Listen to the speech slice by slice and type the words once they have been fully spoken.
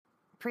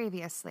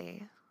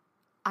Previously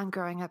on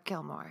Growing Up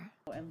Gilmore.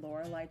 And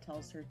Lorelai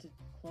tells her to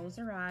close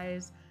her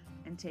eyes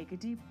and take a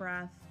deep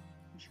breath.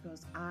 And she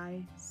goes,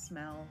 I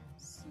smell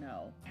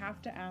snow. I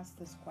have to ask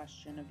this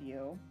question of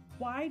you.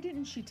 Why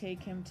didn't she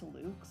take him to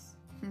Luke's?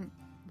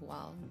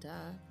 Well,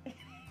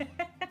 duh.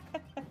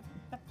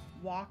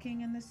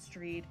 Walking in the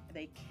street,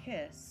 they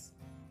kiss,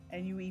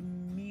 and you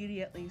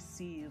immediately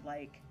see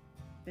like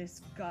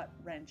this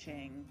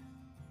gut-wrenching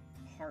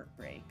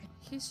heartbreak.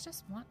 He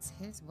just wants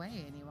his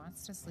way, and he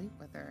wants to sleep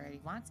with her, and he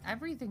wants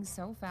everything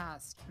so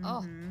fast.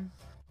 Mm-hmm.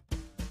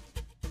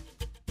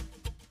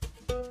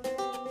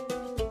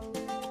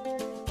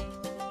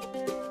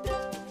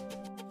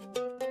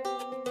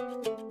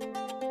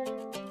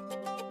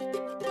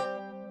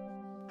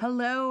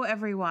 Hello,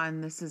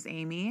 everyone. This is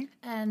Amy.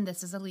 And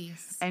this is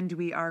Elise. And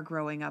we are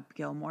Growing Up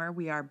Gilmore.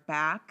 We are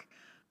back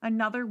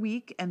another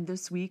week, and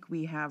this week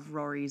we have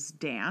Rory's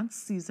Dance,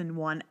 Season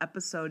 1,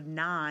 Episode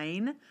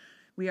 9.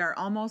 We are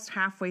almost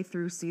halfway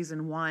through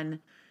Season 1,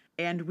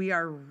 and we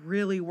are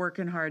really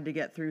working hard to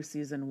get through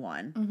Season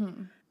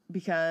 1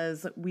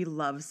 because we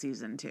love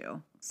Season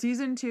 2.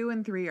 Season 2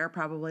 and 3 are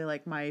probably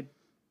like my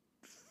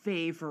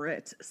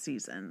favorite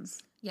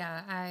seasons.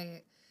 Yeah,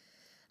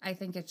 I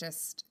think it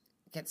just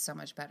gets so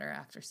much better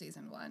after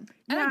Season 1.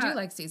 And I do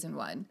like Season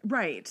 1.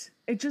 Right.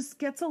 It just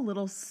gets a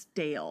little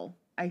stale,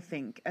 I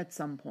think, at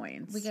some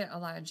points. We get a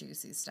lot of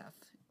juicy stuff,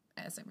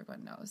 as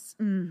everyone knows.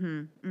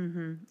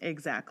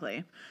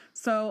 Exactly.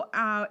 So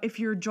if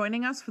you're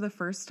joining us for the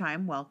first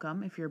time,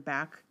 welcome. If you're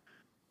back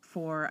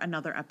for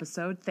another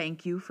episode,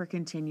 thank you for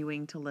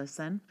continuing to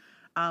listen.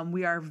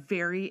 We are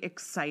very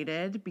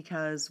excited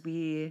because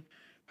we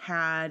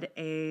had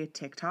a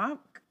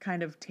TikTok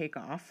kind of take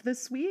off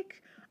this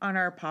week on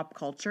our pop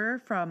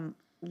culture from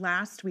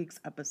last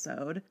week's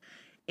episode.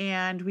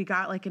 And we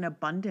got like an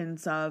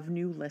abundance of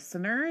new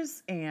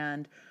listeners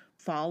and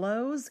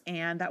follows,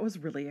 and that was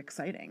really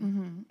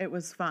exciting. It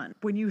was fun.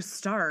 When you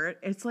start,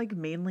 it's like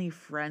mainly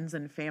friends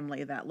and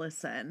family that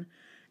listen.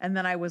 And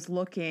then I was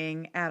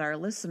looking at our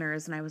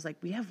listeners and I was like,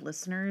 we have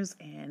listeners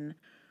in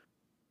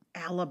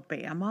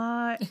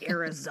Alabama,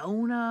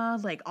 Arizona,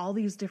 like all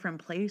these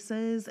different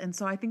places. And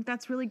so I think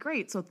that's really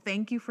great. So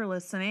thank you for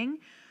listening.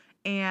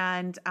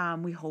 And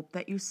we hope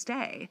that you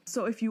stay.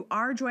 So if you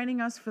are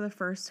joining us for the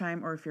first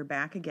time, or if you're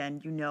back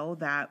again, you know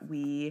that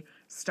we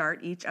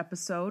start each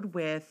episode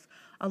with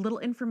a little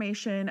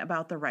information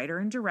about the writer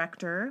and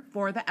director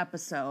for the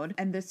episode.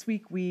 And this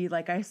week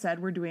like I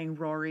said, we're doing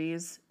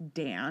Rory's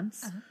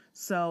Dance.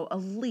 So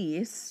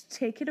Elise,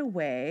 take it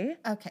away.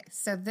 Okay,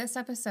 so this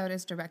episode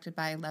is directed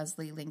by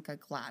Leslie Linka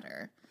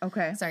Glatter.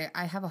 Okay. Sorry,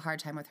 I have a hard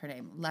time with her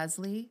name.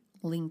 Leslie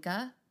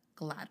Linka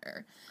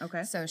Glatter.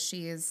 Okay. So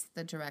she is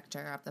the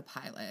director of the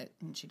pilot,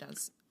 and she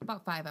does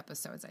about 5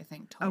 episodes, I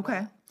think, total.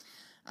 Okay.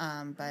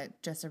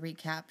 But just a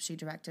recap, she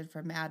directed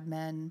for Mad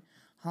Men,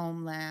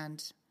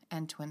 Homeland,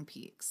 and Twin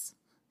Peaks.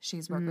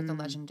 She's worked with the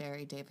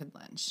legendary David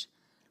Lynch.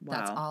 Wow.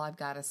 That's all I've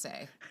got to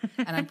say.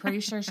 And I'm pretty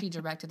sure she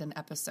directed an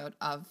episode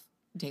of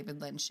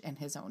David Lynch in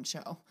his own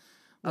show,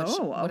 which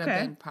would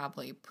have been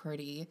probably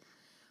pretty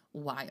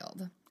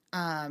wild.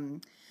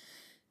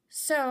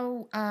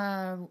 So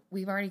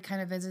we've already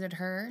kind of visited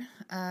her.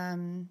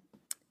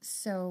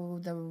 So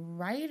the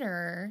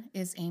writer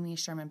is Amy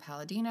Sherman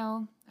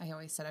Palladino. I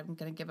always said I'm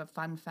going to give a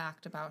fun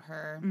fact about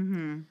her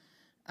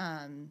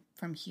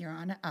from here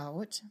on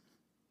out,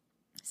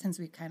 since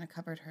we kind of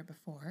covered her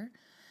before.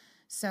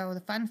 So the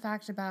fun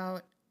fact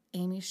about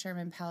Amy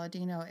Sherman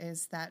Palladino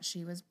is that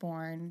she was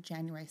born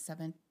January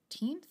 17th,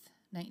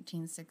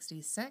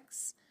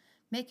 1966,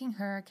 making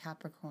her a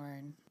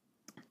Capricorn.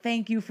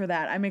 Thank you for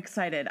that. I'm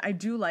excited. I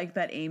do like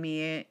that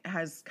Amy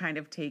has kind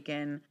of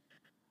taken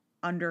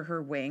under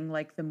her wing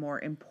like the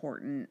more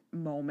important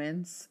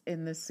moments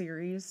in the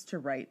series to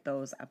write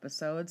those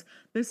episodes.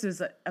 This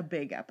is a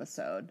big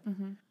episode.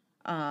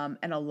 And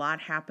a lot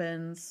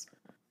happens.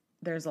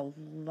 There's a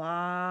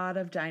lot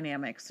of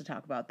dynamics to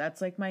talk about.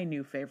 That's like my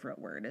new favorite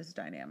word is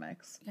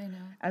dynamics. I know.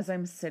 As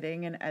I'm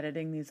sitting and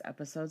editing these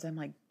episodes, I'm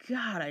like,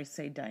 God, I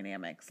say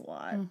dynamics a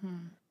lot.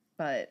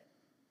 But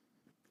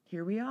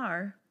here we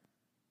are.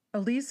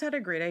 Elise had a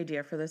great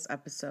idea for this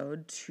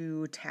episode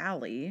to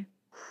tally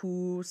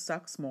who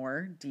sucks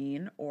more,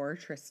 Dean or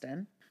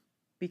Tristan,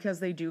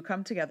 because they do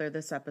come together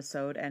this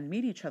episode and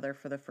meet each other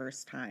for the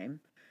first time.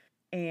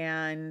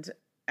 And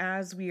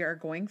as we are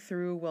going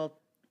through, we'll,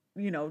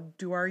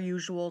 do our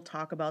usual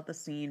talk about the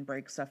scene,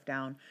 break stuff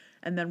down,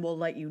 and then we'll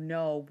let you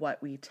know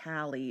what we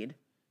tallied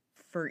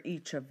for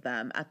each of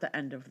them at the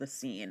end of the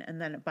scene.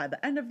 And then by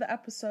the end of the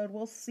episode,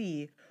 we'll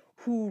see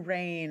who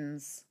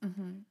reigns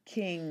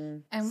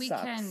king. And we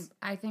sucks.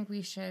 I think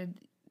we should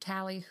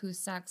tally who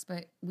sucks,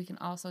 but we can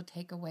also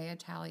take away a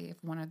tally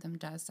if one of them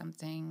does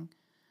something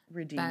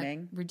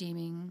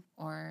redeeming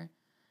or,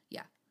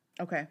 yeah.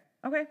 Okay.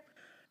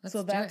 Let's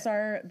so do that's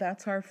it.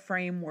 that's our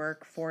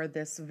framework for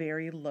this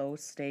very low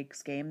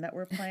stakes game that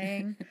we're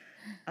playing.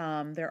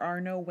 There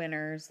are no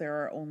winners.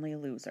 There are only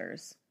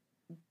losers.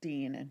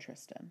 Dean and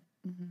Tristan.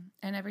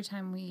 And every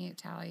time we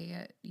tally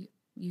it,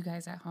 you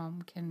guys at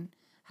home can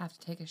have to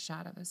take a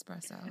shot of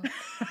espresso.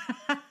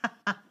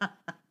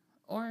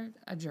 Or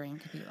a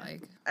drink, if you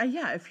like.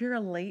 Yeah, if you're a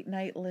late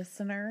night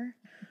listener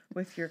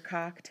with your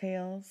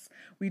cocktails,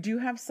 we do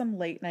have some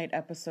late night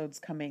episodes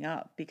coming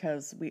up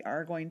because we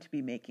are going to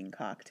be making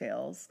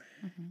cocktails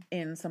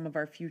in some of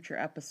our future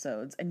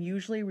episodes. And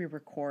usually we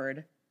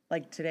record,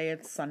 like today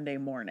it's Sunday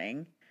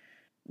morning.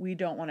 We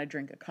don't want to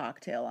drink a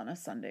cocktail on a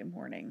Sunday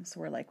morning. So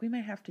we're like, we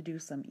might have to do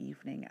some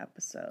evening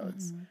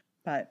episodes.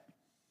 But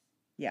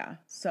yeah,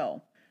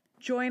 so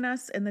join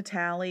us in the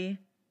tally.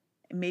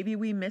 Maybe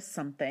we missed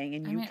something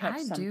and you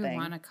catch something. I do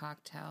want a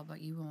cocktail, but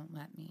you won't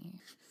let me.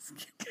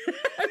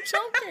 I'm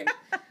joking.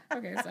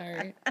 Okay,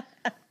 sorry.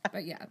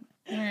 But yeah,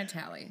 we're going to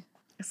tally.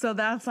 So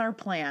that's our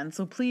plan.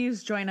 So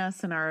please join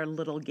us in our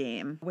little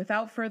game.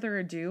 Without further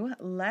ado,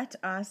 let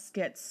us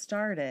get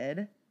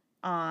started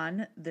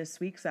on this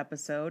week's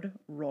episode,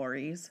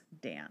 Rory's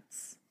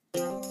Dance.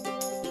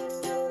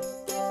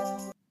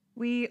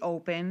 We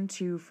open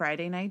to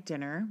Friday night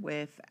dinner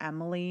with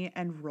Emily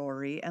and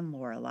Rory and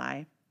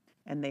Lorelai.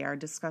 And they are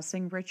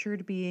discussing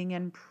Richard being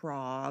in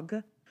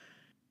Prague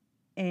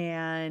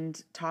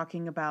and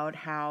talking about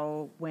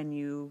how when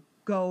you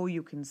go,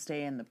 you can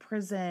stay in the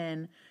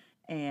prison.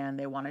 And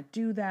they want to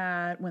do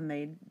that when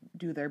they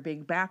do their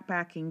big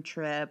backpacking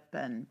trip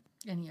and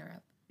in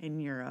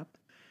Europe.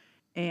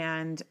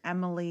 And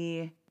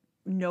Emily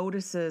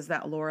notices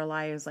that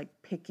Lorelai is like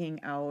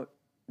picking out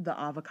the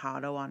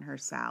avocado on her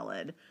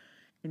salad.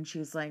 And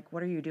she's like,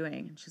 "What are you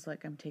doing?" And she's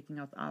like, "I'm taking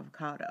out the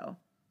avocado."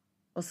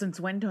 "Well, since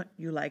when don't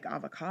you like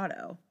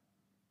avocado?"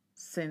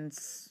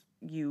 "Since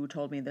you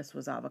told me this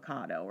was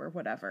avocado," or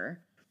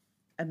whatever.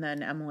 And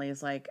then Emily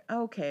is like,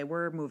 "Okay,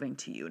 we're moving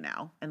to you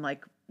now." And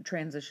like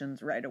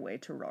transitions right away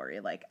to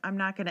Rory. Like, "I'm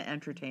not going to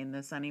entertain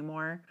this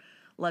anymore.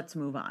 Let's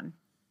move on."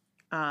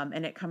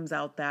 And it comes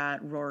out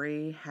that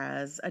Rory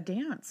has a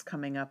dance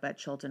coming up at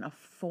Chilton, a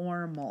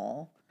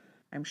formal.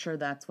 I'm sure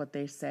that's what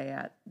they say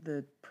at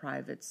the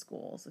private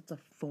schools. It's a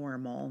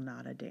formal,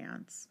 not a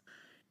dance.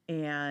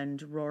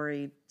 And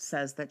Rory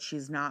says that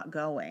she's not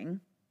going.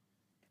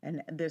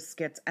 And this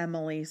gets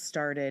Emily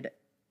started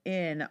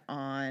in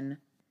on,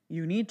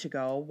 "You need to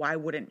go. Why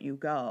wouldn't you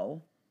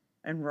go?"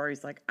 And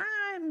Rory's like,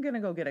 "I'm going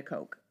to go get a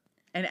Coke."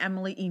 And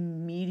Emily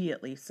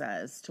immediately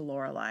says to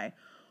Lorelai,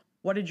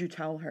 "What did you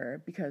tell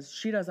her?" Because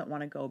she doesn't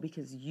want to go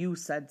because you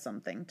said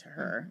something to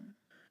her.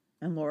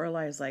 And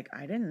Lorelai is like,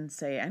 "I didn't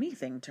say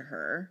anything to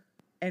her."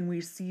 And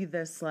we see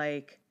this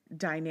like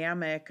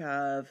dynamic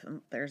of,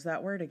 there's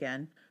that word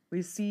again.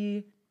 We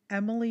see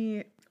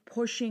Emily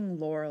pushing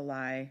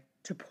Lorelai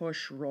to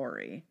push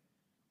Rory.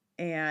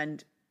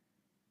 And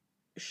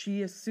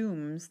she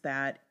assumes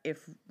that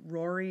if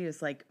Rory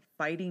is like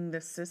fighting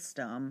the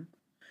system,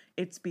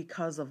 it's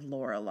because of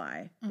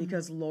Lorelai,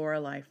 because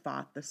Lorelai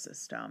fought the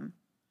system.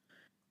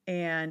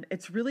 And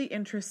it's really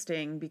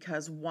interesting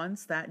because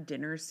once that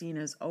dinner scene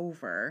is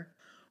over,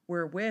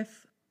 we're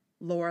with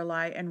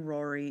Lorelai and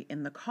Rory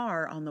in the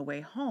car on the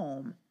way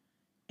home.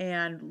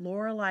 And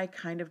Lorelai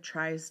kind of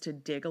tries to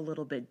dig a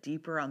little bit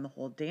deeper on the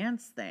whole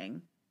dance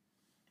thing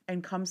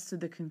and comes to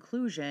the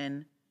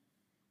conclusion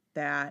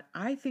that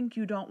I think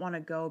you don't want to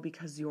go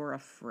because you're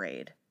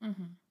afraid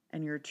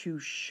and you're too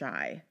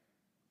shy.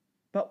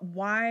 But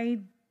why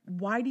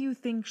do you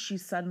think she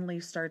suddenly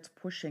starts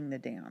pushing the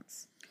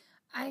dance?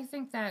 I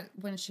think that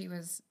when she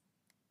was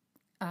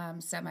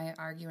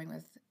semi-arguing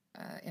with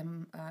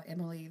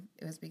Emily,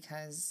 it was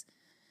because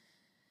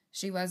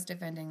she was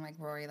defending like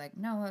Rory, like,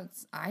 "No,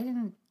 I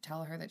didn't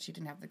tell her that she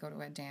didn't have to go to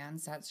a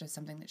dance. That's just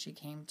something that she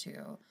came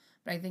to."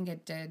 But I think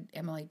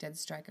Emily did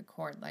strike a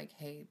chord, like,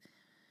 "Hey,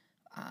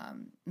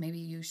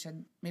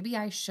 maybe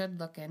I should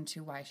look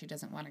into why she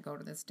doesn't want to go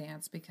to this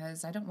dance,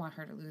 because I don't want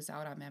her to lose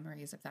out on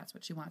memories if that's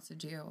what she wants to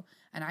do.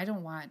 And I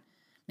don't want,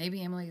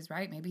 maybe Emily's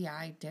right. Maybe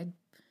I did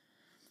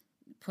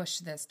push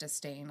this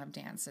disdain of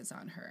dances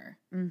on her."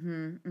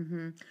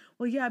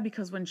 Well, yeah,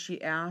 because when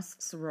she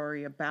asks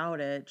Rory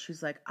about it,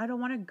 she's like, "I don't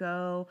want to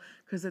go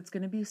because it's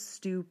going to be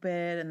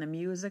stupid and the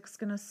music's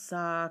going to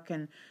suck."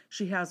 And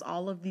she has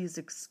all of these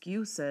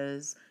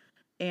excuses.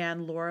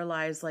 And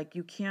Lorelai's like,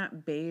 "You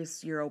can't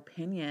base your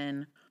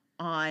opinion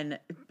on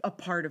a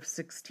part of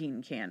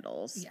 16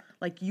 Candles. Yeah.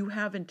 Like, you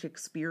haven't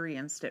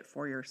experienced it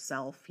for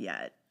yourself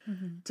yet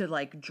to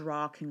like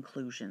draw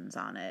conclusions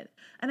on it."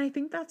 And I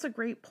think that's a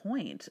great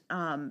point,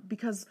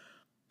 because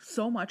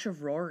so much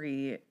of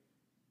Rory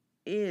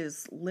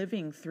is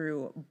living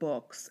through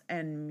books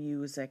and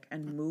music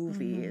and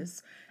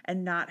movies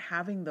and not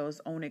having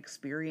those own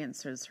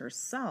experiences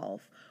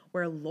herself,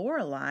 where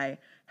Lorelai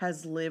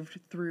has lived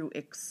through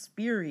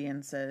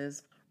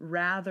experiences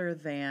rather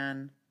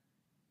than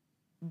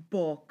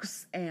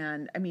books.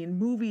 And I mean,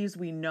 movies,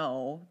 we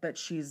know that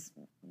she's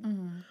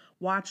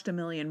watched a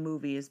million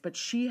movies, but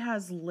she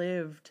has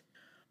lived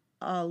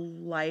a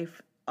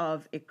life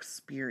of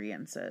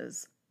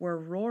experiences, where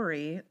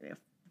Rory,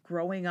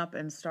 growing up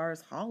in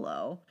Stars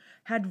Hollow,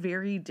 had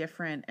very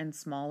different and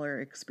smaller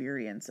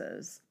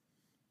experiences.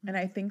 And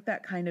I think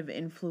that kind of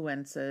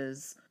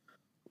influences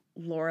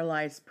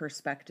Lorelai's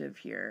perspective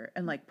here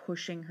and like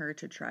pushing her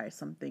to try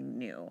something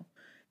new.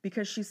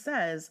 because she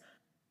says,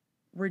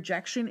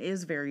 rejection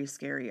is very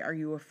scary. Are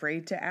you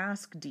afraid to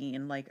ask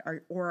Dean? Like,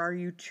 or are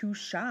you too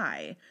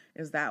shy?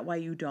 Is that why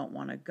you don't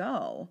want to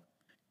go?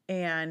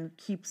 And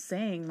keeps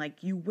saying,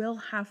 like, you will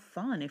have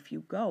fun if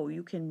you go.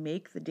 You can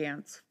make the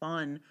dance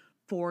fun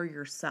for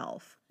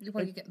yourself.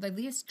 Well, you at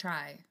least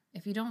try.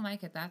 If you don't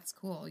like it, that's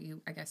cool.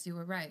 I guess you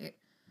were right.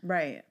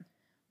 Right.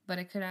 But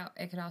it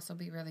could also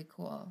be really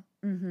cool.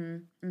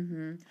 And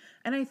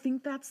I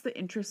think that's the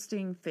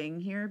interesting thing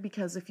here,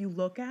 because if you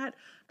look at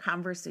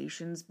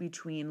conversations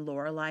between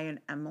Lorelai and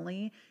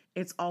Emily,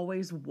 it's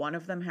always one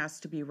of them has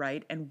to be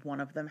right and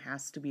one of them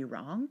has to be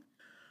wrong.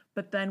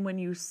 But then when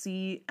you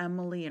see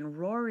Emily and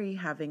Rory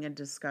having a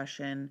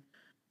discussion,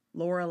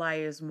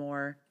 Lorelai is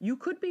more, you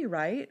could be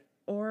right,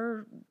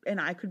 and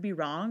I could be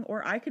wrong,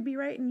 or I could be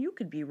right and you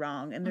could be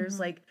wrong. And there's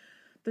like,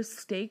 the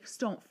stakes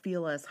don't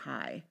feel as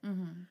high.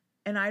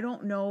 And I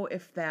don't know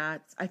if I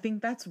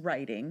think that's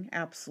writing,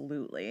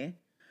 absolutely.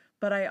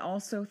 But I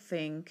also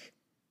think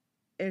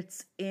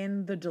it's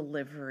in the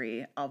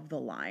delivery of the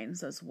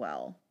lines as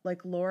well.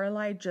 Like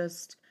Lauren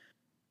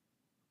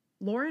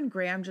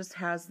Graham just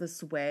has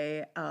this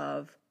way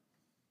of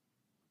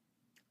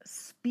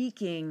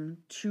speaking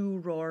to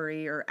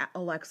Rory or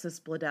Alexis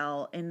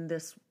Bledel in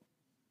this,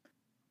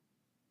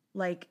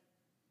 like,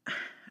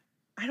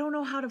 I don't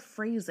know how to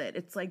phrase it.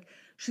 It's like,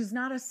 she's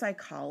not a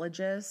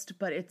psychologist,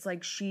 but it's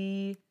like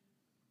she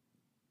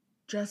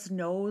just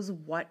knows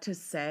what to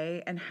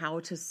say and how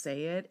to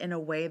say it in a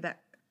way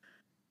that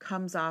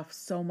comes off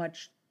so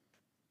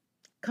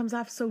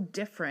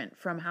different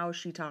from how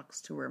she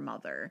talks to her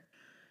mother.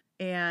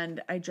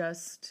 And I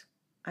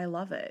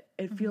love it.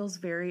 It feels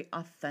very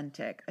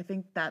authentic. I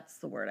think that's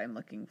the word I'm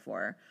looking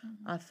for.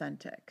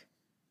 Authentic.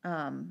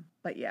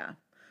 But yeah.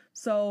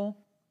 So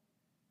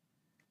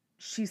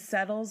she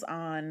settles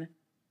on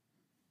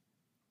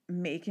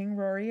making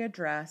Rory a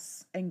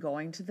dress and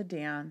going to the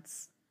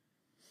dance.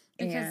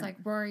 Because like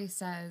Rory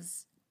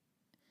says,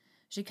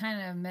 she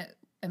kind of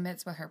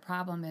admits what her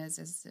problem is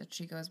that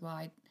she goes, well,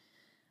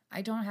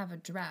 I don't have a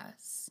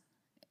dress.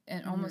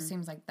 It almost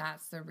seems like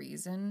that's the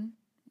reason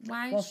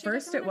why. Well,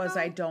 first it was,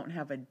 I don't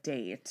have a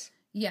date.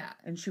 Yeah.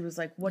 And she was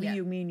like, what do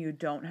you mean you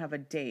don't have a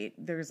date?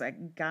 There's a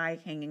guy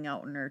hanging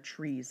out in her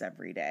trees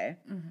every day.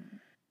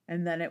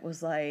 And then it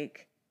was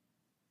like,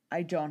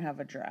 I don't have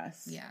a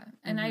dress. Yeah.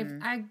 And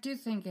I do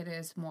think it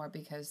is more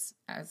because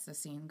as the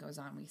scene goes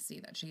on, we see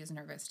that she is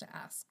nervous to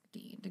ask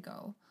Dean to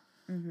go.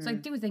 So I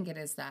do think it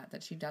is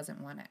that she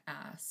doesn't want to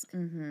ask.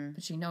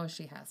 But she knows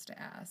she has to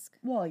ask.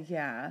 Well,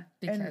 yeah.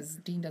 Because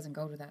Dean doesn't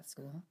go to that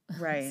school.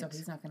 Right. So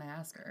he's not going to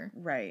ask her.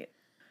 Right.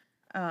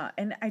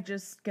 And I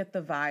just get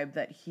the vibe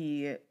that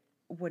he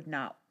would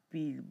not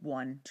be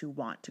one to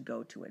want to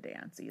go to a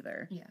dance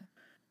either. Yeah.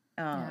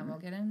 Yeah, we'll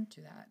get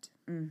into that.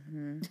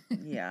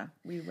 Yeah,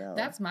 we will.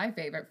 That's my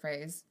favorite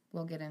phrase.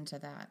 We'll get into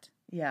that.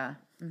 Yeah.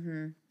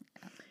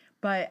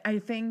 But I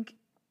think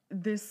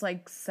this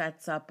like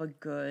sets up a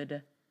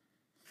good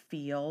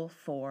feel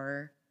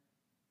for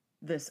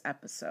this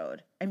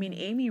episode. I mean,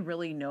 Amy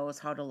really knows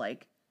how to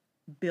like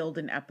build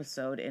an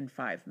episode in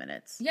 5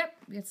 minutes. Yep.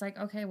 It's like,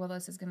 okay, well,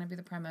 this is going to be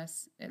the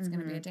premise. It's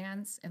going to be a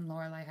dance, and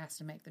Lorelai has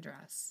to make the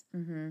dress.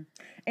 And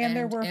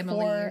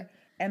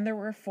there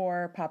were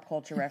four pop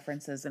culture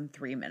references in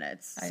 3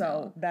 minutes.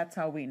 So that's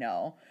how we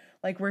know.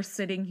 Like, we're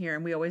sitting here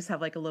and we always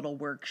have like a little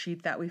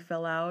worksheet that we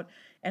fill out.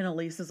 And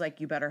Elise is like,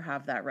 you better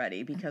have that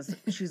ready because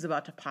she's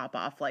about to pop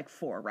off like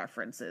 4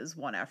 references,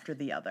 one after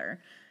the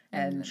other.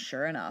 And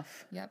sure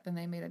enough. Yep. And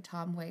they made a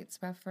Tom Waits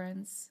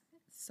reference.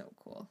 It's so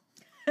cool.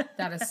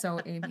 That is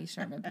so Amy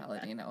Sherman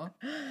Palladino.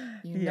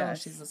 You know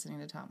she's listening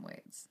to Tom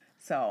Waits.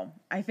 So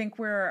I think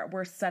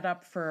we're set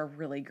up for a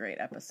really great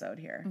episode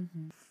here.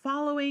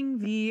 Following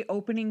the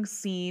opening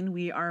scene,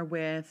 we are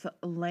with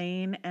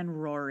Lane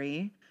and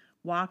Rory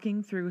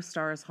walking through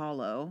Stars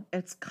Hollow.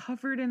 It's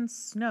covered in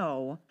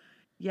snow,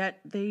 yet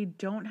they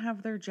don't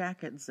have their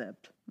jackets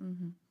zipped.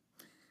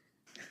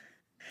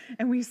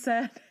 And we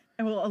said,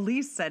 well,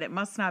 Elise said it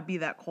must not be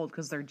that cold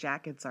because their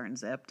jackets aren't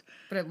zipped.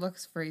 But it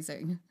looks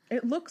freezing.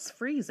 It looks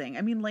freezing.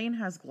 I mean, Lane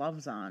has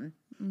gloves on.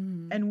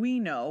 And we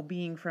know,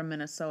 being from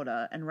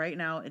Minnesota, and right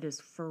now it is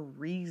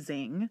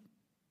freezing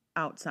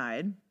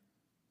outside.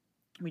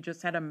 We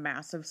just had a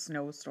massive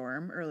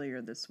snowstorm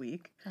earlier this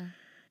week.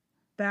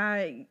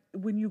 That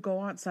when you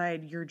go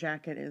outside, your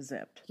jacket is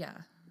zipped. Yeah.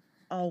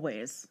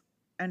 Always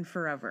and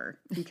forever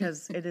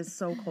because it is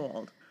so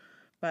cold.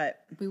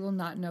 But we will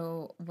not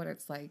know what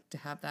it's like to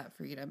have that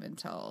freedom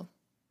until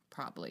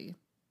probably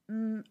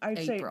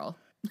April.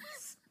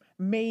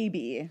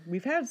 Maybe.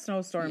 We've had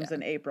snowstorms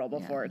in April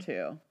before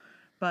too.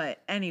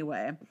 But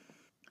anyway,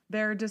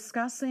 they're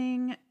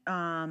discussing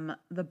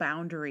the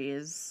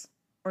boundaries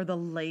or the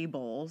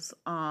labels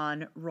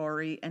on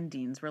Rory and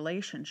Dean's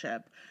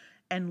relationship.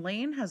 And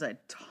Lane has a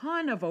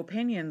ton of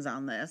opinions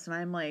on this. And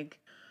I'm like,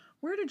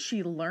 where did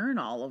she learn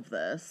all of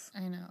this?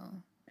 I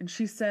know. And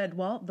she said,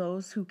 well,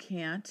 those who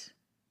can't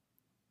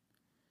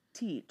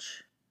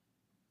teach.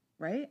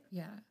 Right?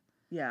 Yeah.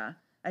 Yeah.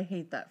 I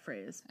hate that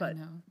phrase, but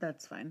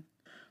that's fine.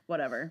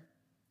 Whatever.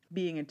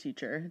 being a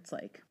teacher. It's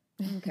like,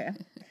 okay.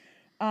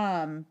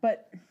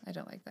 But I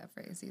don't like that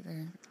phrase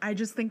either. I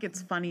just think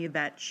it's funny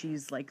that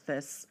she's like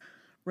this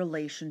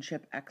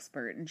relationship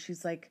expert, and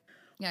she's like,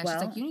 Yeah, well,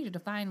 she's like, you need to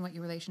define what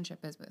your relationship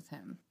is with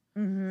him.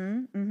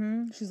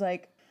 She's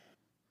like,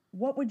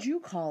 what would you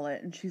call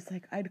it? And she's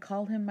like, I'd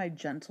call him my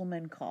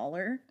gentleman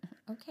caller.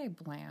 Okay,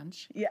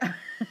 Blanche. Yeah.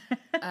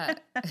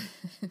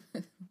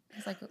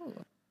 It's like, ooh.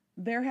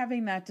 They're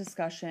having that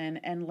discussion,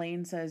 and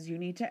Lane says, you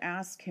need to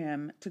ask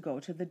him to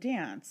go to the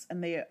dance.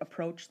 And they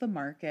approach the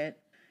market,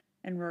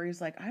 and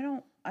Rory's like, I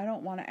don't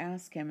want to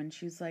ask him. And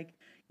she's like,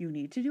 you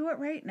need to do it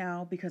right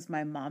now because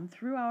my mom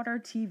threw out our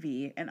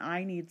TV and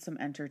I need some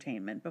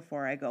entertainment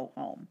before I go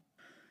home.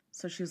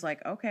 So she's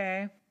like,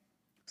 okay.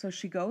 So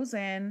she goes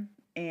in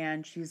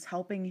and she's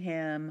helping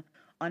him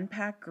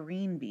unpack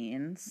green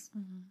beans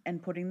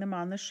and putting them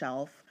on the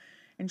shelf.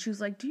 And she's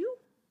like, do you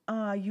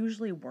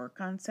usually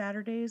work on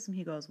Saturdays? And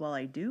he goes, well,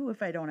 I do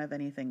if I don't have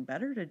anything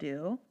better to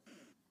do.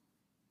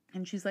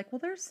 And she's like, well,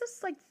 there's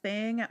this like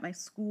thing at my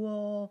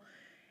school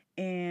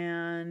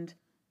and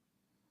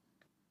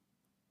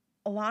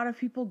a lot of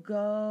people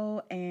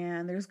go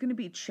and there's going to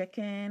be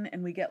chicken.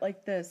 And we get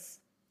like this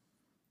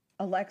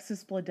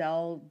Alexis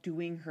Bledel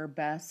doing her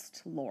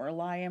best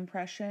Lorelai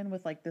impression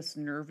with like this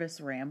nervous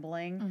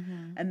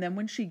rambling. And then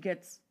when she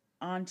gets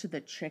onto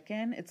the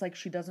chicken, it's like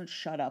she doesn't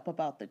shut up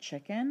about the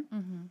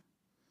chicken.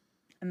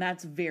 And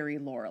that's very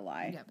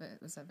Lorelai. Yeah, but it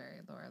was a very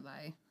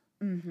Lorelai.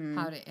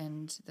 How to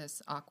end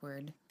this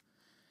awkward,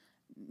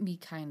 me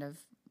kind of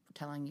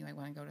telling you I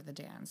want to go to the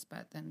dance,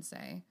 but then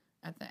say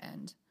at the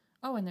end,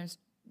 oh, and there's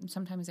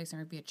sometimes they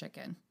serve be a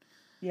chicken.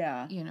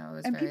 Yeah. You know, it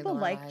was and very people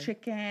Lorelai. like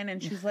chicken,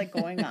 and she's like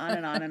going on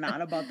and on and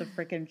on about the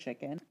freaking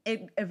chicken.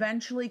 It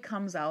eventually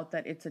comes out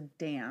that it's a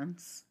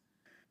dance,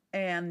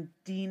 and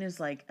Dean is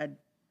like, a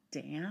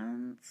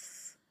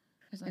dance?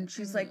 And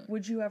she's like,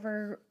 would you...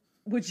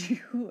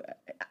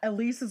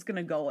 Elise is going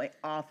to go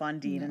off on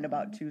Dean in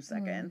about 2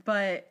 seconds.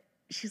 But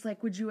she's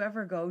like, would you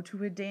ever go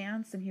to a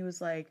dance? And he was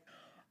like,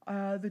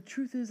 the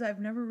truth is I've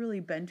never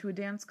really been to a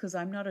dance because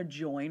I'm not a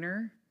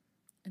joiner.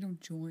 I don't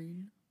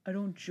join. I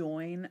don't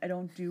join. I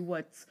don't do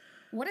what's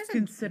What is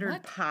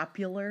considered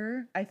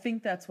popular. I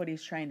think that's what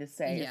he's trying to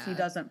say. Is he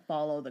doesn't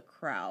follow the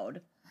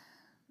crowd.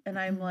 And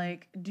I'm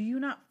like, do you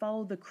not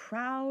follow the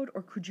crowd,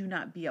 or could you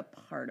not be a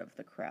part of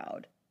the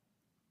crowd?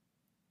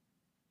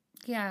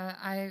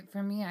 Yeah,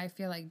 for me, I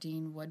feel like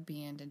Dean would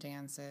be into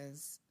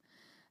dances.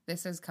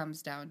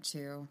 Comes down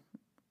to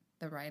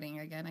the writing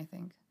again, I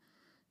think.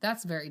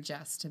 That's very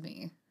Jess to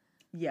me.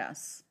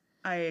 Yes,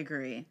 I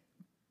agree.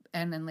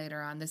 And then later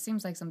on, this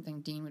seems like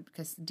something Dean would,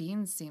 because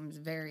Dean seems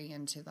very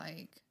into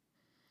like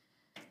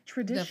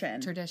tradition.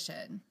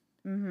 Tradition.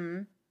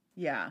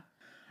 Yeah,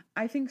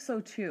 I think so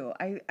too.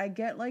 I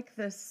get like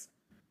this,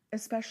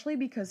 especially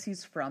because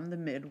he's from the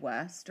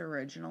Midwest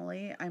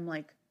originally. I'm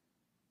like,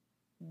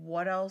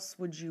 what else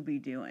would you be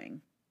doing?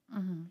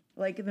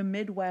 Like the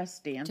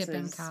Midwest dances.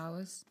 Tipping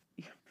cows.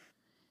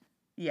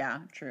 Yeah,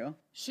 true.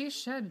 She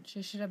should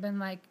have been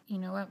like, you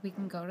know what? We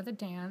can go to the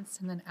dance,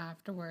 and then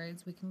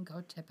afterwards we can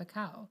go tip a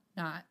cow.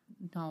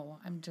 No,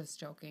 I'm just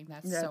joking.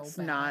 That's so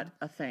bad. Not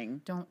a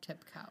thing. Don't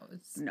tip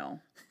cows. No.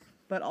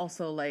 But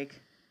also, like,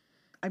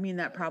 I mean,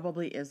 that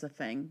probably is a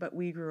thing, but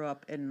we grew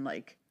up in,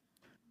 like,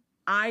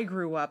 I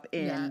grew up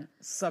in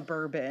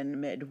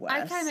suburban Midwest.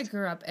 I kind of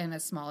grew up in a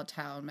small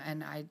town,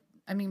 and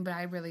I mean, but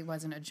I really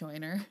wasn't a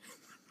joiner.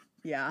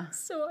 Yeah.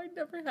 So I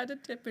never had to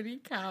tip any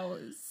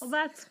cows. Well,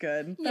 that's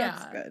good.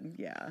 That's good.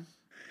 Yeah.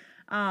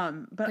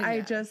 But I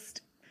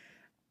just,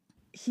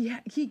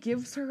 he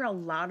gives her a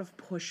lot of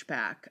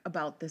pushback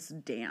about this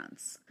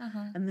dance.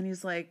 And then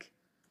he's like,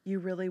 you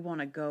really want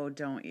to go,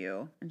 don't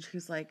you? And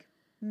she's like,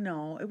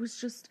 no, I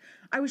was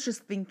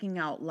just thinking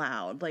out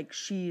loud. Like,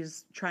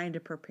 she's trying to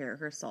prepare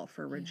herself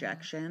for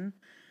rejection.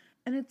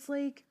 And it's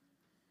like,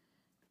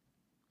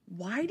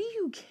 why do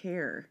you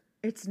care?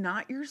 It's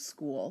not your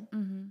school.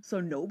 So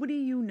nobody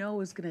you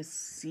know is going to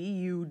see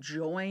you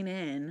join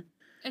in.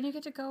 And you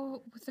get to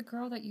go with the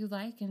girl that you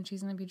like, and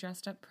she's going to be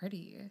dressed up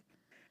pretty.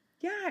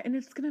 Yeah, and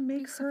it's going to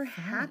make her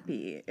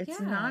happy. It's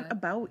not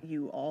about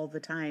you all the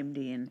time,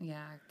 Dean.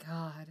 Yeah,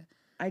 God.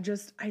 I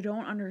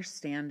don't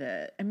understand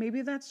it. And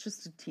maybe that's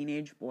just a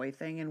teenage boy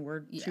thing, and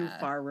we're too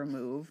far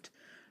removed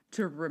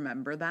to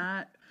remember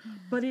that.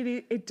 But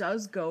it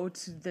does go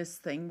to this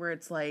thing where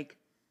it's like,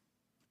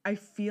 I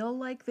feel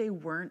like they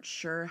weren't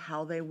sure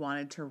how they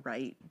wanted to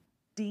write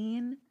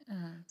Dean.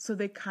 So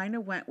they kind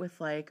of went with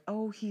like,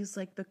 oh, he's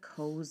like the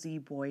cozy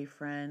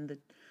boyfriend, the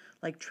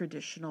like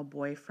traditional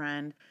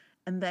boyfriend.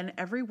 And then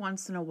every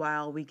once in a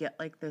while we get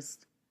like this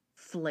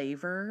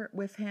flavor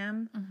with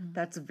him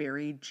that's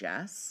very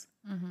Jess.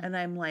 And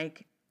I'm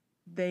like,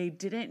 they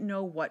didn't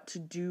know what to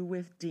do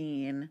with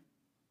Dean.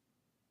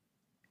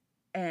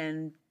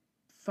 And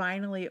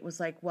finally, it was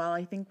like, well,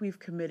 I think we've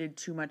committed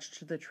too much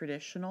to the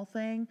traditional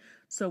thing,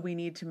 so we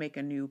need to make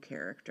a new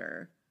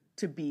character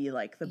to be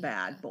like the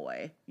bad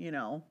boy, you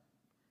know?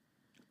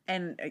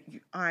 And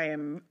I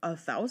am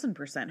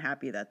 1,000%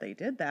 happy that they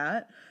did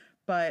that.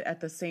 But at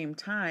the same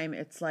time,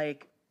 it's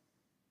like,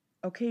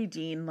 okay,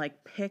 Dean,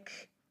 like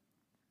pick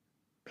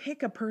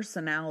a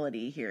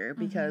personality here,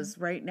 because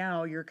right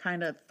now you're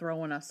kind of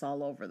throwing us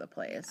all over the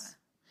place.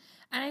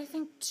 And I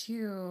think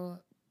too,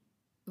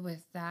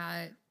 with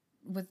that,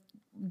 with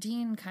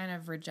Dean kind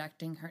of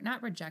rejecting her,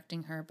 not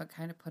rejecting her, but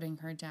kind of putting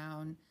her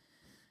down,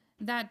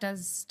 that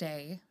does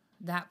stay.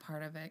 That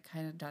part of it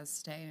kind of does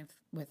stay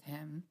with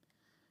him.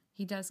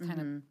 He does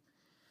kind of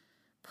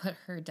put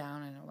her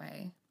down in a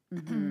way,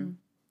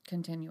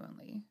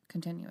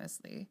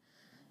 continuously.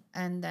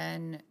 And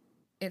then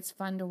it's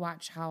fun to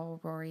watch how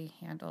Rory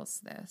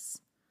handles this.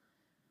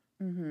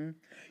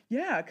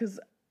 Yeah, because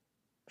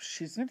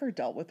she's never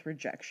dealt with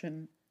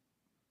rejection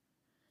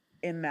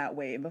in that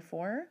way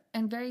before.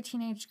 And very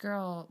teenage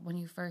girl, when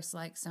you first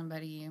like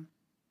somebody,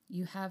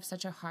 you have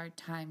such a hard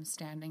time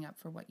standing up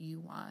for what you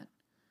want.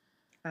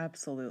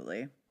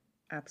 Absolutely.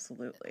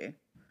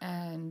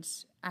 And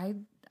I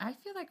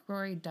feel like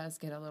Rory does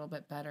get a little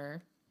bit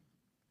better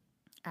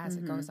as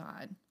it goes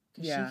on.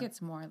 Because she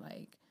gets more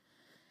like,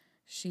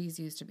 she's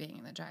used to being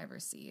in the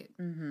driver's seat.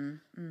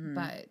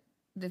 But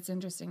it's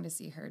interesting to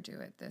see her do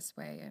it this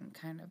way and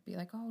kind of be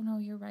like, oh, no,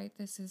 you're right.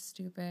 This is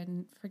stupid.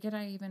 And forget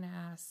I even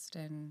asked.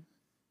 And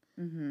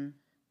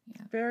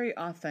It's very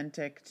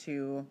authentic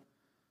to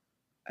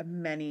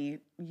many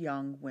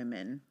young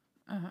women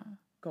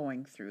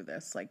going through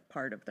this, like,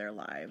 part of their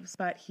lives.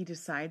 But he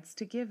decides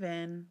to give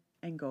in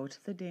and go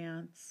to the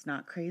dance.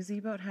 Not crazy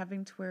about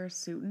having to wear a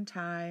suit and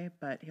tie,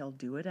 but he'll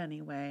do it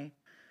anyway.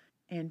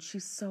 And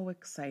she's so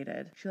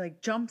excited. She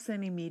like jumps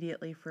in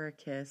immediately for a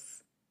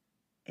kiss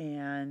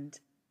and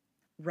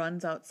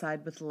runs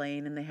outside with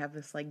Lane, and they have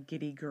this like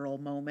giddy girl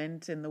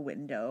moment in the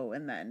window,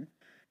 and then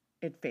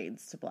it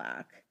fades to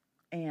black.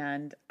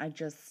 And I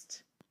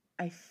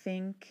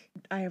think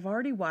I have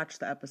already watched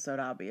the episode,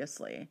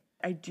 obviously.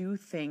 I do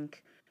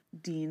think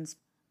Dean's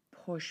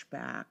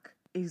pushback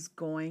is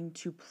going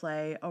to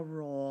play a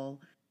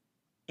role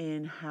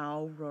in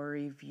how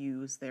Rory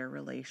views their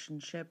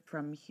relationship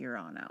from here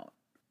on out.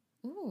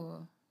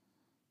 ooh,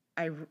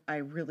 I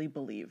really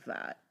believe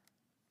that.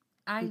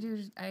 I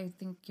do. I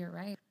think you're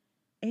right.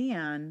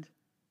 And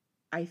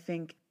I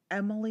think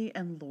Emily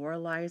and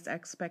Lorelai's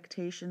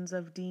expectations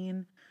of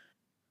Dean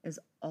is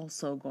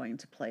also going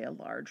to play a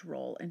large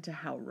role into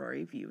how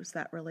Rory views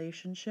that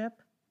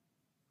relationship,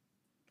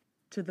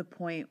 to the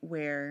point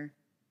where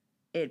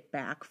it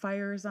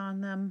backfires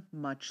on them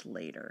much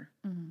later.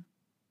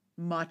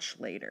 Much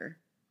later.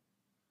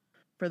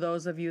 For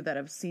those of you that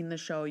have seen the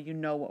show, you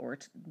know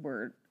what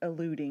we're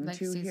alluding Like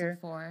to season here.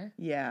 4.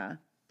 Yeah.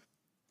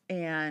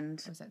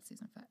 And Or was that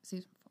season 5?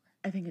 Season 4.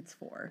 I think it's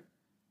 4.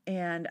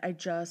 And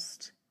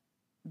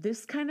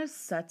this kind of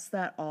sets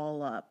that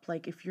all up.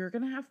 Like, if you're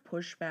going to have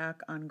pushback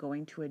on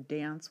going to a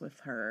dance with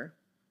her,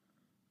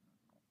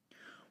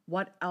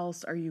 what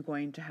else are you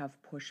going to have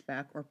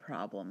pushback or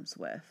problems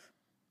with?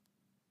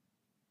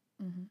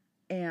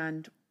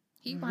 And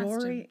He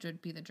wants Rory, to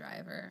be the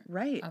driver.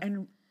 right.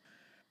 And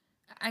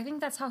I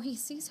think that's how he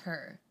sees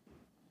her.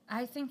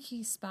 I think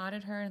he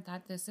spotted her and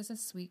thought, this is a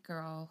sweet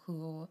girl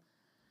who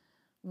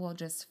will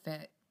just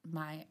fit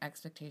my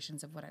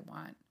expectations of what I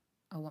want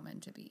a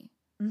woman to be.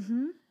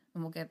 And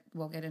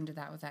we'll get into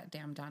that with that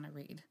damn Donna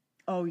Reed.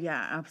 oh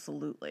yeah,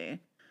 absolutely.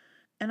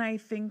 And I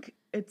think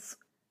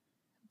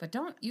But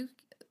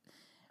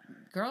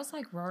girls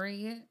like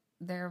Rory,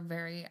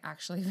 they're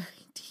actually very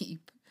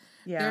deep.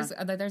 yeah,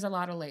 There's a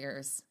lot of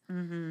layers,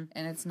 and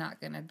it's not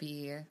going to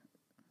be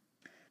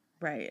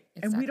right.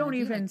 It's And not we don't gonna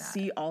be even like that.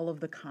 see all of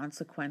the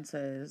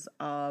consequences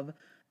of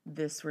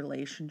this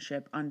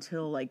relationship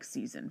until like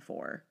season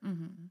 4.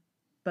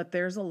 But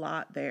there's a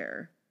lot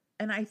there.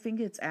 And I think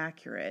it's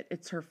accurate.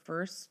 It's her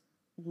first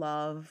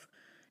love.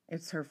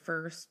 It's her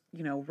first,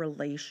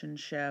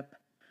 relationship.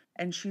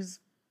 And she's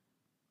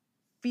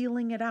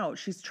feeling it out.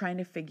 She's trying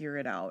to figure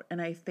it out. And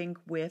I think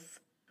with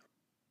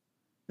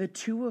the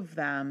two of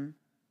them,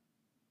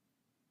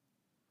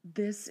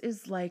 this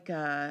is like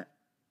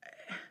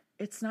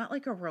it's not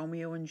like a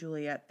Romeo and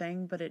Juliet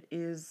thing, but it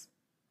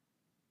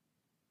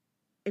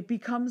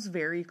becomes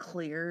very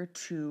clear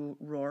to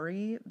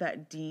Rory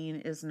that Dean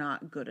is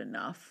not good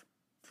enough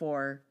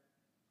for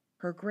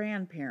her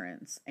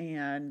grandparents,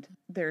 and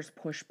there's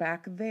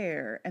pushback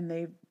there,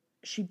 and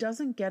she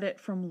doesn't get it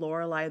from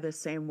Lorelai the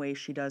same way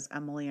she does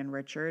Emily and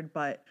Richard,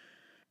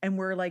 and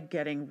we're like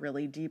getting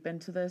really deep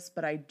into this,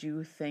 but I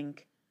do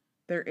think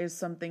there is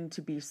something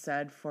to be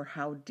said for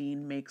how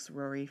Dean makes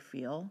Rory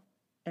feel,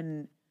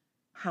 and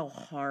how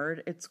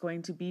hard it's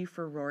going to be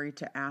for Rory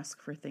to ask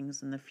for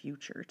things in the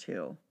future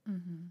too.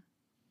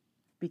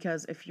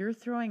 Because if you're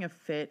throwing a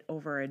fit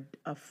over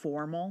a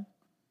formal,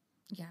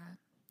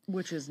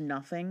 which is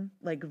nothing,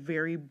 like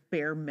very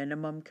bare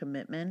minimum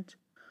commitment,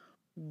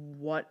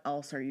 what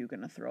else are you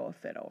going to throw a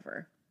fit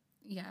over?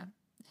 Yeah.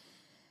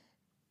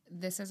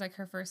 This is like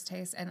her first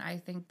taste, and I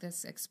think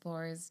this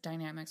explores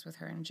dynamics with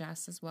her and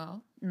Jess as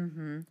well.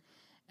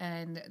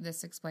 And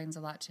this explains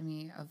a lot to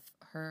me of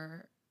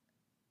her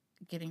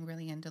getting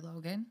really into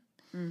Logan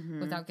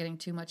without getting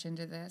too much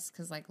into this,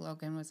 because like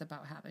Logan was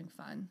about having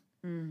fun,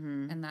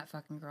 and that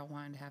fucking girl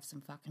wanted to have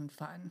some fucking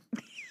fun.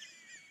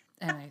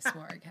 And I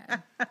swore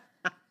again.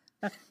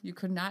 You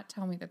could not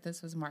tell me that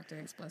this was marked as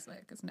explicit,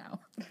 because no.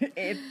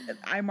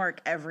 I mark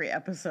every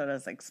episode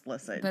as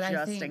explicit, But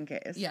just in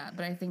case. Yeah,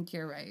 but I think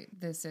you're right.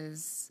 This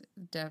is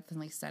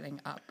definitely setting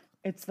up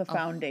It's the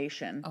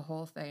foundation. a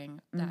whole thing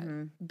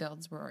that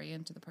builds Rory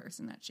into the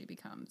person that she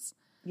becomes.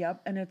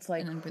 Yep, and it's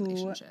like, And in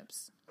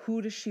relationships.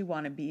 Who does she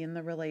want to be in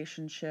the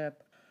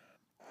relationship?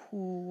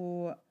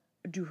 Who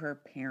do her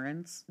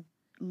parents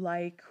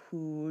like?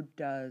 Who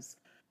does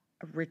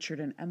Richard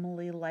and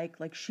Emily like?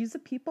 Like, she's a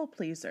people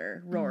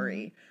pleaser,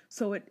 Rory.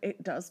 So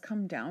it does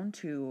come down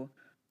to,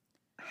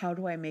 how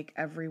do I make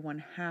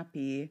everyone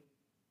happy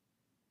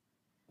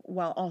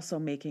while also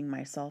making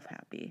myself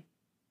happy?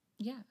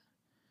 Yeah.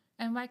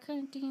 And why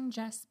couldn't Dean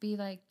just be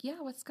like, yeah,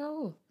 let's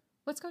go.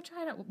 Let's go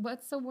try it out.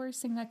 What's the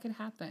worst thing that could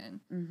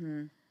happen?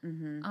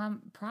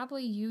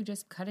 Probably you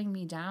just cutting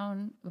me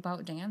down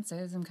about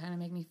dances and kind of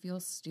make me feel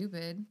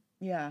stupid.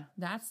 Yeah.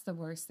 That's the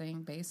worst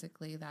thing,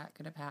 basically, that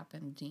could have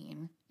happened,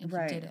 Dean. And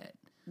Right. he did it.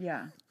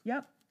 Yeah.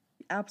 Yep.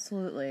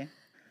 Absolutely.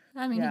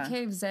 I mean, he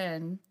caves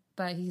in,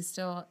 but he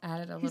still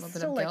added a little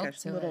bit of guilt like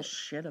to a little it.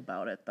 shit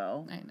about it,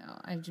 though. I know.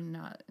 I do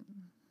not.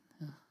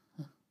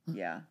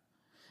 Yeah.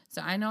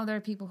 So I know there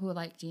are people who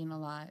like Dean a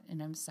lot,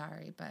 and I'm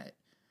sorry, but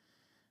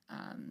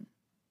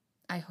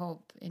I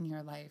hope in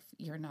your life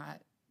you're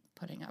not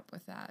putting up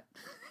with that.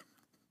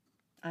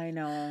 I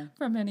know.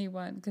 From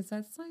anyone, because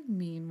that's like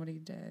mean what he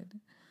did.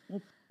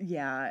 Well,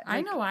 yeah.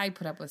 I know I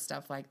put up with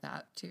stuff like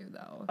that too,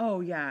 though.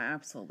 Oh, yeah,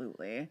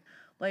 absolutely.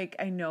 Like,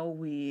 I know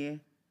we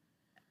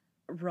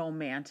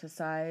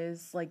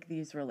romanticize, like,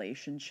 these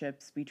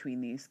relationships between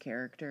these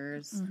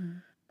characters,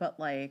 but,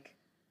 like,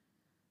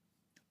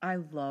 I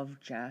love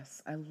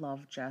Jess. I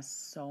love Jess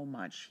so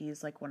much.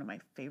 He's, like, one of my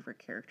favorite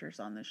characters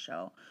on this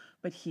show,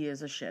 but he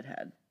is a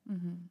shithead.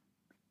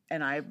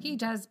 And He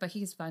does, but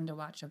he's fun to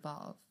watch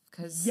evolve.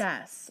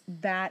 Yes,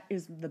 that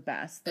is the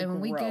best. And when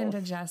we get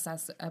into Jess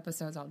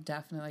episodes, I'll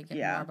definitely get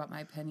Yeah. more about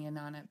my opinion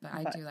on it. But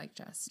I do like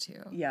Jess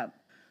too. Yep.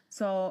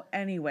 So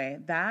anyway,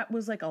 that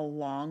was like a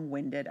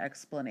long-winded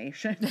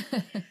explanation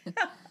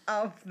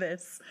of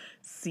this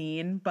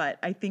scene, but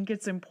I think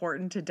it's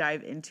important to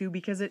dive into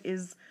because it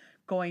is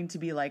going to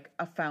be like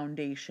a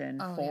foundation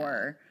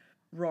for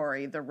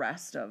Rory the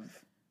rest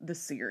of the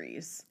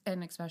series.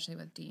 And especially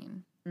with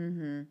Dean.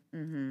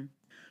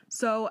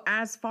 So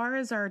as far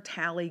as our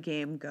tally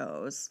game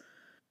goes,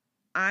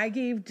 I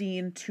gave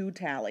Dean 2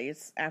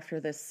 tallies after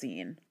this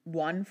scene.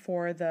 1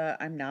 for the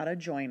I'm not a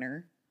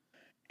joiner,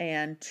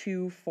 and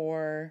 2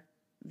 for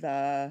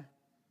the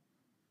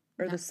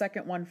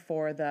second one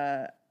for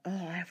the I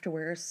have to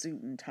wear a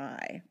suit and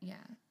tie.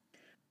 Yeah.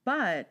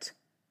 But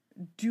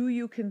do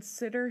you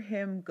consider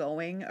him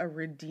going a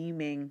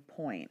redeeming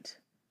point?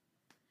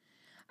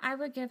 I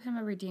would give him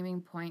a redeeming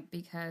point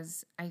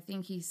because I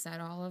think he said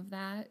all of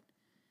that.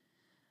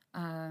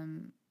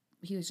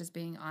 He was just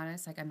being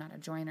honest, like, I'm not a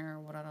joiner,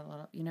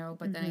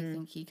 but then I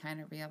think he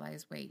kind of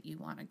realized, wait, you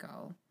want to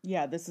go.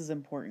 Yeah, this is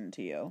important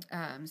to you.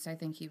 So I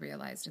think he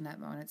realized in that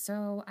moment.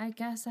 So I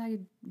guess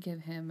I'd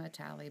give him a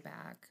tally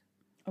back.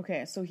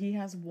 Okay, so he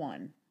has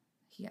 1.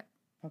 Yep.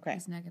 Okay.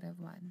 He's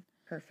 -1.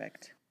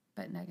 Perfect.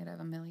 But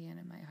 -1,000,000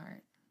 in my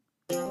heart.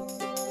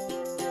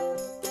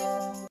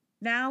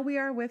 Now we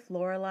are with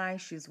Lorelai.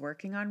 She's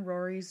working on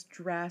Rory's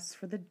dress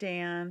for the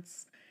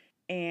dance,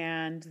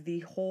 and the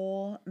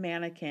whole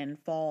mannequin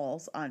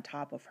falls on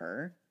top of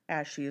her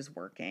as she is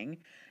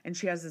working. And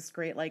she has this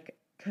great, like,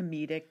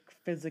 comedic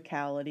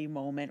physicality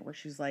moment where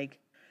she's, like,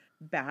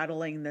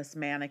 battling this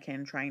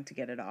mannequin, trying to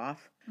get it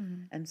off.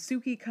 And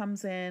Suki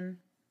comes in,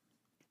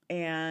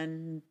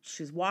 and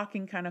she's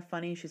walking kind of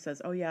funny. She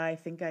says, oh, yeah, I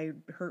think I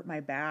hurt my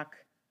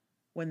back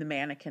when the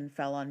mannequin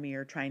fell on me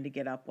or trying to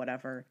get up,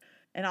 whatever.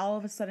 And all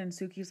of a sudden,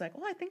 Suki's like,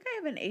 oh, I think I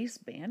have an ace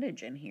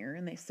bandage in here.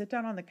 And they sit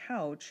down on the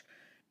couch,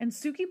 and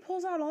Suki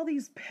pulls out all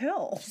these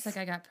pills. She's like,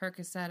 I got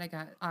Percocet, I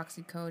got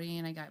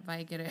Oxycodone, I got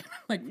Vicodin.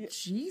 I'm like,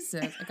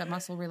 Jesus. I got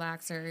muscle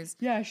relaxers.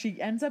 Yeah, she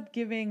ends up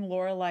giving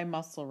Lorelai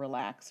muscle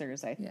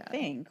relaxers, I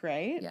think,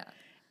 right? Yeah.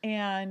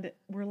 And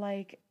we're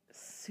like,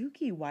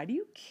 Suki, why do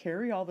you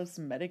carry all this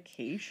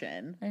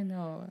medication? I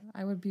know.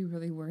 I would be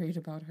really worried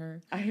about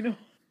her. I know.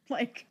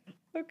 Like,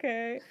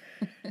 okay.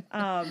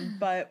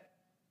 But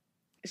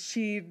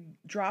she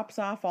drops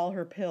off all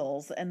her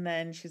pills, and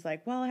then she's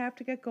like, well, I have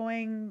to get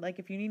going. Like,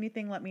 if you need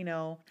anything, let me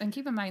know. And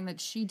keep in mind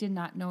that she did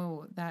not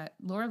know that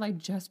Lorelai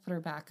just put her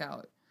back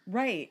out.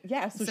 Right.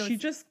 Yeah. So she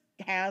just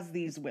has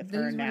these with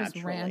her naturally.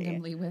 Just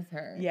randomly with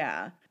her.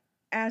 Yeah.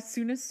 As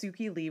soon as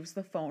Suki leaves,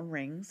 the phone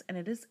rings, and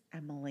it is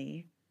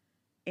Emily.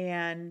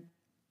 And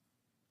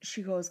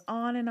she goes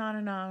on and on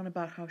and on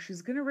about how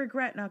she's going to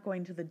regret not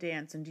going to the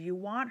dance. And do you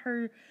want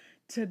her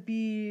to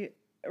be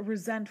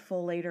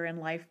resentful later in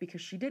life because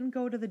she didn't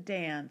go to the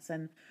dance?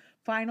 And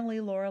finally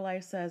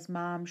Lorelai says,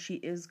 Mom, she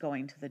is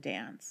going to the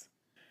dance.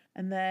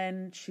 And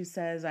then she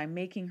says, I'm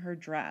making her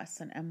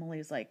dress. And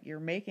Emily's like, you're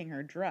making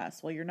her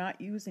dress? Well, you're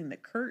not using the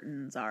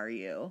curtains, are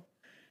you?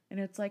 And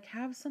it's like,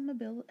 have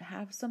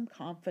some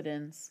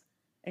confidence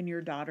in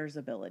your daughter's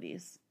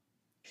abilities.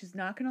 She's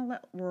not going to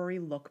let Rory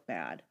look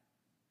bad.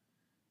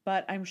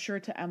 But I'm sure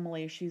to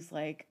Emily, she's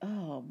like,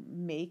 oh,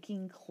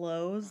 making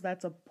clothes?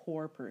 That's a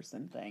poor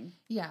person thing.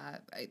 Yeah,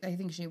 I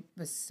think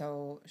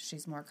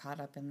she's more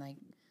caught up in like,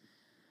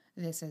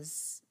 this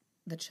is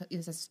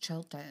this is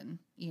Chilton,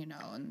 you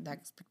know, and the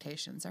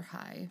expectations are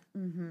high.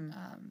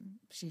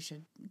 She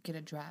should get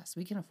a dress.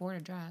 We can afford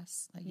a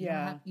dress. Like,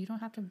 you don't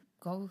have to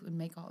go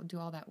and do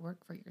all that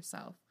work for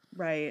yourself.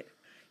 Right.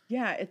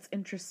 Yeah, it's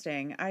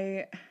interesting.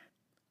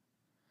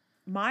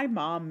 My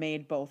mom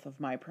made both of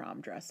my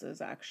prom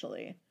dresses,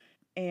 actually,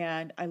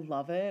 and I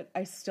love it.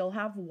 I still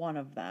have one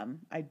of them.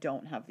 I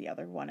don't have the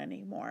other one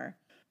anymore.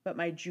 But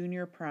my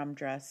junior prom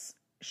dress,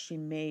 she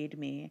made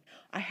me.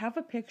 I have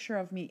a picture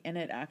of me in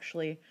it,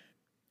 actually,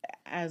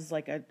 as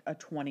like a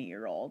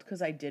 20-year-old,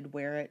 because I did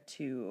wear it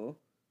to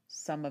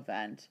some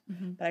event.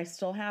 But I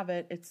still have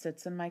it. It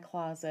sits in my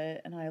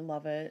closet, and I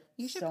love it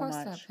You should so post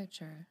much. that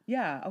picture.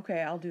 Yeah,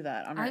 okay, I'll do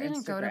that on our Instagram. I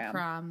didn't go to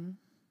prom,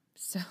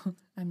 so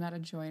I'm not a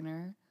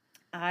joiner.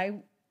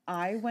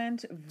 I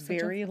went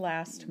very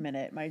last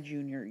minute my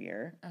junior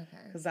year.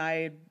 Okay. Because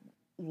I,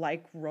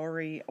 like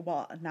Rory,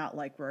 well, not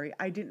like Rory,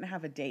 I didn't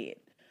have a date.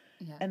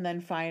 Yeah. And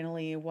then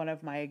finally, one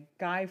of my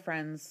guy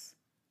friends,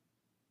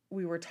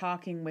 we were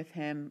talking with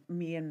him,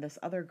 me and this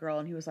other girl,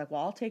 and he was like,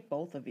 well, I'll take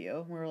both of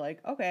you. And we were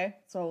like, okay.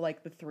 So,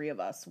 like, the three of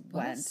us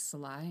What went. a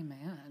sly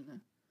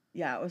man.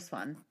 Yeah, it was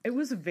fun. It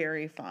was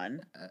very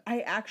fun.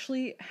 I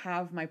actually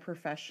have my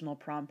professional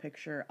prom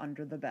picture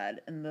under the bed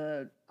in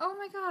the... Oh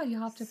my God, you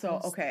have to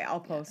post okay, that. I'll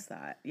post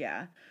that.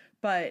 Yeah.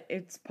 But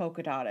it's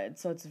polka dotted,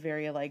 so it's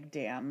very like,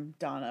 damn,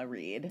 Donna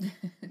Reed,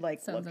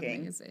 like, Sounds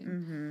looking.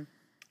 amazing.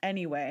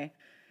 Anyway,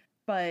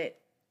 but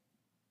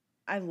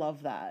I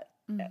love that.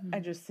 I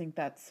just think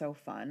that's so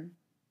fun.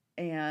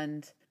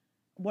 And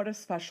what a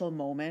special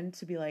moment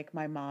to be like,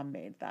 my mom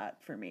made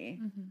that for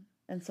me.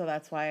 And so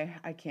that's why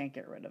I can't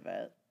get rid of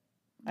it.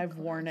 I've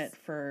worn it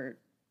for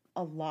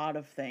a lot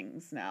of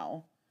things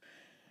now.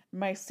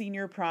 My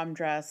senior prom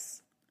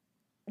dress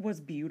was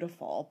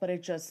beautiful, but I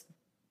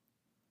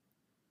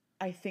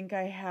think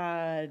I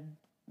had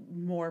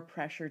more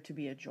pressure to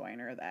be a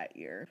joiner that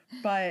year.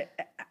 But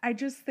I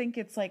just think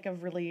it's like a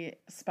really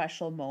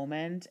special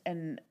moment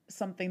and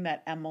something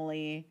that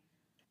Emily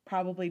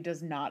probably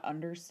does not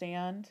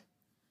understand.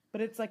 But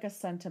it's like a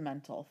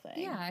sentimental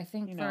thing. Yeah, I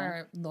think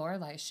for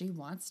Lorelai, she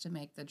wants to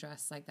make the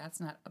dress. Like,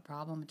 that's not a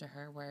problem to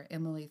her, where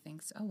Emily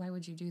thinks, oh, why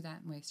would you do that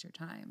and waste your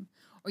time?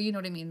 Or, you know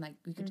what I mean? Like,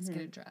 we could just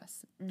get a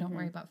dress. Don't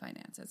worry about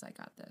finances. I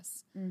got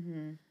this.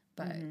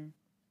 But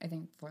I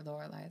think for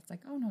Lorelai, it's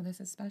like, oh, no, this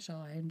is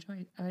special. I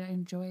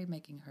enjoy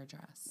making her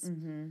dress.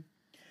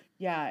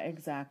 Yeah,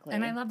 exactly.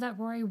 And I love that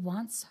Rory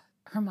wants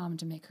her mom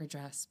to make her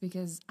dress,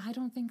 because I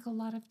don't think a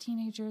lot of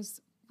teenagers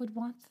would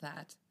want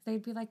that.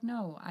 They'd be like,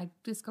 no, I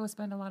just go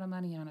spend a lot of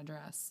money on a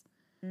dress.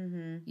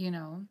 You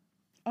know?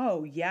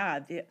 Oh, yeah.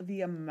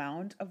 The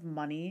amount of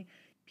money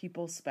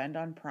people spend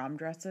on prom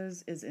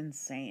dresses is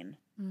insane.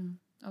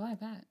 Oh, I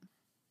bet.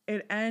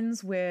 It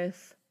ends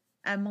with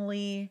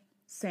Emily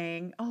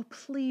saying, oh,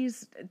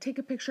 please take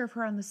a picture of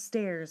her on the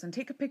stairs, and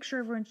take a picture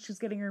of her when she's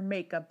getting her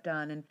makeup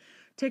done, and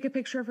take a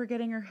picture of her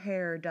getting her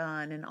hair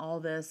done, and all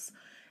this.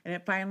 And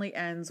it finally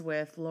ends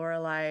with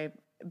Lorelai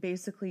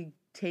basically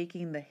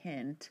taking the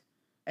hint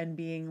and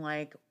being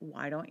like,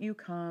 why don't you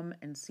come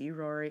and see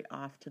Rory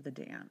off to the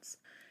dance?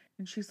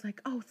 And she's like,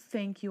 oh,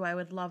 thank you. I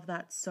would love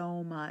that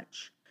so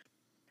much.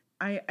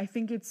 I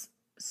think it's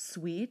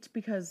sweet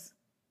because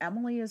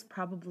Emily is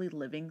probably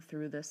living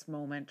through this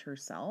moment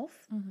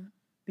herself,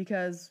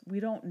 because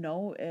we don't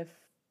know if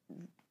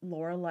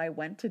Lorelai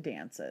went to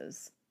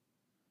dances.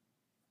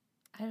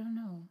 I don't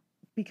know.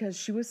 Because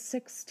she was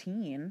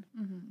 16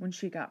 when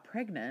she got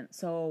pregnant.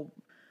 So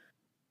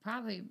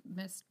probably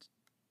missed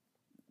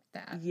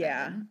that.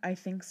 Yeah, then. I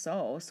think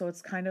so. So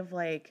it's kind of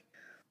like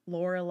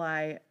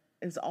Lorelai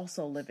is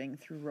also living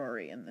through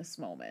Rory in this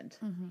moment,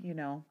 you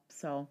know?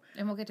 So.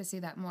 And we'll get to see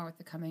that more with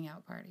the coming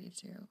out party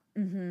too.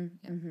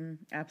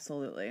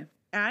 Absolutely.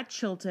 At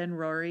Chilton,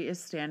 Rory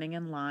is standing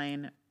in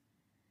line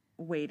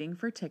waiting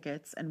for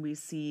tickets, and we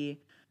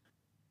see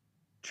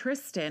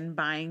Tristan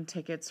buying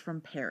tickets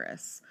from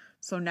Paris.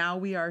 So now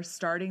we are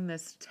starting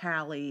this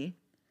tally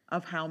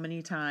of how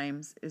many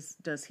times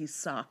does he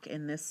suck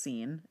in this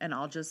scene. And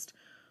I'll just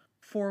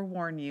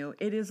forewarn you,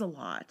 it is a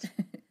lot.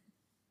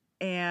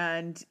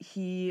 And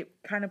he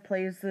kind of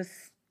plays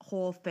this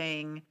whole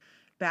thing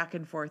back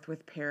and forth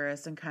with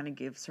Paris and kind of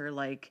gives her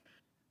like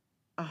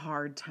a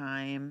hard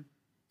time.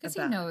 Because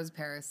he knows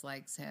Paris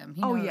likes him.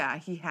 Yeah,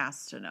 he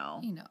has to know.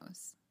 He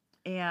knows.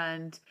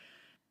 And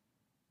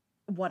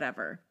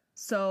whatever.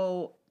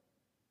 So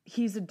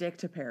he's a dick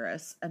to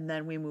Paris, and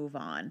then we move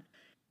on.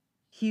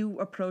 He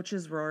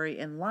approaches Rory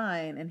in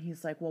line, and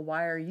he's like, well,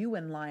 why are you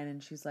in line?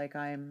 And she's like,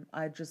 I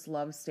just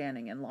love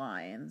standing in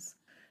lines.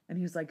 And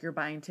he's like, you're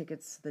buying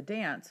tickets to the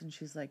dance? And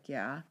she's like,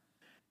 yeah.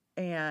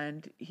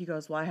 And he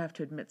goes, well, I have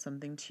to admit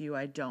something to you.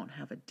 I don't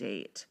have a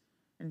date.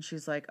 And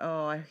she's like,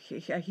 oh, I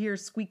hear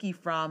Squeaky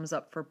From's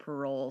up for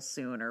parole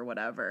soon or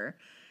whatever.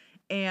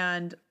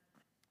 And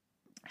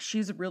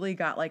she's really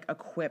got like a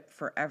quip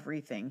for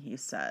everything he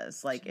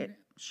says. Like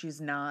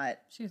she's not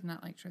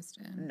like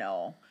Tristan.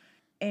 No.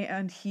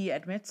 And he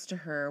admits to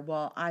her,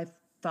 well, I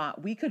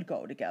thought we could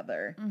go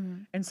together.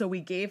 Mm-hmm. And so we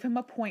gave him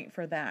a point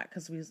for that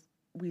because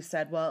we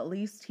said, well, at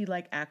least he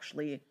like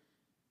actually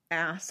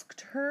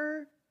asked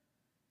her,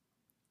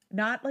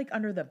 not like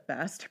under the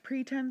best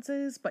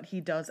pretenses, but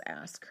he does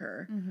ask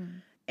her. Mm-hmm.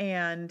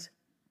 And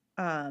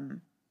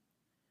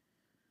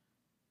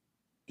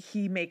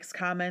he makes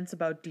comments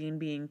about Dean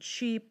being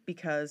cheap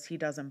because he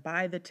doesn't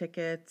buy the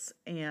tickets.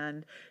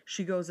 And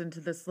she goes into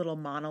this little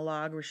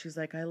monologue where she's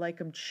like, I like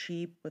him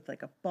cheap with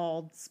like a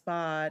bald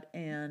spot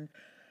and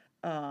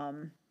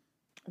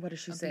what does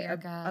she say?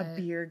 A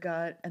beer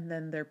gut. And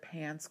then their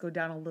pants go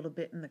down a little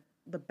bit in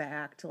the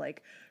back to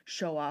like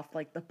show off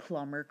like the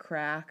plumber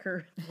crack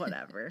or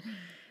whatever.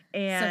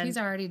 And so he's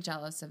already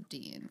jealous of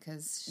Dean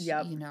because,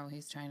 you know,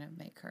 he's trying to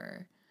make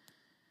her.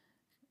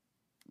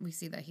 We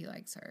see that he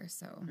likes her,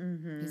 so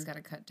he's got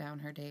to cut down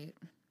her date.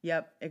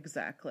 Yep,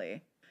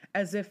 exactly.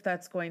 As if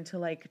that's going to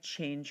like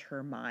change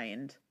her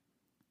mind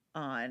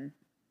on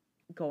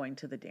going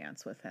to the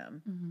dance with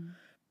him. Mm-hmm.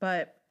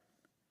 But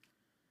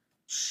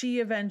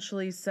she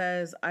eventually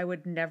says, I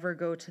would never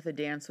go to the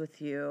dance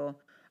with you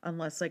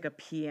unless like a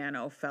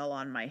piano fell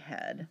on my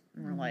head.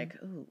 And we're like,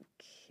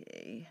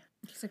 okay.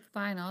 He's like,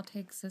 fine, I'll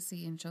take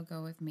Sissy and she'll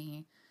go with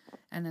me.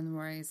 And then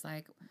Rory's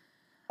like,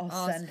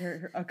 I'll send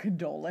her a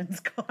condolence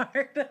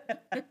card.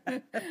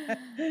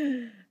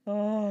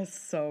 Oh,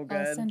 so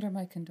good. I'll send her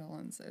my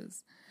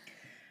condolences.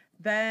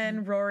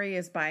 Then Rory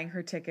is buying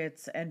her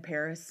tickets and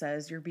Paris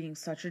says, you're being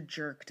such a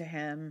jerk to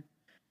him.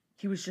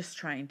 He was just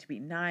trying to be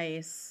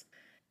nice.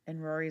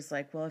 And Rory's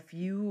like, well, if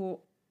you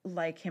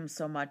like him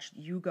so much,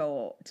 you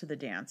go to the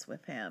dance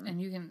with him.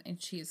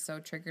 And she is so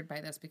triggered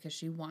by this because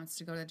she wants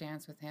to go to the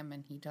dance with him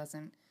and he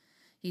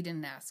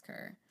didn't ask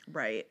her.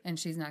 Right. And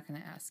she's not going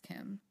to ask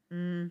him.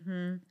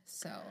 Mm-hmm.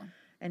 So.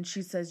 And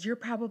she says, you're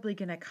probably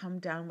going to come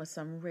down with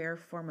some rare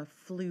form of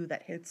flu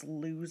that hits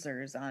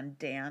losers on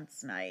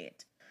dance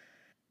night.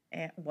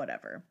 And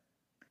whatever.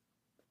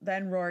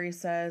 Then Rory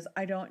says,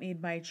 I don't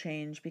need my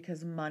change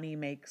because money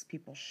makes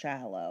people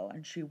shallow.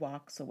 And she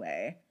walks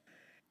away.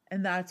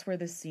 And that's where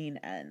the scene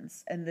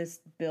ends. And this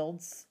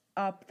builds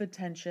up the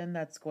tension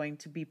that's going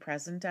to be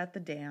present at the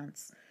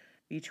dance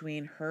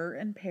between her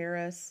and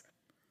Paris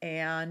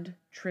and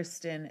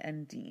Tristan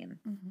and Dean.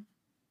 Mm-hmm.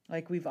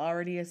 Like we've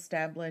already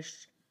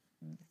established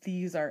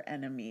these are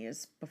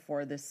enemies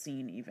before this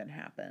scene even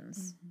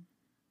happens. Mm-hmm.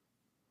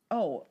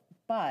 Oh,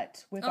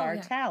 but with our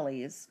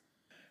tallies,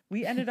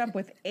 we ended up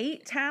with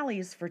 8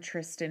 tallies for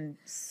Tristan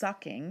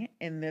sucking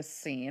in this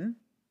scene.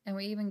 And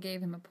we even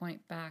gave him a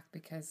point back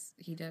because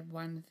he did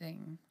one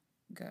thing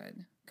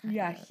good.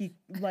 He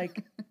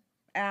like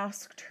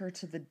asked her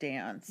to the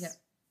dance. Yep.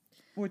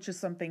 Which is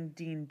something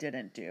Dean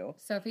didn't do.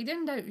 So if he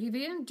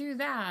didn't do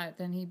that,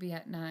 then he'd be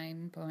at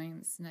 9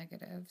 points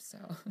negative. So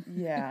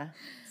yeah,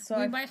 so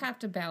we might have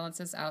to balance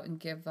this out and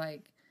give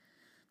like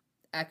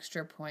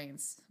extra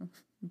points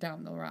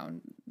down the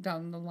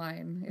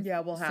line.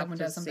 If we'll have someone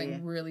to does something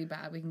see. really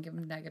bad, we can give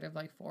them negative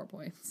like 4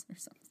 points or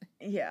something.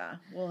 Yeah,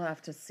 we'll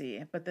have to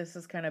see. But this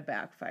is kind of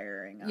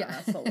backfiring on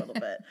us a little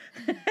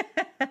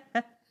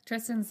bit.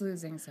 Tristan's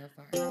losing so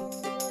far.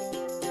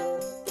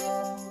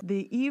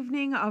 The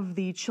evening of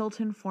the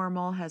Chilton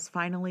formal has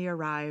finally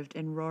arrived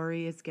and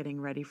Rory is getting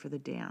ready for the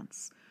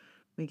dance.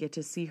 We get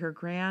to see her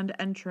grand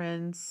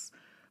entrance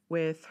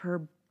with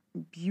her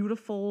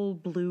beautiful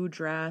blue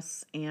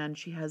dress and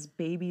she has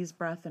baby's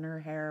breath in her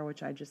hair,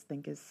 which I just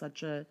think is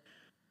such a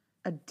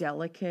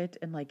delicate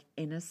and like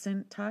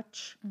innocent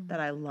touch that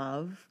I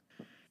love.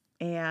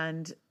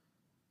 And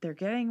they're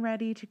getting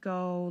ready to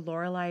go.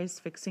 Lorelai's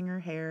fixing her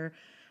hair.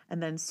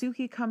 And then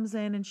Suki comes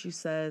in and she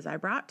says, I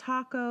brought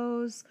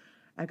tacos.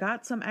 I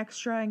got some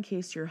extra in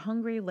case you're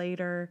hungry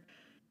later.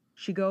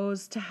 She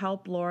goes to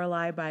help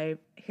Lorelai by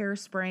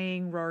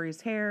hairspraying Rory's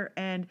hair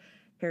and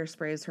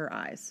hairsprays her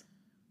eyes.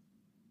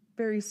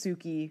 Very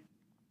Suki.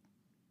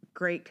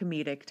 Great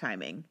comedic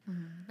timing.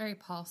 Mm-hmm. Very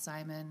Paul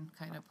Simon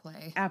kind of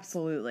play.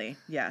 Absolutely.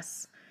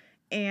 Yes.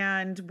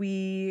 And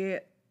we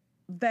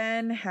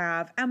then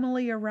have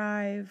Emily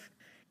arrive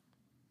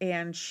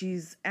and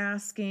she's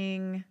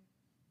asking,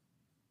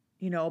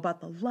 about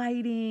the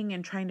lighting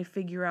and trying to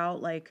figure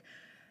out like,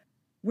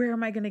 where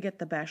am I going to get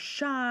the best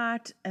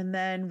shot? And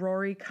then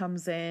Rory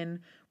comes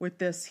in with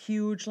this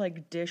huge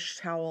like dish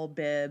towel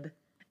bib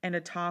and a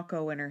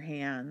taco in her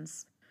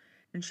hands.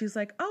 And she's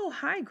like, oh,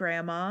 hi,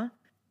 Grandma.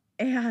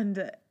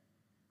 And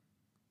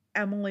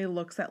Emily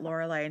looks at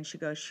Lorelai and she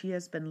goes, she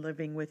has been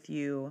living with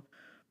you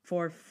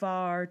for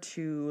far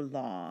too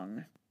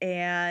long.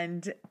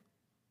 And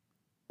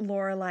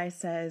Lorelai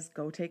says,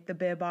 go take the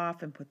bib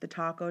off and put the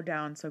taco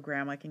down so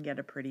Grandma can get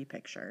a pretty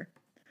picture.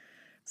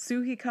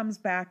 Suki comes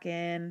back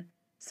in,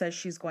 says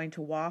she's going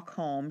to walk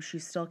home. She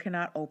still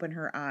cannot open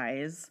her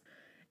eyes.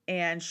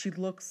 And she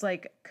looks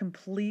like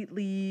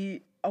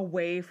completely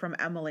away from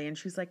Emily. And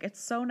she's like,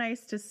 it's so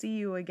nice to see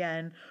you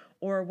again.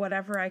 Or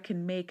whatever I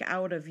can make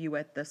out of you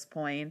at this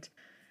point.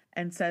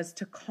 and says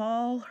to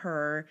call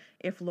her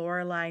if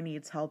Lorelai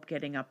needs help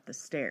getting up the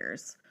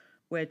stairs,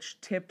 which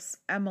tips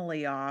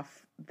Emily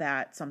off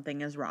that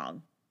something is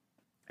wrong.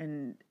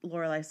 And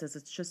Lorelai says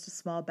it's just a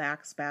small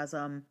back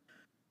spasm.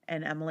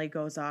 And Emily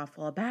goes off,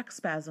 well, a back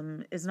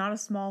spasm is not a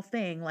small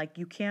thing. Like,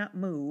 you can't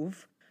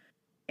move.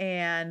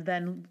 And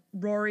then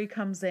Rory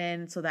comes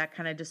in, so that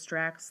kind of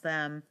distracts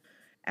them.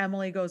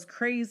 Emily goes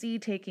crazy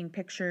taking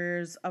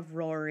pictures of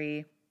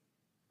Rory.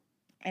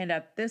 And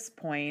at this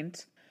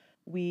point,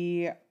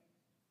 we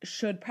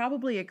should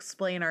probably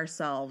explain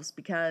ourselves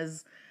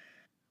because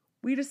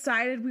we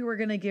decided we were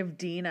going to give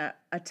Dean a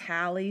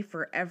tally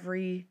for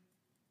every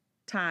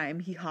time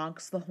he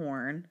honks the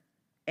horn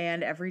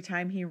and every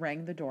time he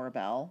rang the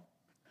doorbell.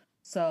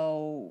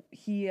 So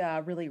he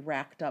really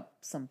racked up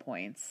some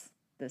points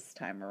this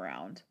time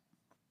around.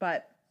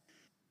 But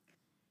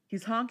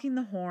he's honking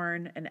the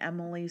horn, and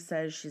Emily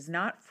says she's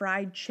not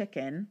fried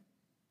chicken.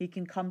 He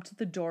can come to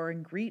the door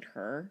and greet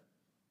her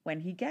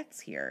when he gets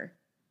here.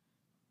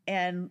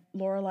 And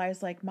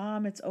Lorelai's like,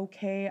 Mom, it's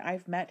okay.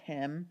 I've met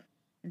him.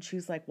 And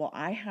she's like, well,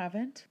 I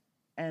haven't.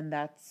 And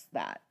that's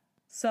that.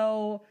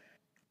 So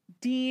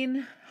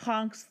Dean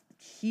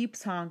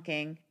keeps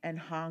honking and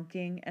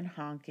honking and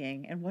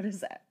honking. And what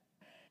does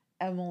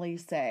Emily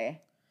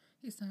say?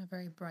 He's not a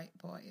very bright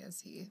boy,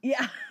 is he?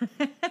 Yeah.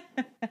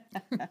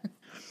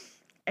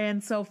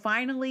 And so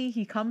finally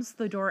he comes to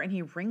the door and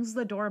he rings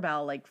the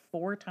doorbell like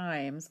 4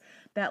 times.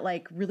 That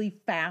like really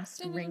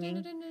fast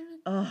ringing.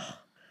 Ugh.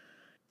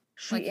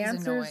 She like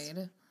answers. He's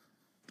annoyed.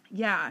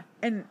 Yeah.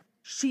 And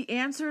she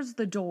answers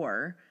the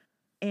door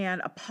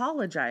and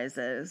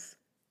apologizes.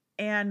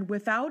 And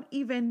without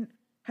even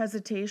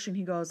hesitation,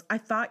 he goes, I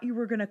thought you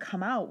were going to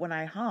come out when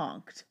I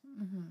honked.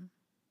 Mm-hmm.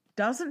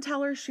 Doesn't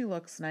tell her she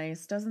looks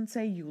nice. Doesn't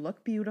say, you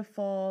look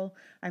beautiful.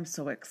 I'm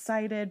so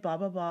excited, blah,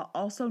 blah, blah.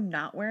 Also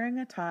not wearing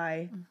a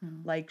tie.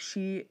 Mm-hmm. Like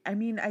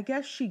I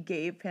guess she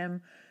gave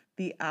him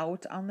the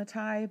out on the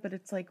tie, but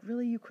it's like,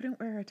 really, you couldn't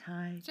wear a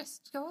tie.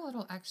 Just go a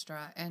little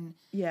extra. And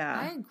yeah,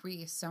 I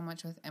agree so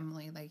much with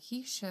Emily. Like,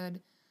 he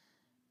should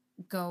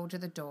go to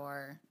the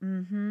door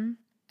mm-hmm.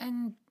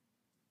 and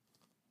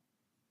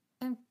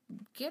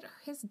get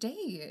his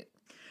date.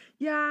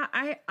 Yeah,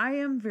 I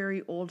am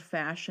very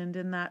old-fashioned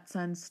in that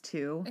sense,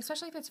 too.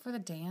 Especially if it's for the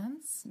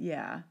dance.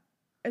 Yeah.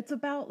 It's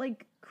about,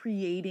 like,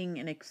 creating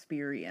an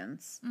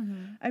experience.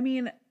 Mm-hmm. I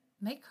mean...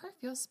 Make her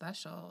feel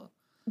special.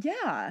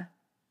 Yeah.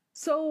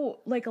 So,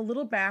 like, a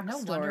little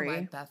backstory. No wonder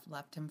why Beth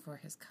left him for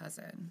his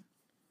cousin.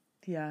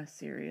 Yeah,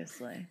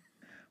 seriously.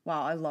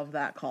 Wow, I love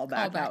that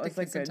callback. That was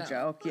a good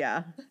joke.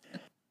 Yeah.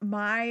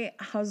 My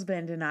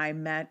husband and I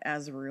met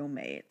as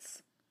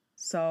roommates.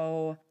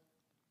 So...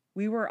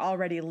 we were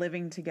already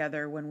living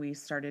together when we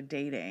started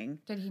dating.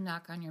 Did he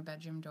knock on your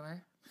bedroom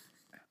door?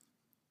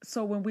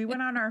 So when we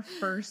went on our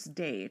first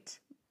date,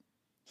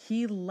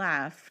 he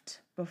left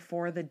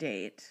before the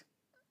date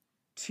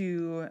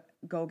to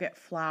go get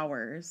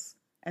flowers.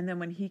 And then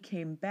when he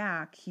came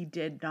back, he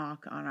did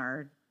knock on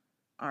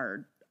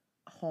our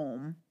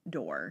home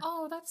door.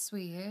 Oh, that's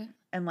sweet.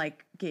 And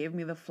like gave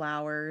me the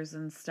flowers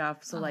and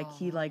stuff. So like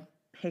he like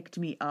picked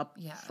me up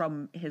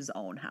from his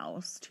own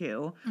house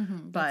too,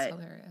 but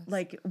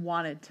like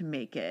wanted to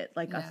make it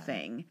like a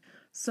thing.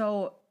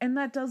 So, and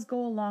that does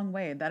go a long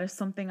way. That is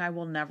something I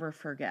will never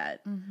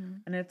forget.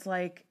 And it's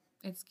like,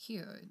 it's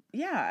cute.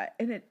 Yeah.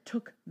 And it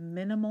took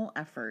minimal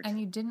effort. And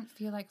you didn't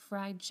feel like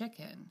fried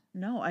chicken.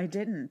 No, I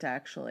didn't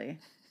actually.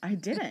 I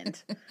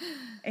didn't.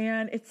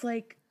 And it's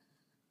like,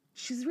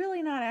 she's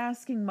really not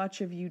asking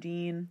much of you,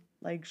 Dean.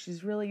 Like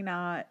she's really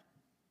not.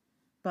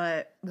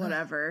 But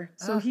whatever.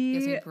 So he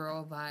gives me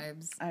bro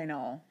vibes. I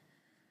know.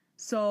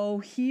 So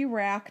he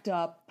racked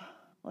up.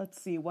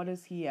 Let's see, what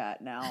is he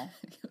at now?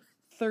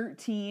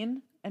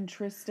 13, and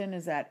Tristan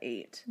is at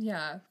 8.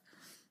 Yeah.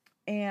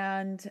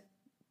 And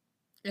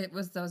it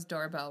was those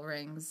doorbell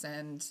rings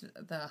and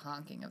the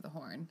honking of the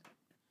horn.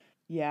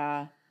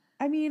 Yeah.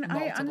 I mean,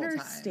 Multiple I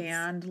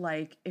understand times.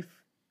 Like if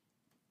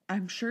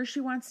I'm sure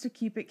she wants to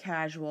keep it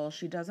casual.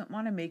 She doesn't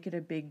want to make it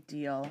a big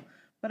deal.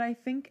 But I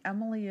think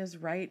Emily is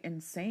right in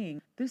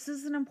saying this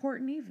is an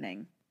important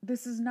evening.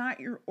 This is not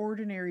your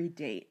ordinary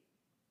date.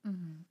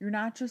 Mm-hmm. You're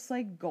not just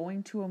like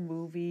going to a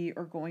movie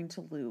or going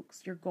to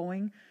Luke's. You're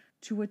going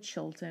to a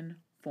Chilton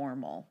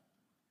formal.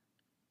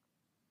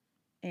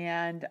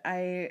 And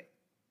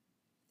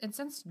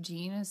since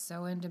Gene is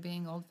so into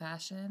being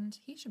old-fashioned,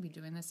 he should be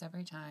doing this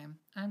every time.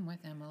 I'm with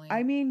Emily.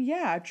 I mean,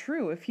 yeah,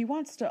 true. If he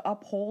wants to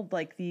uphold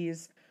like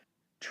these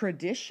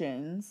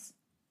traditions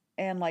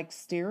and like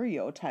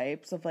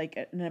stereotypes of like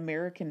an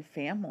American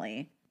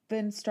family,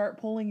 then start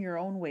pulling your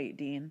own weight,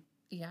 Dean.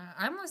 Yeah,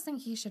 I almost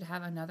think he should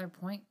have another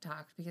point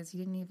talked because he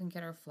didn't even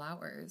get her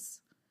flowers.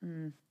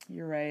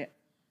 You're right.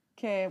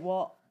 Okay,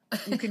 well,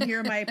 you can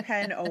hear my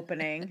pen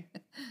opening.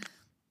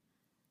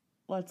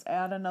 Let's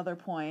add another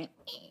point.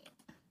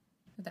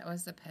 That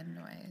was the pen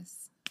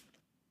noise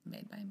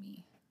made by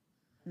me.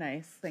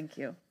 Nice, thank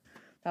you.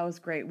 That was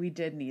great. We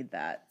did need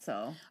that,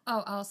 so.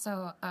 Oh,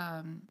 also,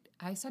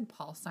 I said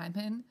Paul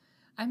Simon.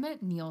 I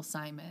meant Neil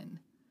Simon.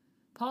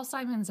 Paul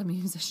Simon's a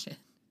musician.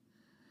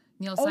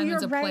 Neil Oh,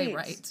 Simon's you're a right.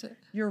 playwright.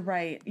 You're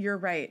right. You're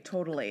right.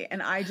 Totally.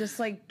 And I just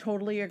like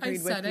totally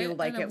agreed with said you. it,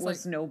 Like and I it was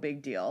was like- no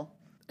big deal.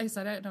 I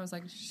said it and I was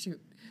like,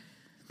 shoot.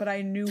 But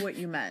I knew what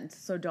you meant.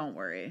 So don't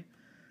worry.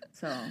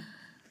 So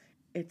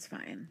it's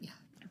fine. Yeah.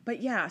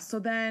 But yeah, so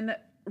then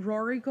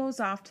Rory goes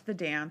off to the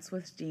dance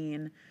with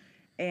Dean.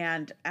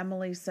 And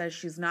Emily says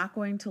she's not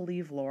going to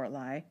leave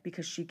Lorelai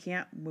because she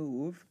can't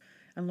move.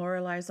 And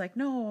Lorelai's like,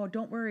 no,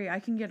 don't worry. I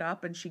can get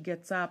up. And she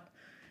gets up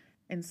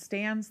and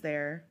stands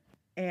there.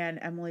 And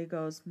Emily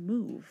goes,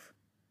 move.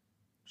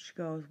 She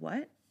goes,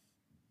 what?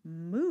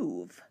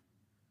 Move.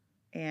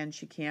 And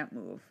she can't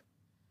move.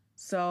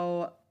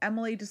 So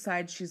Emily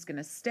decides she's going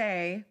to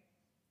stay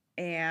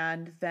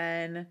and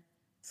then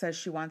says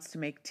she wants to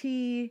make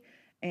tea.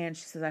 And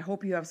she says, I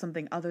hope you have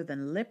something other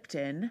than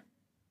Lipton.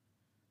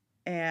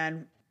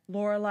 And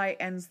Lorelai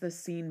ends the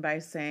scene by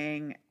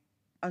saying,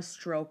 a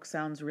stroke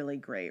sounds really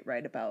great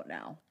right about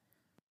now.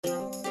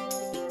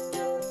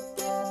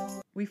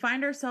 We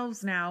find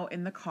ourselves now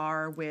in the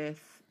car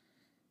with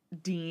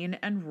Dean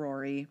and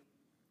Rory,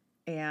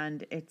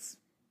 and it's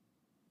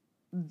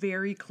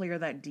very clear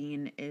that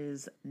Dean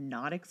is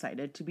not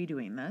excited to be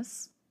doing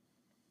this.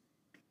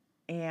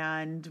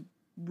 And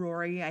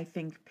Rory, I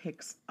think,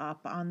 picks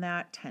up on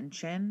that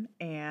tension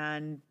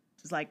and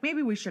is like,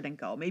 maybe we shouldn't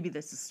go. Maybe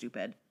this is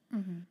stupid.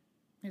 Mm-hmm.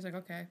 He's like,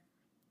 okay.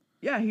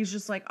 Yeah, he's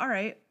just like, all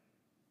right.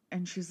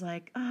 And she's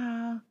like,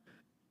 I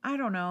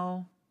don't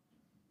know.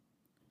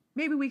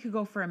 Maybe we could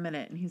go for a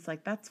minute. And he's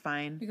like, that's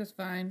fine. He goes,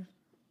 fine.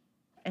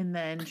 And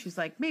then she's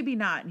like, maybe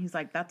not. And he's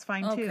like, that's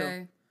fine too.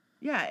 Okay.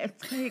 Yeah,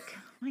 it's like,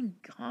 oh my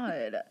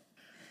God.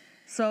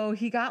 So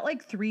he got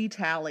like 3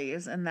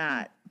 tallies in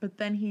that. But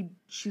then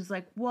she's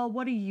like, well,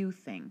 what do you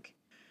think?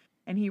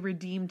 And he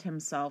redeemed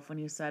himself when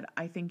he said,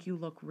 I think you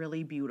look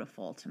really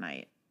beautiful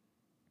tonight.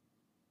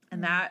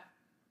 And that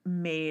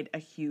made a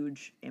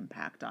huge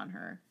impact on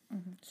her.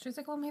 Mm-hmm. She's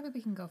like, well, maybe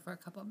we can go for a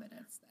couple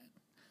minutes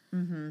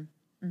then.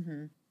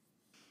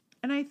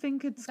 And I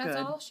think it's That's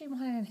good. all she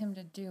wanted him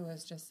to do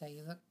was just say,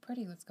 you look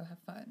pretty, let's go have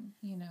fun,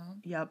 you know?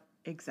 Yep,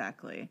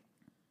 exactly.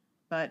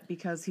 But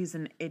because he's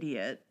an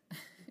idiot,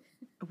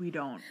 we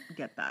don't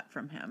get that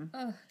from him.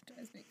 Oh, it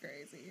drives me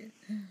crazy.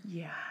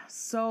 Yeah.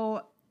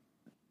 So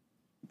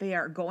they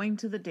are going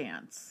to the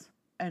dance,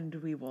 and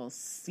we will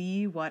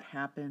see what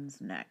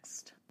happens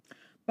next.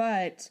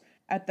 But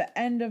at the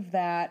end of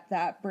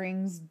that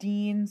brings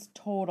Dean's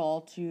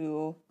total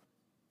to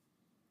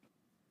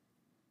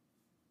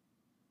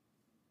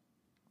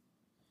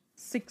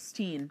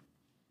 16.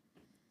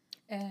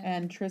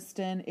 And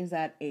Tristan is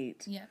at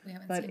 8. Yeah, we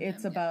haven't But seen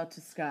it's him about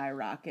to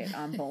skyrocket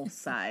on both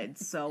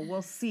sides. So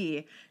we'll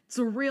see. It's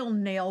a real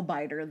nail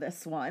biter,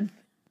 this one.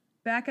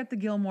 Back at the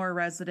Gilmore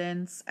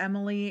residence,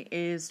 Emily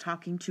is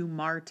talking to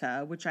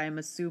Marta, which I am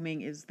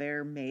assuming is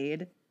their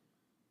maid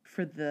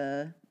for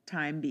the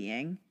time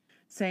being,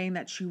 saying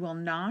that she will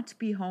not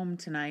be home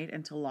tonight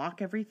and to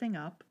lock everything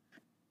up.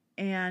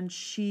 And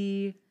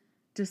she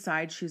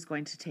decides she's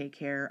going to take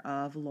care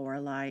of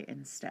Lorelai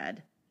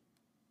instead.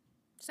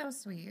 So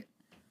sweet.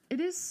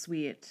 It is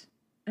sweet.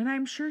 And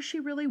I'm sure she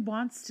really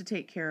wants to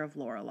take care of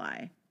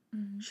Lorelai.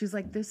 Mm-hmm. She's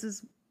like, this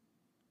is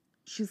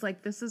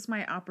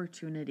my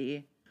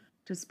opportunity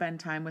to spend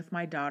time with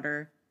my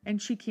daughter,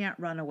 and she can't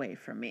run away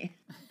from me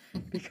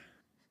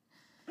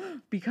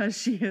because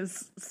she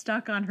is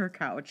stuck on her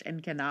couch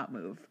and cannot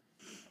move.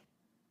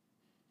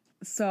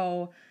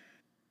 So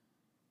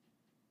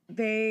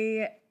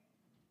they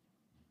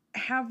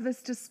have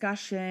this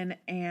discussion,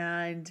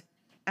 and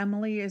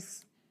Emily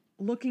is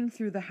looking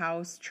through the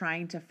house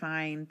trying to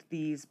find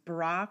these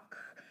Brock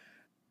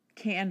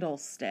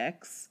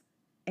candlesticks,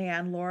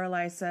 and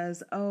Lorelai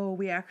says, oh,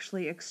 we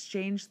actually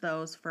exchanged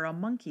those for a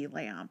monkey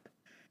lamp.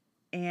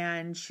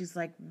 And she's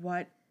like,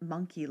 what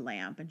monkey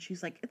lamp? And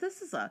she's like,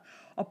 this is a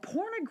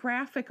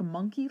pornographic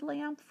monkey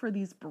lamp for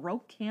these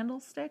Baroque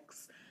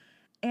candlesticks.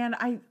 And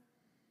I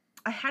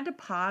had to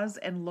pause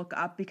and look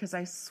up because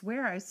I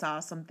swear I saw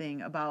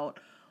something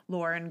about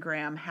Lauren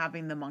Graham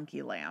having the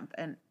monkey lamp.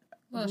 And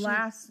Well,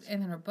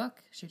 in her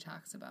book, she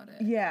talks about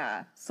it.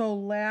 Yeah. So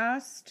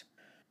last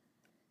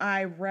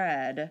I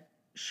read,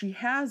 she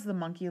has the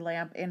monkey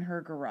lamp in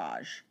her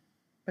garage,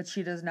 but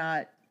she does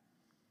not.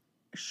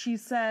 She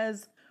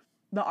says,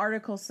 the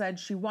article said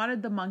she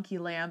wanted the monkey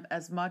lamp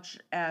as much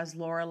as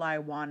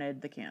Lorelai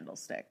wanted the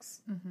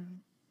candlesticks. Mm-hmm.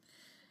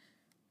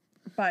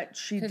 But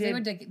she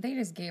did. They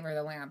just gave her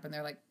the lamp, and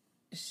they're like,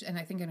 and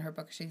I think in her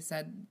book she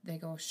said, they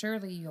go,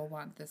 surely you'll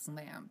want this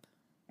lamp.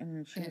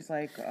 And she was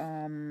like,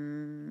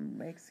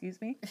 excuse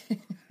me?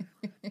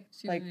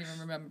 She didn't even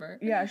remember.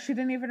 Yeah, she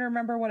didn't even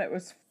remember what it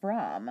was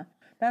from.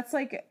 That's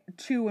like,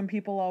 too, when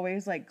people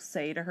always like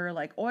say to her,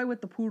 like, oi,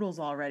 with the poodles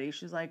already.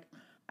 She's like,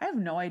 I have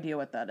no idea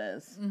what that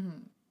is. Mm-hmm.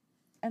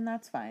 And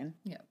that's fine.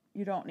 Yeah.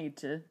 You don't need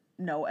to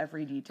know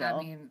every detail.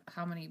 I mean,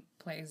 how many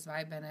plays have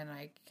I been in?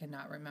 I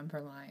cannot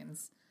remember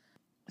lines.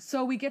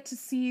 So we get to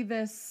see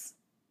this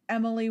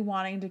Emily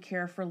wanting to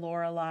care for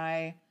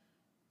Lorelai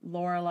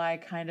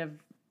kind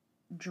of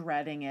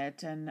dreading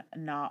it and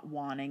not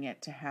wanting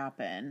it to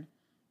happen.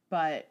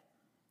 But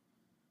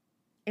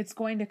it's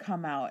going to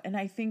come out. And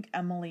I think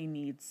Emily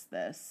needs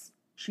this.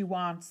 She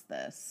wants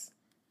this.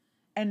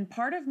 And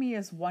part of me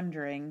is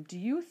wondering, do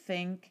you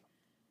think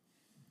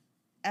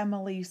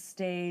Emily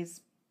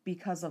stays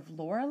because of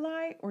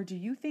Lorelai, or do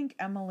you think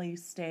Emily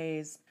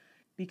stays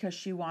because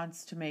she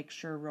wants to make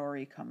sure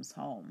Rory comes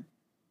home?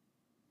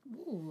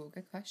 Ooh,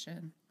 good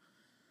question.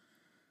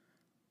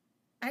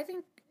 I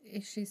think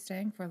she's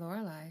staying for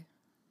Lorelai.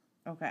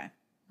 Okay.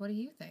 What do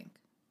you think?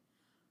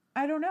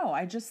 I don't know.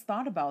 I just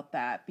thought about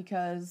that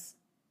because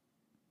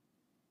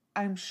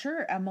I'm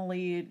sure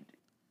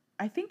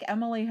I think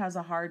Emily has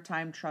a hard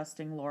time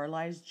trusting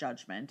Lorelai's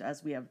judgment,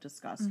 as we have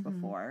discussed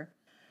before.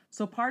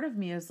 So part of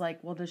me is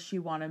like, well, does she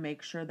want to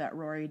make sure that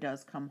Rory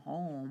does come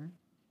home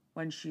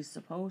when she's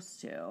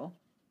supposed to?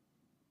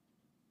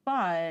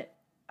 But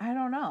I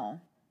don't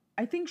know.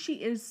 I think she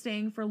is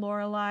staying for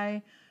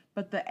Lorelai,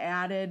 but the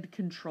added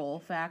control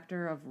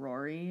factor of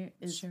Rory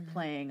is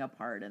playing a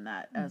part in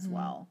that as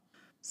well.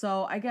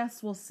 So I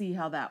guess we'll see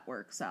how that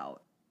works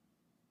out.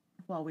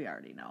 Well, we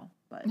already know,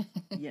 but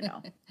you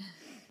know.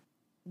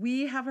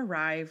 We have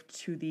arrived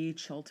to the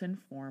Chilton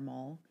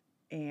Formal,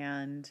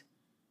 and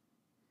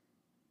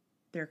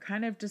they're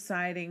kind of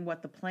deciding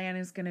what the plan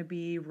is going to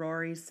be.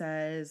 Rory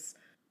says,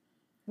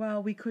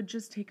 well, we could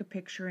just take a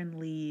picture and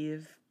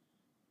leave.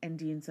 And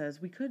Dean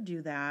says, we could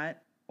do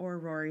that. Or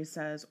Rory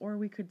says, or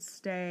we could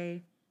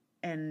stay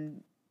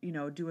and, you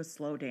know, do a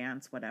slow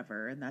dance,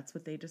 whatever. And that's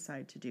what they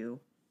decide to do.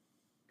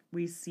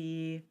 We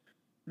see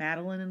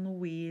Madeline and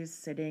Louise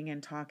sitting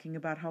and talking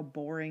about how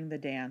boring the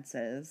dance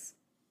is.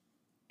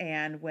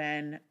 And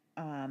when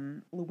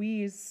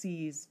Louise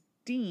sees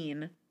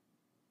Dean,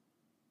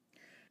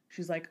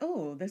 she's like,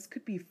 oh, this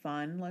could be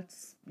fun.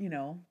 Let's, you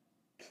know,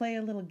 play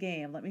a little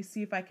game. Let me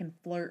see if I can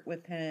flirt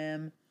with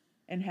him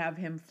and have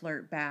him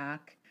flirt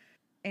back.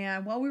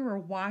 And while we were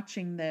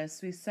watching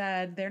this, we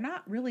said they're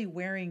not really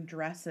wearing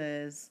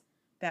dresses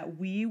that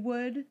we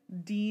would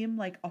deem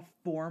like a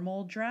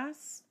formal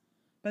dress.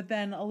 But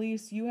then,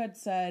 Elise, you had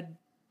said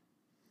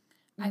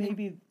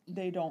maybe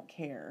they don't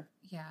care.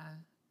 Yeah.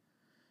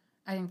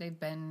 I think they've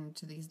been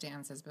to these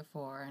dances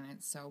before and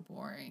it's so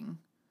boring.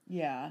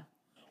 Yeah.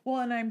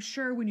 Well, and I'm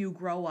sure when you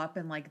grow up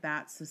in like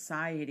that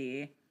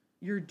society,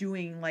 you're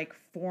doing like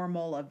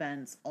formal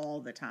events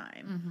all the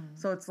time.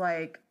 So it's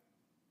like,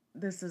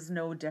 this is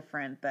no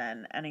different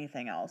than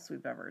anything else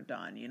we've ever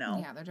done, you know?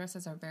 Yeah, their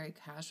dresses are very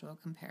casual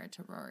compared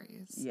to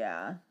Rory's.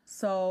 Yeah.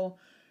 So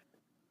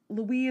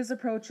Louise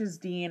approaches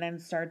Dean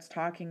and starts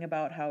talking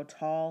about how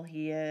tall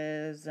he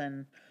is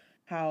and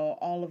how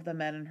all of the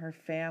men in her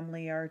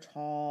family are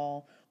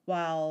tall,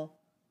 while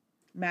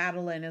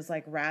Madeline is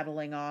like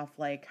rattling off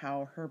like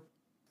how her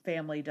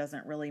family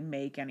doesn't really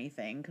make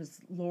anything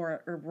because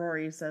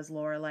Rory says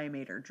Lorelai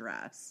made her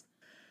dress.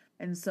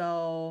 And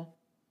so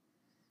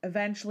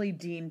eventually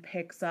Dean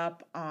picks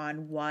up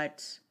on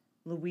what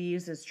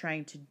Louise is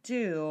trying to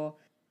do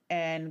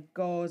and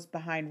goes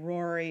behind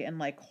Rory and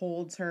like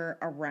holds her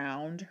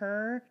around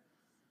her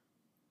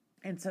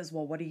and says,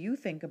 well, what do you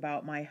think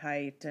about my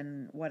height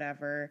and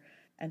whatever?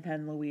 And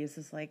then Louise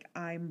is like,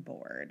 I'm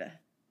bored.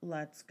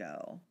 Let's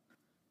go.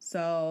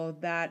 So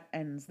that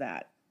ends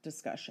that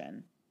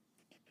discussion.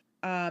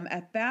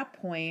 At that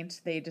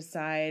point, they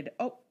decide,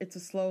 oh, it's a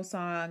slow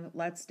song.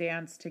 Let's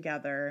dance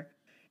together.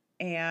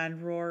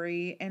 And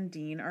Rory and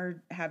Dean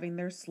are having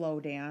their slow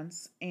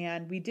dance.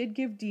 And we did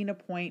give Dean a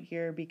point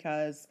here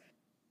because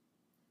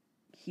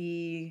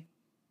he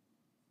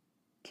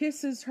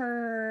kisses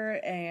her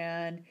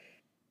and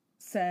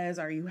says,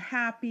 are you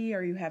happy?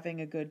 Are you having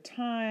a good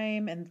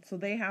time? And so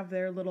they have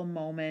their little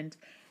moment.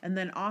 And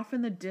then off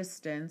in the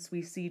distance,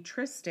 we see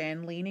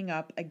Tristan leaning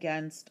up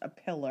against a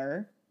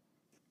pillar.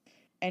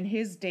 And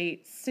his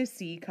date,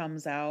 Sissy,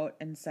 comes out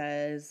and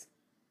says,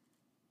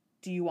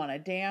 do you want to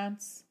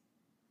dance?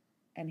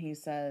 And he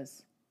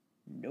says,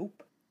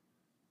 nope.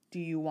 Do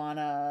you want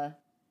to...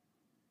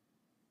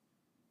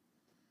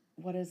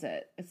 What is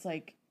it? It's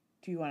like,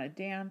 do you want to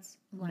dance?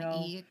 Want to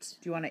eat?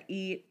 Do you want to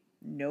eat?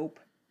 Nope.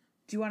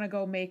 Do you want to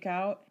go make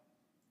out?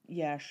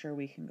 Yeah, sure,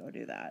 we can go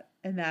do that.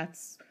 And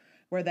that's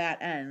where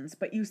that ends.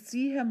 But you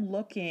see him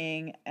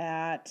looking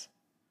at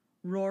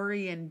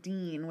Rory and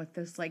Dean with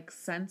this like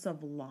sense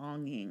of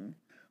longing.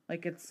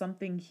 Like it's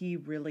something he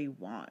really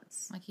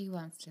wants. Like he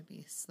wants to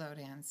be slow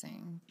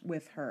dancing.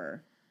 With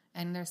her.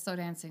 And they're slow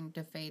dancing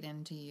to Fade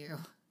Into You.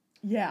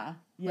 Yeah,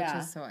 yeah.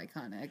 Which is so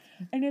iconic.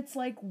 And it's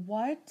like,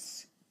 what...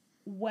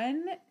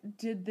 When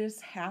did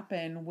this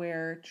happen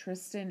where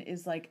Tristan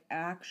is like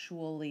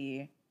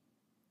actually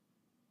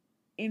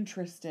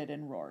interested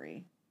in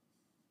Rory?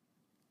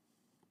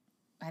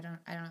 I don't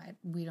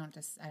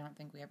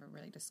think we ever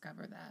really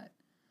discover that.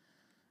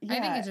 Yeah. I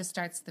think it just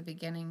starts at the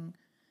beginning.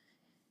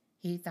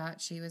 He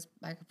thought she was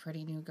like a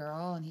pretty new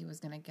girl and he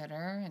was going to get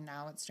her, and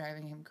now it's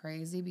driving him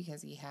crazy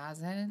because he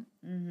hasn't.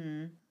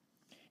 Mm-hmm.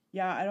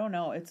 Yeah, I don't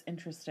know. It's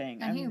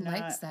interesting. And he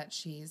likes that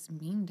she's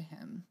mean to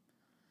him.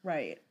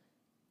 Right.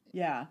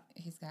 Yeah.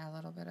 He's got a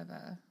little bit of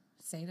a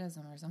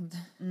sadism or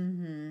something.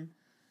 Mm-hmm.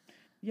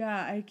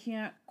 Yeah, I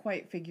can't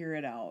quite figure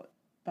it out,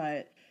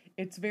 but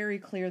it's very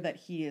clear that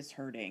he is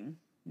hurting.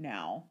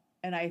 now.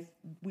 And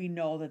we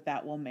know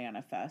that will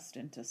manifest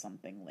into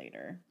something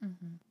later.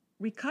 Mm-hmm.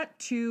 We cut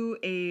to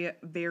a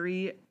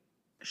very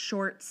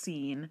short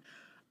scene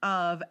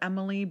of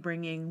Emily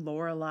bringing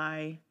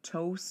Lorelai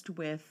toast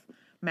with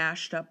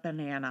mashed up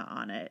banana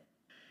on it.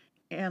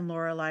 And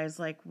Lorelai's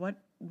like,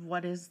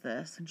 what is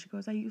this? And she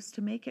goes, I used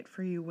to make it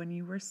for you when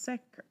you were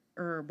sick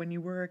or when you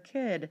were a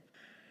kid.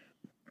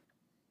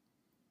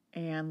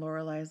 And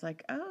Lorelai's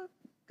like, oh,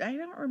 I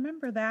don't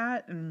remember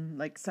that. And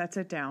like sets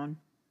it down.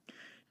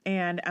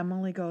 And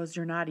Emily goes,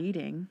 you're not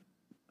eating.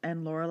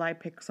 And Lorelai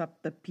picks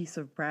up the piece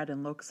of bread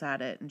and looks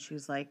at it. And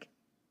she's like,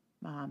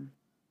 Mom,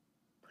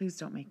 please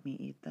don't make me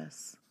eat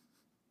this.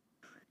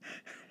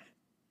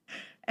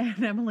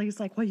 And Emily's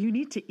like, well, you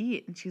need to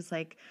eat. And she's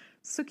like,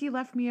 Suki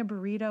left me a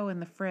burrito in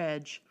the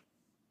fridge.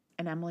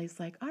 And Emily's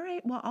like, all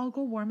right, well, I'll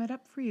go warm it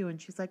up for you. And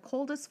she's like,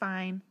 cold is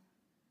fine.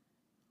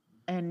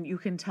 And you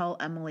can tell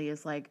Emily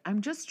is like,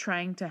 I'm just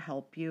trying to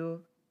help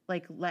you.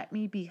 Like, let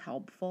me be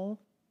helpful.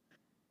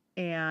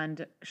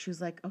 And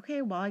she's like,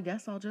 okay, well, I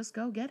guess I'll just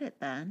go get it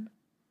then.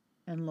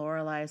 And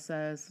Lorelai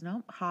says,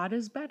 no, hot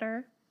is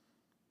better.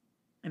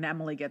 And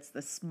Emily gets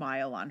this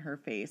smile on her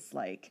face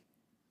like,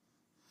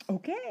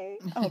 okay,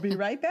 I'll be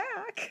right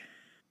back.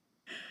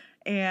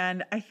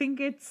 And I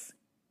think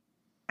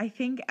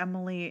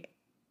Emily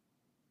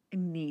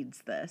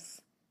needs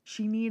this.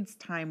 She needs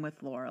time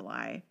with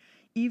Lorelai.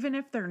 Even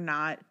if they're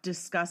not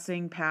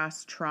discussing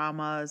past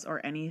traumas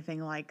or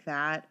anything like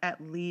that, at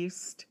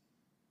least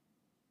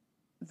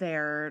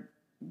they're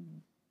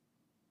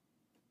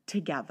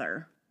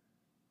together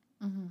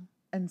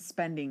and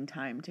spending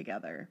time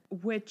together,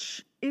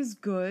 which is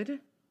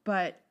good.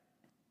 But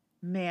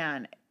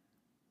man,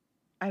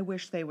 I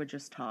wish they would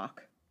just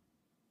talk.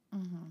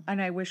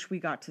 And I wish we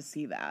got to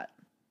see that,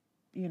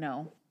 you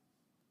know.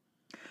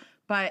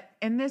 But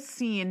in this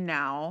scene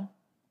now,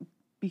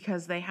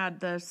 because they had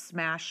the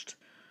smashed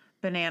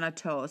banana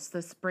toast,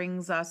 this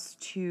brings us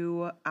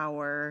to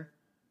our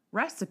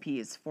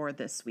recipes for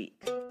this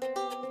week.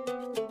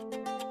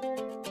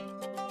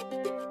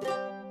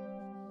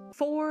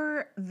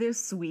 For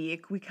this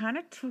week, we kind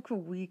of took a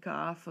week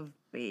off of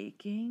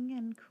baking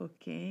and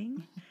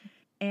cooking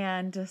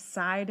and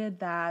decided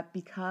that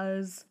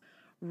because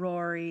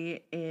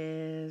Rory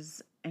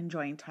is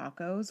enjoying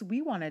tacos,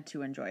 we wanted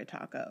to enjoy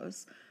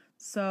tacos.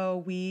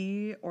 So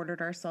we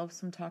ordered ourselves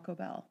some Taco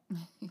Bell,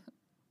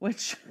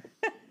 which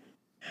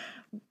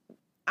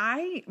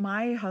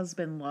my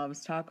husband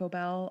loves Taco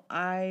Bell.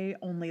 I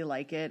only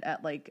like it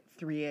at like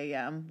 3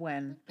 a.m.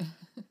 when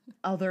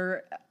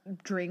other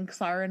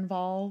drinks are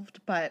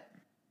involved, but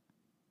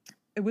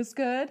it was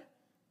good.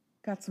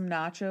 Got some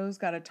nachos,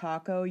 got a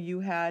taco. You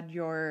had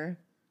your,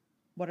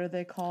 what are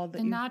they called?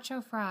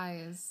 Nacho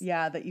fries.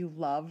 Yeah, that you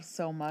love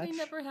so much. I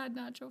never had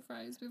nacho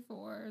fries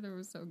before. They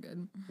were so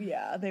good.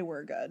 Yeah, they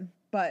were good.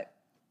 But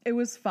it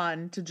was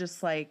fun to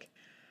just like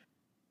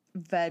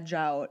veg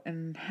out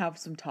and have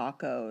some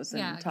tacos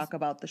and talk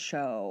about the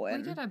show.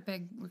 And we did a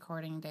big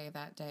recording day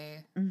that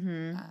day.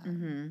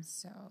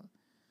 So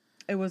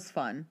it was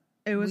fun.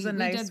 It was a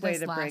nice way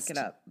to break it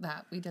up.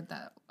 We did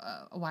that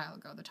a while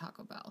ago, the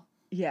Taco Bell.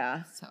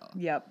 Yeah. So.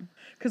 Yep.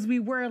 Because we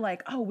were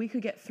like, oh, we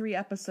could get 3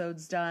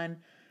 episodes done.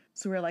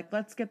 So we were like,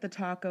 let's get the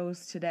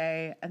tacos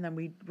today. And then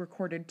we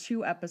recorded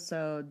 2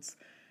 episodes.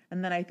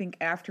 And then I think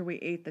after we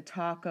ate the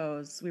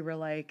tacos, we were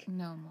like,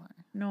 no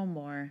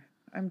more.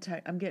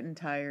 I'm getting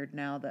tired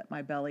now that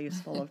my belly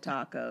is full of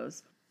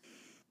tacos.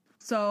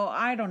 So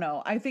I don't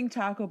know. I think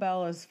Taco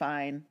Bell is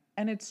fine.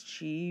 And it's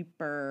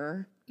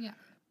cheaper. Yeah.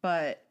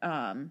 But,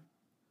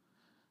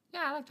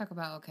 yeah, I like Taco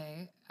Bell,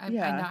 okay. I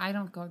know I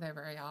don't go there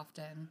very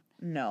often.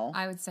 No.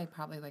 I would say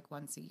probably like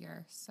once a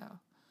year, so.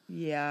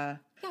 Yeah.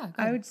 Yeah, good.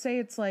 I would say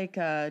it's like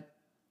a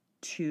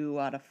 2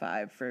 out of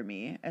 5 for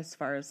me as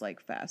far as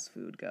like fast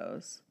food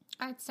goes.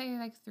 I'd say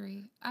like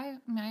 3. I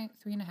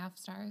 3.5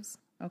 stars.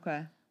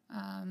 Okay.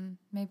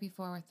 Maybe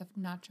 4 with the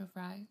nacho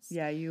fries.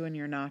 Yeah, you and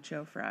your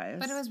nacho fries.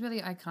 But it was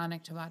really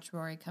iconic to watch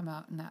Rory come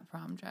out in that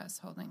prom dress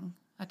holding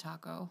a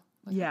taco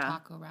with a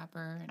taco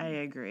wrapper. I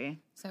agree.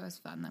 So it was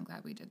fun. I'm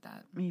glad we did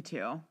that. Me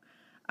too.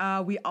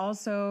 We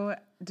also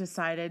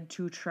decided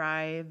to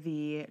try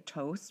the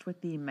toast with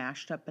the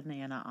mashed up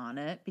banana on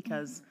it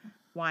because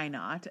why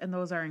not? And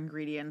those are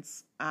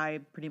ingredients I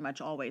pretty much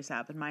always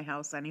have in my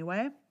house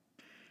anyway.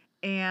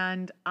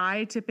 And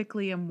I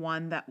typically am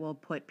one that will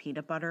put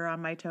peanut butter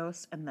on my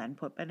toast and then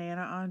put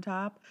banana on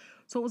top.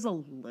 So it was a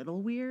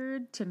little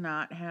weird to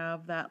not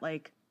have that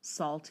like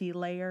salty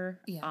layer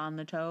on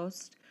the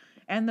toast.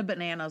 And the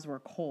bananas were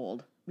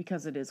cold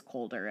because it is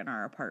colder in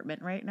our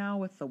apartment right now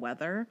with the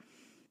weather.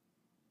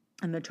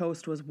 And the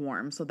toast was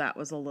warm, so that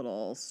was a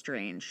little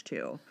strange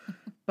too.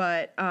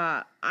 But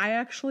I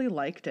actually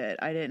liked it.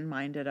 I didn't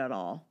mind it at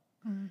all.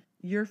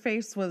 Your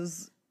face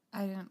was...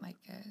 I didn't like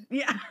it.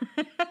 Yeah.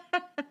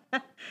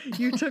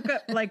 You took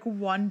like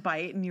one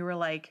bite and you were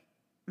like,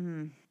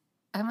 I'm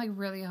like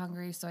really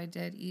hungry, so I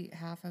did eat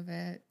half of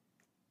it.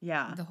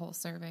 Yeah. The whole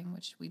serving,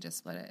 which we just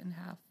split it in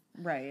half.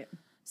 Right.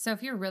 So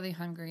if you're really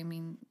hungry, I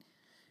mean,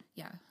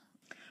 yeah.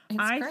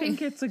 I great.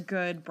 think it's a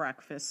good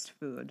breakfast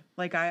food.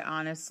 Like, I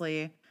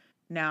honestly,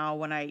 now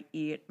when I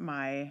eat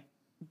my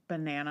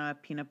banana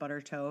peanut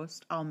butter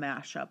toast, I'll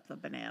mash up the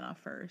banana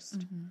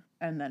first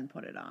and then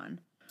put it on.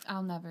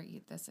 I'll never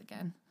eat this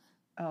again.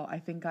 Oh, I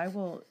think I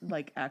will,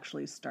 like,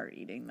 actually start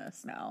eating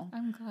this now.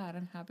 I'm glad.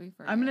 I'm happy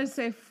for you. I'm going to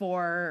say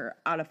 4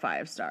 out of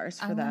 5 stars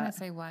for I'm that. going to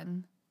say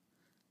 1.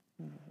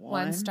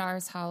 1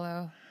 star's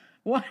hollow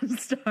 1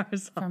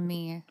 stars. from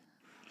me.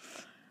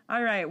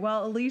 All right.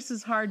 Well, Elise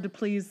is hard to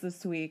please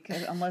this week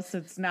unless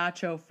it's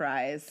nacho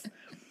fries.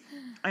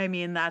 I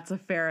mean, that's a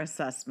fair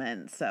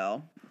assessment.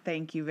 So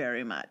thank you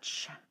very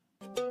much.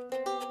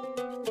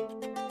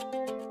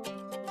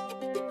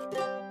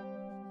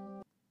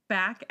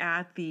 Back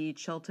at the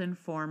Chilton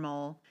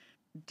formal,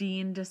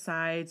 Dean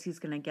decides he's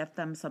going to get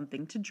them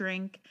something to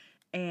drink,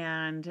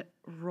 and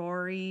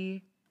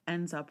Rory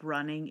ends up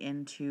running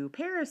into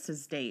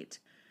Paris's date.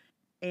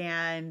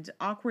 And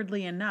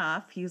awkwardly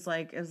enough, he's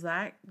like, "Is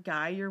that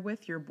guy you're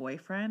with your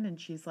boyfriend?" And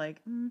she's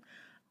like,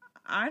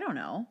 "I don't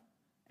know."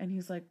 And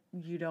he's like,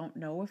 "You don't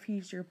know if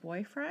he's your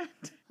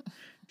boyfriend?"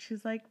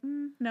 She's like,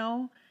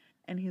 "No."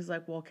 And he's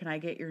like, "Well, can I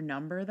get your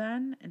number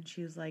then?" And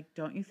she's like,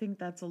 "Don't you think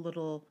that's a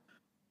little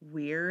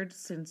weird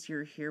since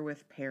you're here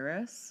with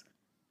Paris?"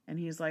 And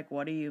he's like,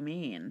 "What do you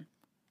mean?"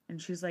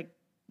 And she's like,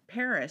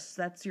 "Paris,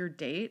 that's your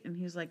date?" And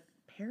he's like,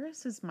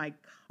 "Paris is my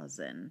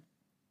cousin."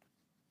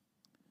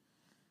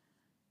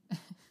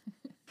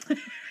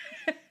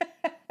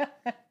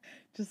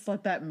 Just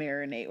let that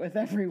marinate with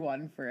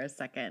everyone for a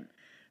second.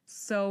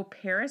 So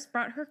Paris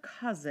brought her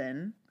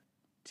cousin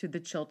to the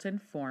Chilton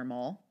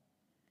formal,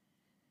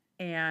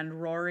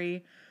 and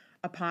Rory,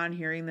 upon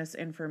hearing this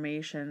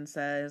information,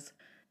 says,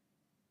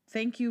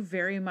 "Thank you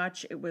very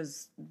much. It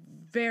was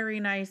very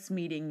nice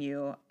meeting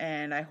you,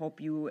 and I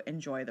hope you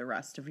enjoy the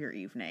rest of your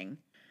evening."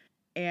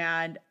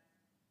 And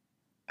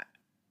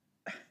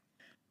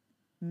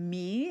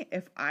me,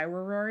 if I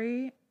were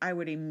Rory, I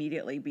would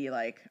immediately be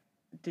like,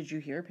 "Did you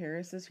hear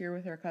Paris is here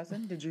with her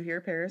cousin? Did you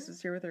hear Paris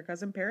is here with her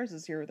cousin? Paris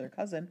is here with her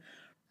cousin."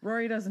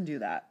 Rory doesn't do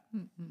that.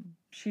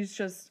 She's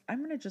just, "I'm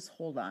going to just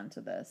hold on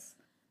to this.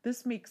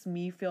 This makes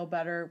me feel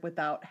better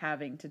without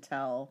having to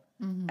tell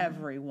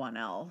everyone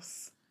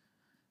else."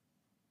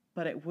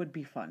 But it would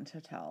be fun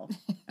to tell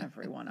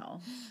everyone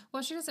else.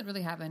 Well, she doesn't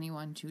really have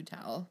anyone to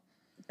tell.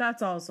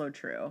 That's also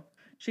true.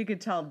 She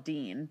could tell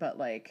Dean, but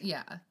like,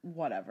 Yeah.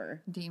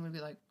 whatever. Dean would be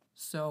like,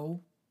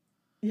 "So?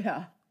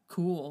 Yeah.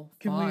 Cool.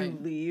 Can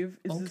fine. we leave?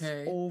 Is Okay.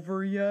 this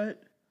over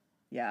yet?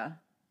 Yeah.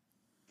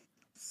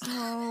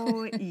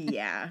 So,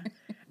 yeah.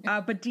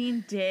 But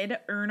Dean did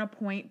earn a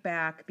point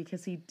back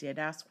because he did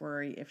ask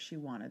Rory if she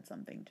wanted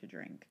something to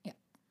drink. Yeah.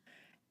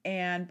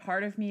 And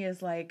part of me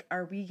is like,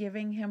 are we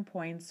giving him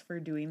points for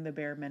doing the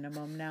bare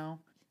minimum now?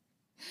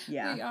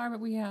 Yeah. We are, but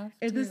we have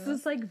to. This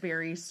is like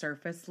very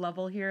surface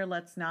level here.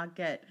 Let's not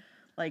get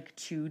like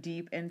too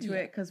deep into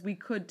it because we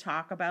could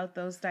talk about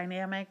those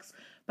dynamics,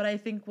 but I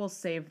think we'll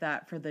save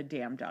that for the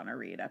Damn Donna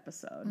Reed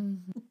episode.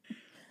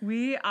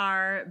 We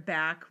are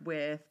back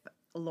with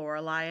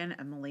Lorelai and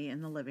Emily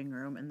in the living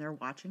room, and they're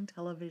watching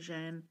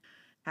television,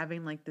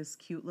 having like this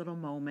cute little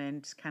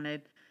moment. Kind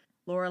of,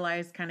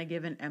 Lorelai's kind of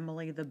giving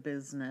Emily the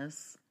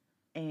business,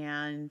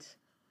 and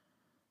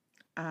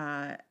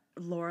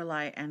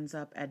Lorelai ends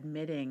up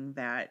admitting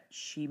that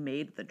she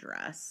made the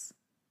dress.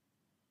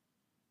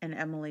 And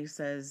Emily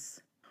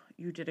says,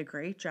 "You did a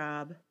great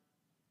job."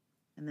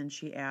 And then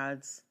she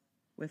adds,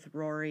 "with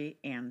Rory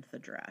and the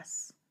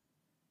dress."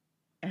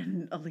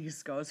 And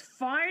Elise goes,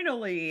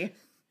 "Finally!"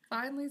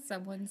 Finally,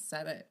 someone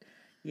said it.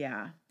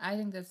 Yeah. I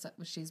think that's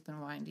what she's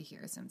been wanting to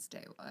hear since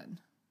day one.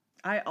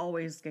 I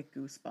always get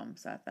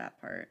goosebumps at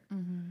that part.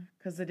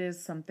 Because it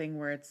is something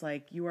where it's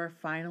like, you are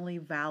finally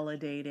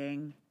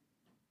validating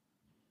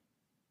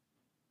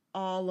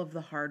all of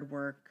the hard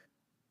work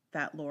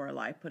that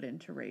Lorelai put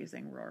into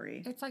raising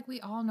Rory. It's like we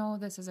all know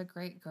this is a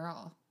great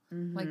girl.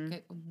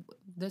 Like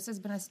this has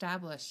been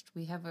established.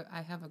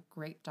 I have a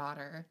great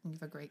daughter. You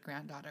have a great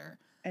granddaughter,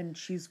 And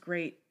she's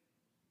great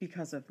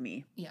because of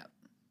me. Yep.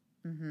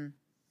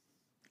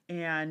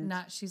 And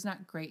She's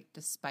not great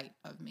despite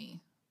of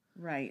me.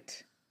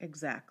 right,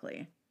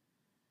 exactly.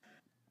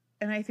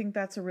 And I think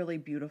that's a really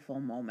beautiful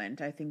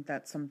moment. I think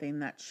that's something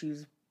that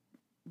she's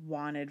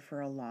wanted for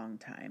a long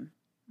time.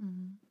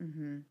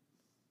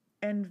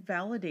 And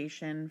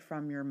validation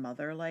from your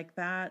mother like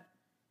that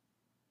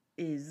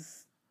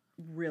is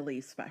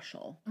really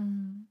special.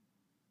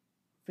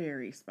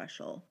 Very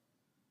special.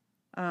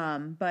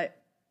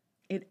 But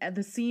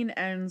the scene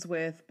ends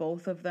with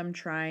both of them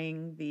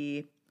trying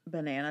the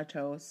banana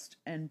toast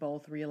and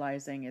both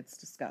realizing it's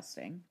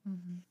disgusting.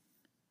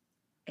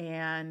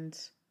 And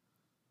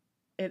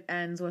it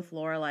ends with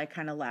Lorelai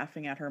kind of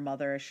laughing at her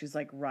mother as she's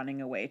like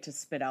running away to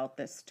spit out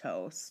this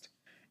toast.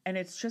 And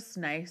it's just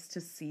nice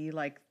to see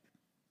like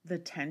the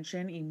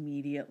tension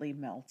immediately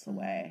melts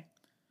away.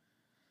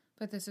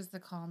 But this is the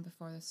calm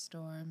before the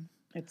storm.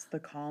 It's the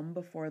calm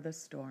before the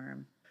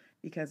storm.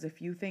 Because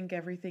if you think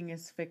everything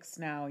is fixed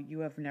now, you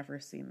have never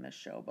seen this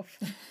show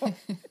before.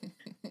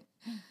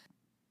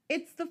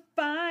 It's the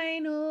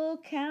final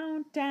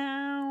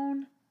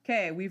countdown.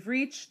 Okay, we've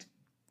reached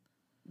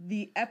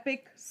the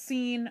epic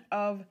scene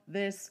of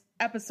this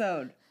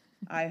episode.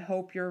 I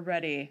hope you're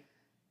ready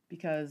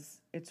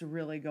because it's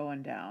really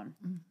going down.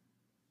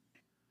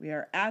 We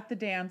are at the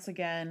dance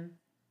again,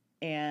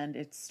 and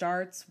it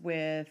starts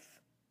with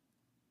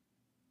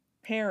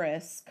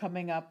Paris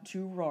coming up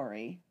to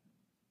Rory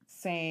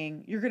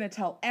saying, "You're going to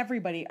tell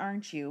everybody,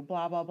 aren't you?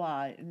 Blah, blah,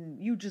 blah.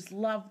 And you just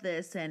love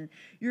this and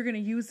you're going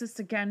to use this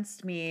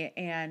against me."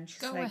 And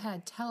she's Go like,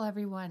 ahead. Tell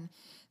everyone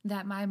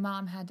that my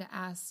mom had to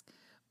ask.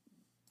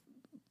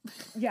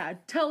 yeah,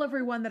 tell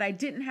everyone that I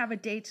didn't have a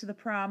date to the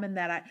prom and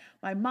that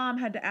my mom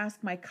had to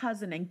ask my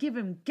cousin and give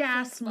him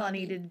gas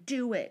money to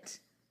do it.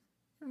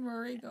 And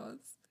Rory goes,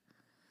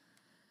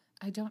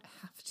 I don't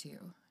have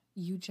to.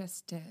 You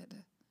just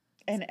did.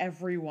 And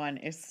everyone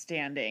is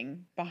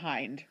standing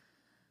behind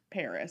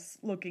Paris,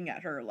 looking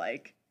at her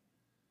like,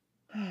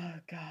 oh,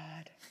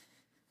 God.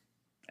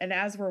 And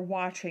as we're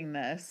watching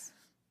this,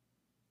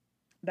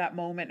 that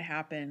moment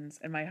happens,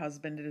 and my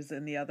husband is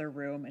in the other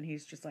room, and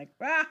he's just like,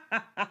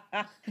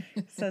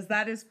 says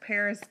that is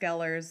Paris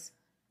Geller's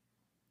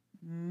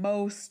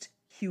most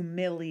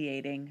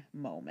humiliating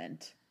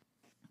moment.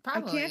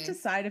 Probably. I can't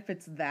decide if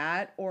it's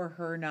that or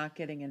her not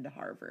getting into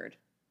Harvard.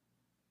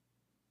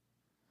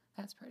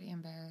 That's pretty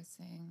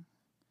embarrassing.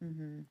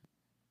 Mm-hmm.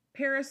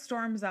 Paris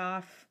storms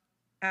off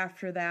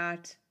after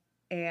that,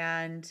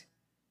 and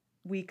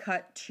we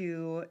cut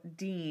to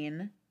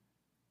Dean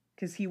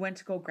because he went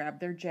to go grab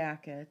their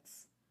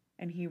jackets,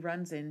 and he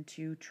runs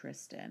into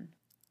Tristan.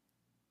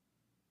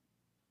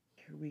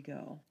 Here we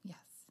go. Yes.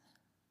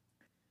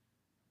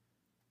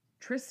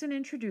 Tristan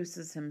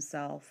introduces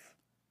himself,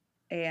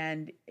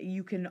 and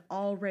you can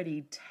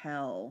already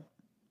tell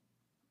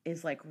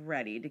is like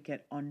ready to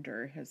get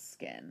under his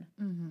skin,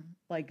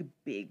 like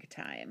big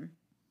time.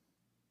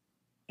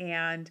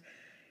 And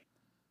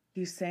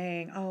he's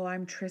saying, "Oh,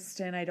 I'm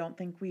Tristan. I don't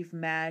think we've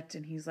met."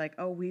 And he's like,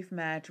 "Oh, we've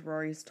met.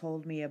 Rory's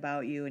told me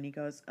about you." And he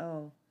goes,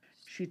 "Oh,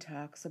 she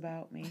talks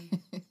about me."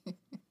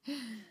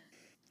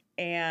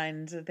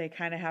 And they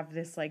kind of have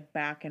this like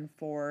back and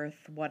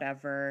forth,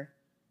 whatever.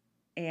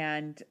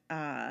 And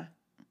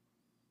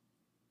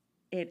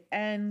it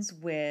ends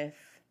with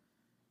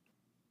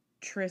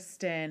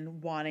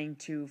Tristan wanting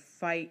to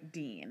fight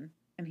Dean.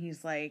 And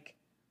he's like,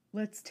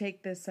 "Let's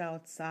take this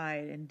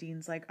outside." And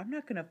Dean's like, "I'm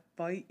not going to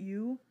fight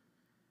you.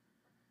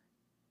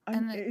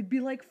 It'd be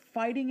like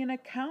fighting an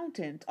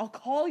accountant. I'll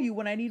call you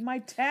when I need my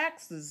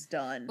taxes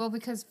done." Well,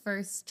 because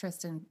first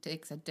Tristan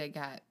takes a dig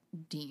at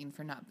Dean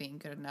for not being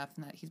good enough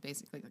and that he's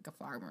basically like a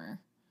farmer.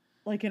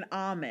 Like an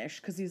Amish,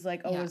 because he's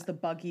like, "Oh, Yeah. is the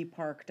buggy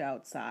parked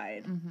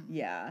outside?"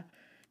 Yeah.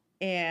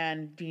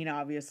 And Dean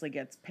obviously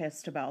gets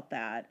pissed about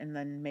that and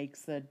then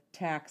makes the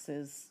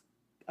taxes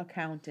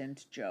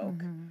accountant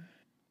joke.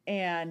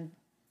 And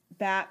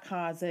that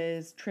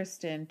causes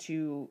Tristan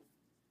to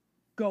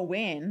go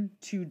in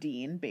to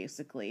Dean,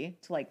 basically,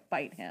 to like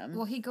fight him.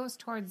 Well, he goes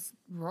towards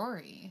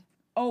Rory.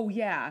 Oh,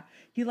 yeah.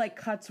 He like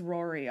cuts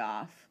Rory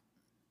off.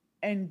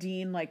 And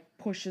Dean like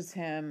pushes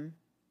him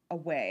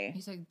away.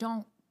 He's like,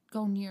 don't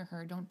go near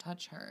her. Don't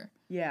touch her.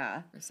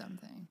 Yeah. Or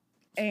something.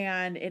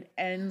 And it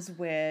ends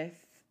with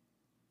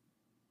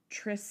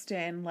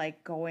Tristan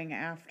like going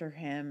after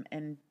him,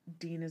 and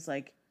Dean is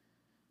like,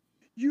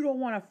 "You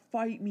don't want to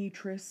fight me,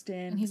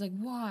 Tristan." And he's like,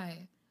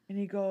 why? And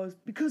he goes,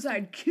 "Because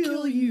I'd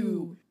kill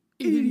you,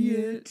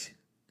 idiot."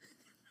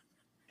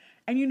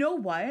 And you know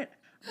what?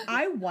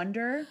 I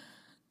wonder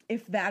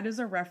if that is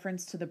a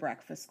reference to The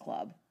Breakfast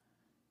Club.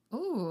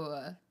 Ooh.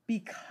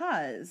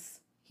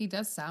 Because He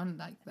does sound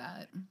like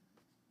that.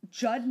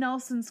 Judd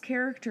Nelson's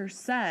character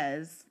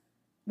says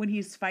when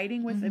he's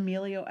fighting with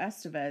Emilio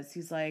Estevez,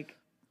 he's like,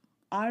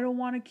 I don't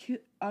want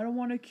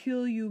to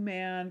kill you,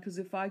 man, because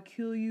if I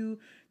kill you,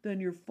 then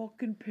your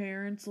fucking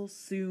parents will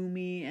sue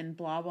me and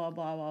blah, blah,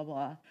 blah, blah,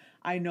 blah."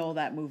 I know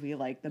that movie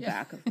like the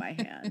back of my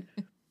hand.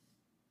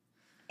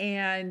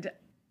 And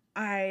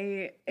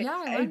I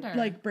wonder. it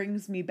like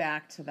brings me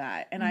back to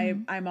that. And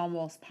I'm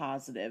almost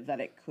positive that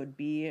it could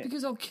be.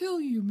 Because I'll kill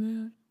you,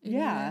 man.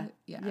 Yeah.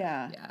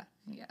 Yeah.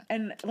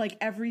 And like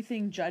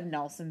everything Judd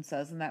Nelson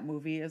says in that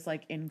movie is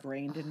like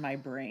ingrained in my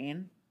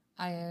brain.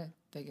 I have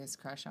biggest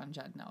crush on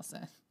Judd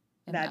Nelson.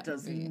 That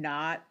does movie.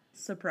 not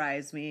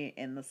surprise me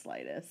in the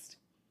slightest.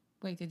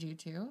 Wait, did you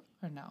too?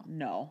 Or no?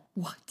 No.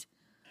 What?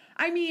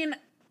 I mean,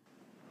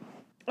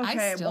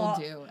 okay, I still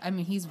do. I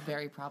mean, he's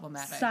very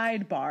problematic.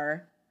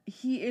 Sidebar,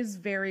 he is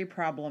very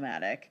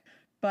problematic,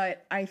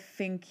 but I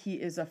think he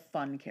is a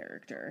fun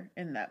character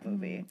in that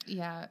movie.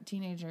 Yeah,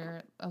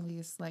 teenager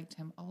Elise liked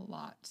him a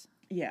lot.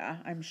 Yeah,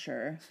 I'm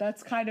sure.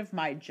 That's kind of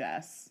my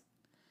Jess,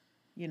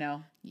 you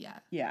know? Yeah.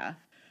 Yeah.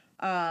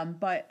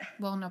 But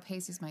Well, no,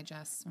 Pacey's my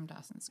Jess from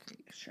Dawson's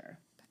Creek. sure.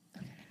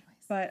 Okay,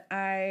 anyways. But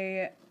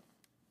I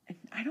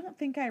don't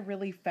think I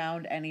really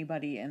found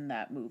anybody in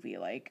that movie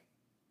like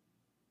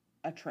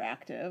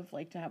attractive,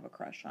 like to have a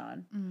crush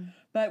on.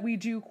 But we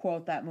do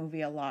quote that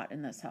movie a lot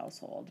in this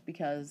household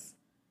because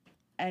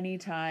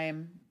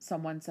anytime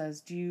someone says,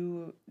 do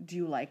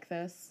you like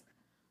this?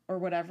 or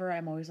whatever,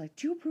 I'm always like,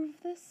 do you approve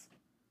of this?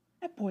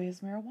 That boy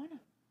is marijuana.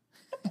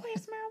 That boy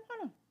is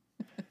marijuana.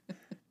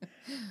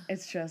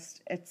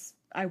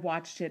 I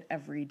watched it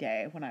every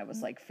day when I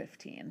was like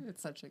 15.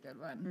 It's such a good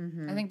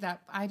one. I think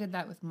that I did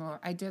that with more.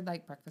 I did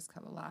like Breakfast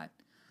Club a lot,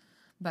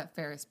 but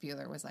Ferris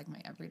Bueller was like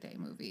my everyday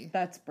movie.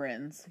 That's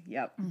Bryn's.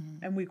 Yep.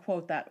 And we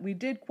quote that. We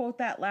did quote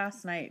that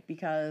last night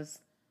because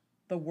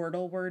the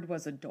Wordle word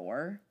was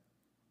adore.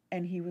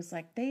 And he was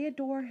like, they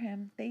adore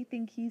him. They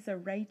think he's a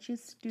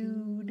righteous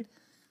dude.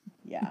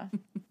 Yeah.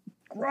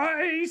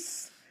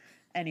 Grace!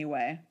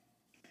 Anyway.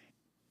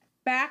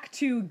 Back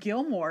to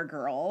Gilmore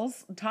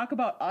Girls. Talk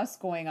about us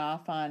going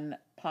off on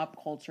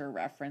pop culture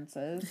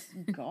references.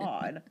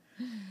 God.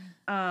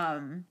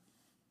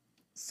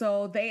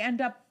 So they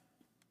end up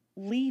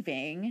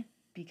leaving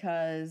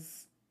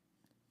because,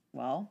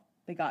 well,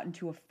 they got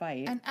into a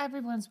fight. And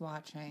everyone's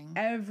watching.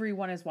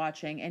 Everyone is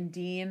watching. And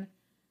Dean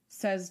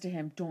says to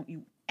him, don't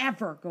you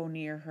ever go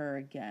near her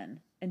again.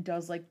 And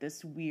does like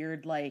this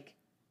weird, like,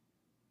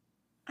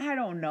 I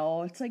don't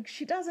know. It's like,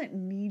 she doesn't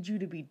need you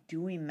to be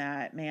doing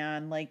that,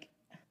 man. Like,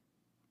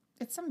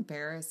 it's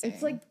embarrassing.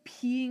 it's like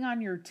peeing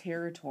on your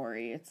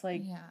territory. It's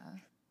like, yeah,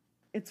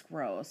 it's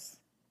gross.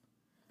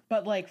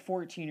 But like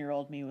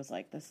 14-year-old me was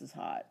like, this is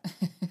hot.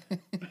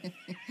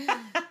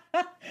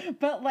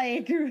 But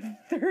like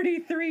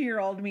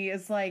 33-year-old me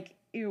is like,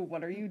 ew,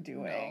 what are you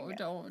doing?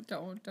 No,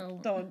 don't.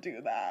 Don't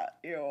do that.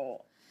 Ew.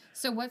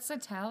 So what's the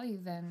tally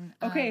then?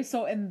 Okay,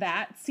 so in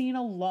that scene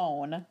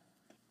alone,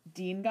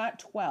 Dean got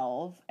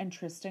 12 and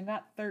Tristan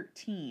got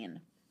 13.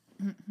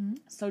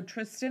 So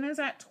Tristan is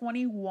at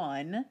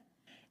 21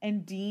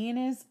 and Dean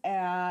is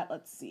at,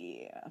 let's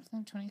see.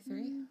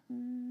 23?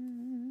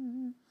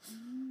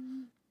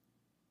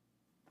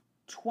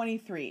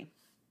 23.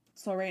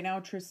 So right now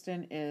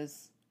Tristan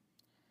is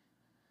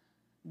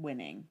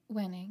winning.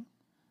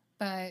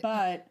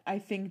 But I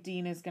think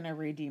Dean is going to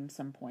redeem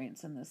some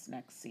points in this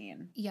next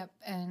scene. Yep.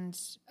 And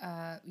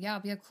it'll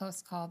be a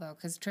close call though,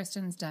 because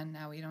Tristan's done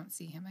now. We don't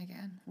see him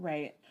again.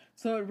 Right.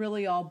 So it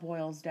really all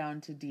boils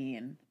down to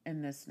Dean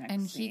in this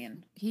next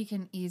scene. He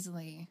can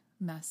easily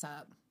mess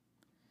up.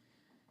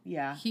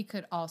 Yeah. He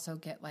could also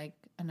get like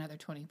another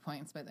 20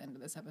 points by the end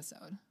of this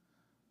episode.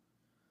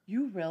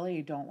 You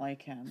really don't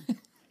like him.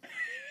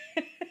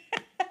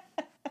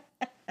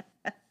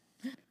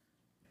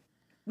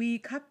 We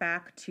cut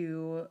back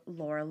to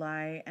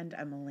Lorelai and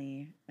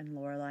Emily, and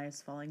Lorelai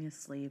is falling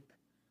asleep.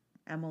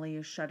 Emily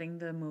is shutting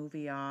the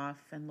movie off,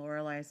 and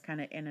Lorelai is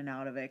kind of in and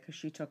out of it because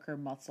she took her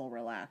muscle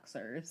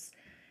relaxers.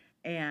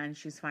 And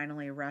she's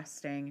finally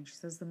resting, and she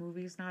says the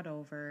movie's not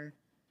over.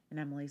 And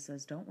Emily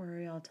says, don't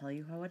worry, I'll tell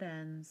you how it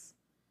ends.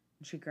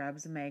 And she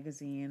grabs a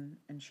magazine,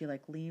 and she,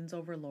 like, leans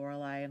over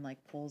Lorelai and,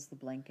 like, pulls the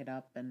blanket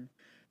up and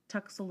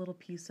tucks a little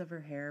piece of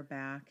her hair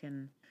back,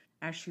 and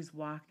as she's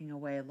walking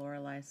away,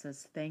 Lorelai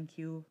says, thank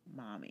you,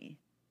 Mommy.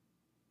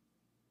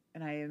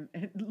 And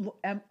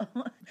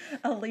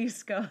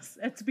Elise goes,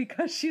 it's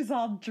because she's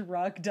all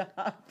drugged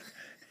up.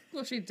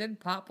 Well, she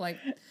did pop like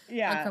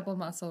a couple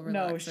muscle relaxers.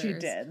 No, she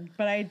did.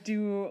 But I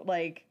don't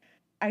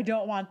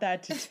want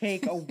that to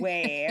take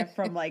away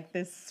from like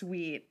this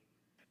sweet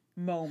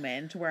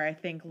moment where I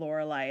think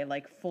Lorelai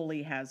like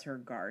fully has her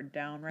guard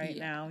down right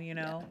now, you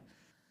know? Yeah.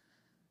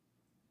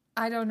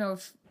 I don't know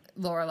if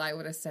Lorelai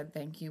would have said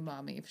thank you,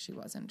 Mommy, if she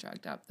wasn't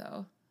drugged up,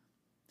 though.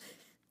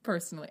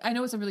 Personally. I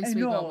know it's a really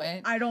sweet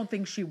moment. I don't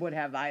think she would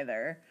have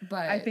either.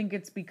 But I think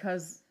it's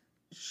because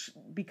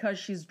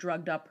she's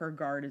drugged up, her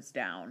guard is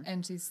down.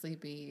 And she's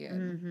sleepy.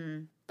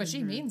 But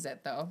she means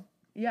it, though.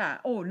 Yeah.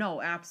 Oh,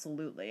 no,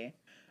 absolutely.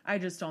 I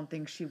just don't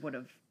think she would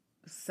have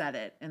said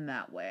it in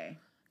that way.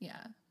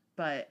 Yeah.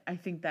 But I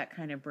think that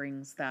kind of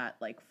brings that,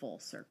 like, full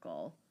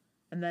circle.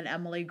 And then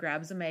Emily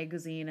grabs a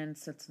magazine and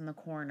sits in the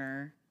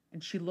corner.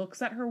 And she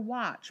looks at her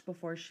watch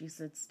before she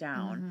sits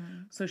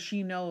down. So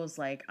she knows,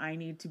 like, I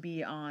need to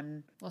be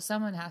on. Well,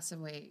 someone has to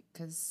wait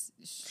because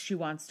she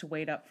wants to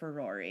wait up for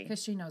Rory.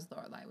 Because she knows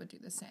Lorelai would do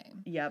the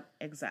same. Yep,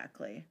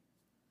 exactly.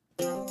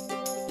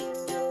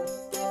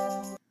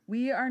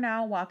 We are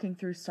now walking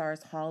through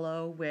Stars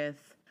Hollow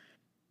with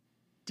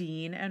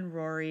Dean and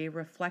Rory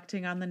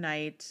reflecting on the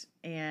night.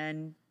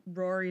 And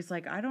Rory's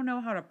like, I don't know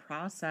how to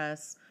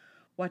process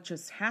what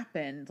just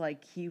happened.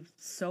 Like, he's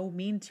so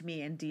mean to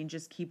me. And Dean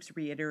just keeps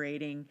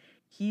reiterating,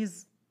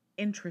 he's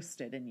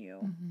interested in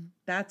you.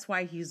 That's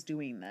why he's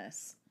doing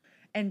this.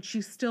 And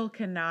she still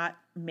cannot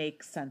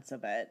make sense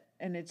of it.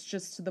 And it's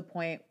just to the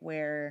point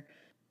where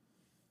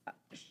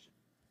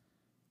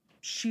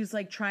she's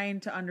like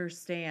trying to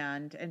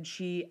understand, and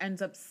she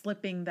ends up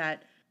slipping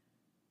that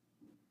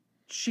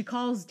she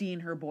calls Dean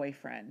her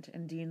boyfriend.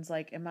 And Dean's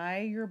like, am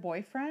I your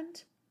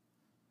boyfriend?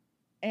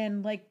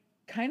 And like,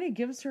 kind of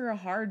gives her a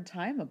hard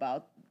time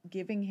about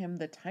giving him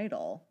the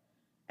title.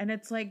 And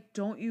it's like,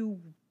 don't you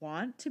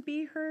want to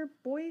be her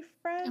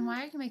boyfriend? And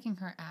why are you making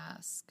her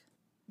ask?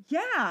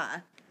 Yeah.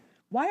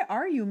 Why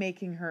are you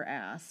making her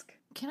ask?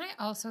 Can I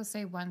also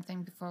say one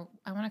thing before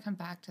I want to come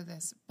back to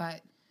this,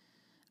 but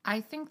I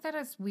think that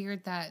it's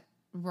weird that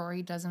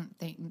Rory doesn't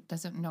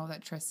know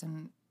that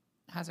Tristan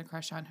has a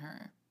crush on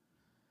her.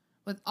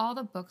 with all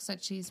the books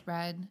that she's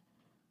read,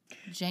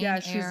 Jane Yeah,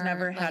 Eyre, she's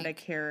never had a like,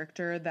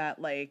 character that,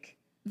 like...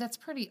 that's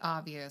pretty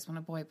obvious when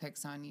a boy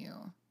picks on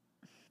you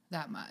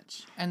that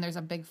much. And there's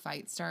a big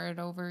fight started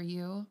over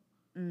you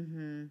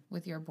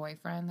with your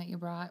boyfriend that you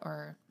brought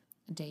or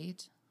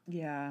date.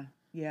 Yeah,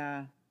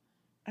 yeah.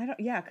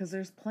 Yeah, because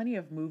there's plenty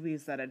of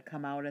movies that had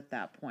come out at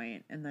that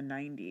point in the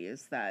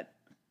 90s that,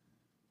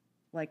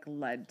 like,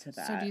 led to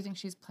that. So do you think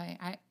she's playing?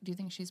 Do you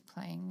think she's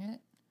playing it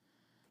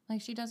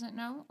like she doesn't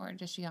know, or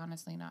does she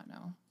honestly not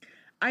know?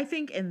 I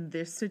think in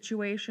this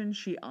situation,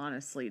 she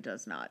honestly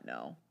does not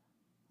know.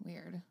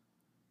 Weird.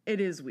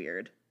 It is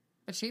weird.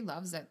 But she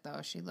loves it,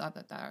 though. She loved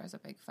that there was a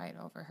big fight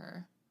over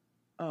her.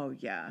 Oh,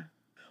 yeah.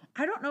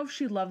 I don't know if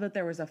she loved that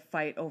there was a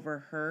fight over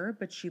her,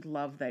 but she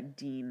loved that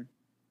Dean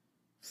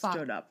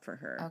stood up for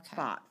her,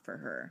 fought for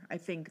her. I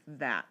think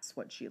that's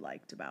what she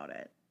liked about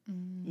it.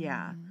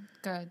 Yeah.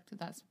 Good.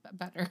 That's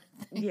better.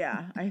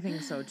 Yeah, I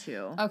think so,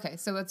 too. Okay,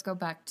 so let's go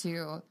back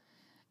to...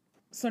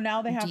 So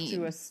now they have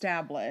to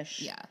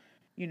establish,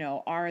 you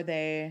know, are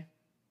they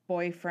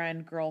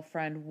boyfriend,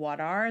 girlfriend, what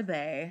are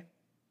they?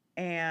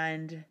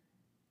 And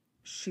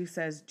she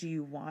says, do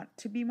you want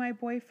to be my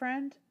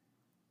boyfriend?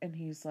 And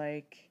he's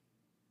like,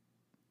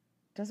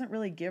 doesn't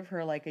really give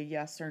her like a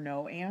yes or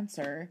no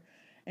answer.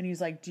 And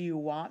he's like, do you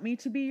want me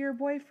to be your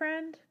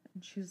boyfriend?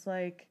 And she's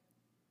like,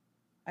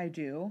 I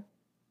do.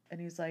 And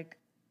he's like,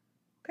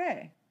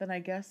 okay, then I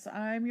guess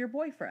I'm your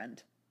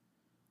boyfriend.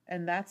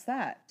 And that's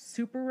that.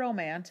 Super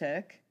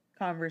romantic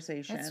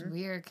conversation. That's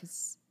weird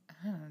because,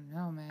 I don't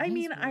know, man. I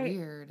mean,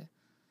 weird.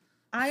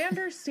 I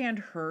understand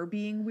her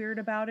being weird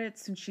about it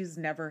since she's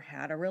never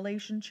had a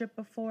relationship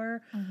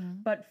before.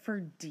 But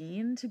for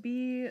Dean to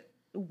be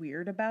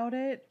weird about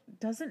it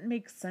doesn't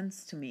make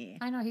sense to me.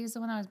 I know, he's the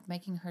one that was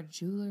making her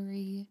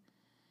jewelry.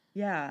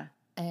 Yeah.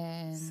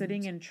 And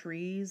sitting in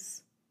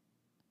trees.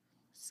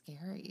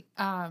 Scary.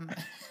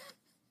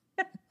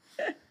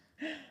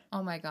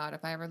 Oh my God,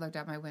 if I ever looked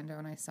out my window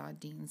and I saw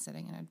Dean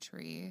sitting in a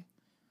tree.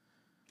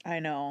 I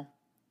know.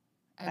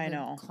 I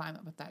would climb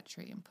up with that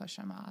tree and push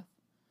him off.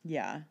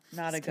 Yeah,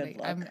 not Just a good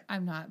kidding. look.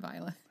 I'm not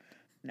violent.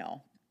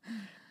 No.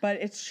 But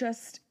it's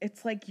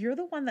like, you're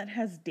the one that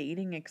has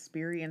dating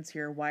experience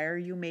here. Why are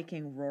you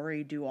making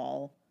Rory do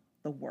all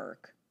the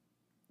work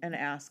and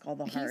ask all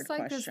the hard He's like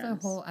questions? this the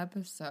whole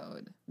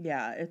episode.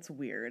 Yeah, it's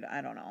weird. I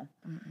don't know.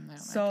 I don't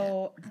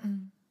So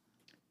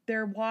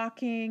they're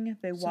walking.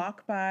 They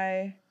walk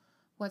by.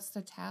 What's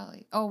the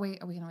tally? Oh,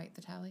 wait. Are we going to wait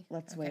the tally?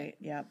 Let's wait.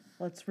 Yep.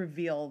 Let's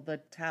reveal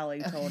the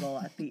tally total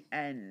at the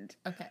end.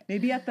 Okay.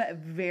 Maybe at the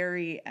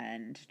very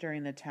end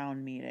during the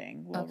town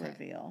meeting, we'll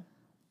reveal.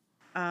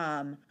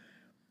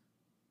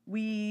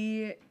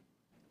 We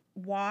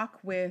walk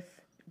with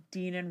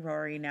Dean and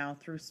Rory now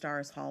through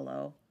Stars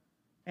Hollow.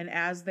 And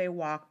as they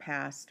walk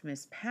past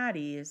Miss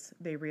Patty's,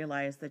 they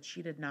realize that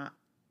she did not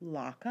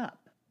lock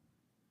up.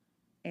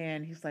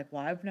 And he's like,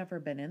 well, I've never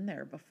been in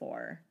there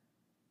before.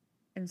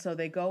 And so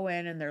they go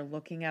in and they're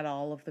looking at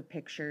all of the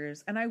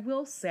pictures. And I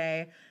will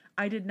say,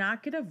 I did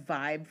not get a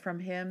vibe from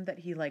him that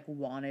he like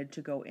wanted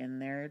to go in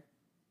there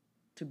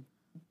to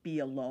be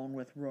alone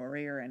with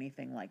Rory or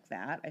anything like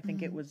that. I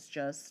think it was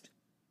just,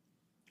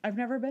 I've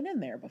never been in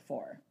there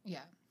before.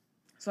 Yeah.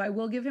 So I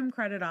will give him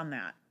credit on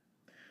that.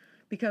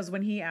 Because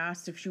when he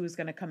asked if she was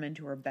going to come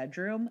into her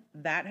bedroom,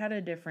 that had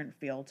a different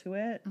feel to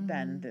it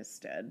than this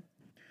did.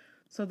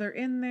 So they're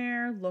in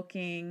there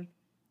looking,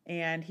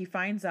 and he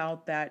finds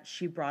out that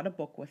she brought a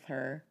book with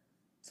her.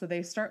 So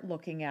they start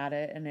looking at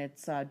it, and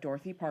it's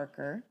Dorothy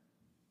Parker.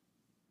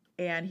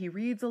 And he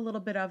reads a little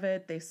bit of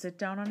it. They sit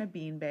down on a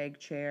beanbag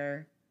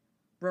chair.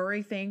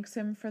 Rory thanks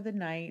him for the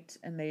night,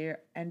 and they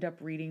end up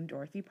reading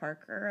Dorothy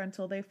Parker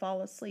until they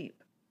fall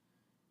asleep.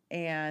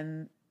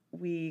 And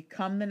we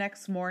come the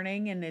next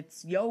morning, and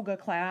it's yoga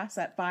class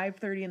at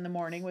 5:30 in the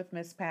morning with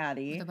Miss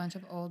Patty. With a bunch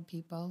of old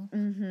people.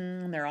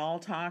 And they're all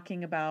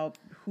talking about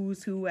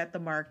who's who at the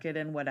market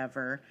and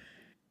whatever.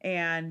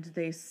 And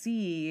they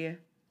see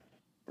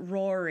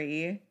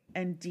Rory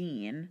and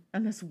Dean.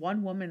 And this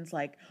one woman's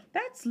like,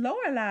 that's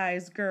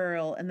Lorelai's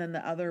girl. And then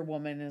the other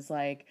woman is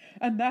like,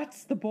 and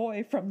that's the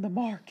boy from the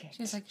market.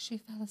 She's like, she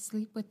fell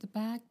asleep with the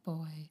bag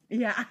boy.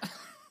 Yeah.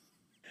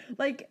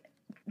 Like,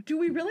 do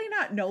we really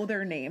not know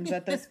their names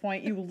at this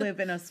point? You live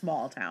in a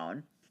small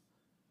town.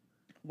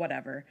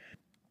 Whatever.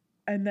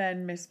 And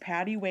then Miss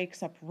Patty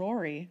wakes up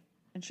Rory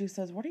and she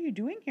says, what are you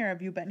doing here?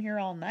 Have you been here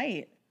all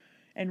night?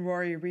 And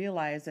Rory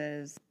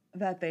realizes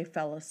that they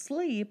fell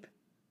asleep.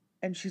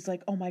 And she's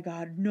like, oh my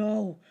God,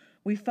 no,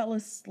 we fell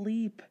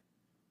asleep.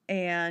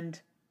 And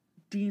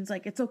Dean's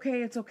like, it's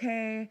okay, it's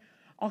okay.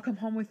 I'll come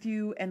home with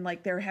you. And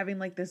like, they're having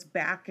like this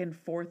back and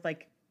forth,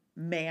 like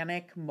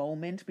manic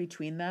moment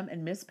between them.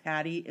 And Miss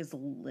Patty is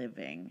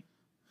living.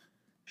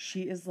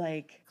 She is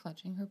like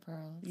clutching her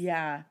pearls.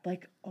 Yeah.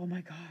 Like, oh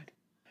my God,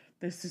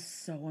 this is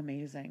so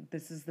amazing.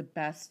 This is the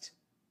best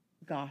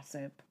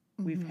gossip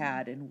we've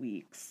had in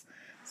weeks.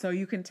 So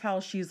you can tell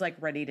she's like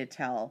ready to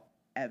tell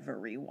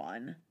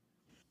everyone.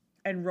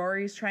 And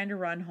Rory's trying to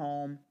run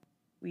home.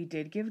 We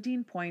did give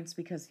Dean points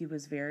because he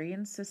was very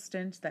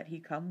insistent that he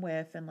come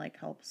with and like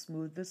help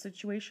smooth the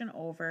situation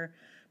over.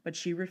 But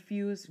she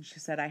refused and she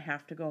said, I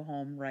have to go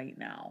home right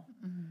now.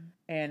 Mm-hmm.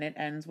 And it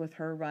ends with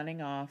her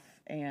running off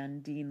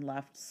and Dean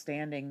left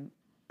standing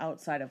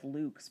outside of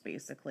Luke's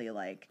basically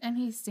like. And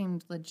he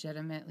seemed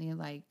legitimately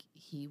like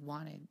he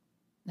wanted,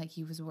 like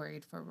he was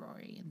worried for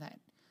Rory, and that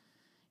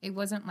it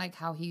wasn't like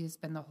how he's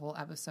been the whole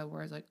episode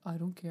where it's like, I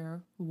don't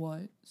care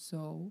what,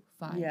 so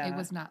fine. Yeah. It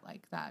was not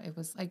like that. It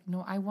was like,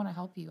 no, I want to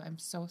help you. I'm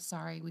so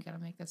sorry. We got to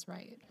make this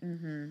right.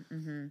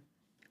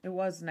 It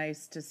was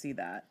nice to see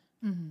that.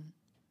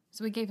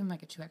 So we gave him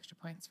like 2 extra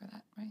points for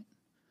that, right?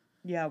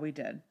 Yeah, we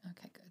did.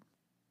 Okay, good.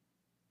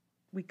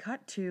 We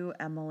cut to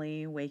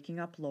Emily waking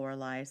up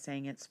Lorelai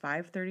saying it's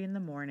 5:30 in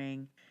the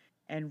morning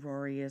and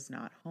Rory is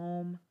not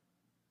home.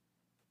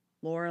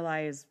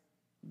 Lorelai is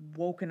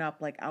woken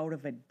up like out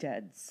of a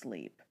dead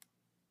sleep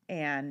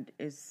and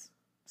is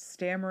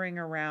stammering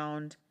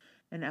around,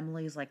 and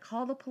Emily's like,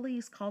 call the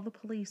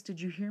police,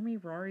 did you hear me?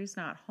 Rory's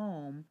not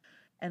home.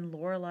 And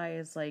Lorelai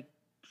is like,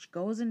 she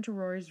goes into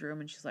Rory's room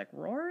and she's like,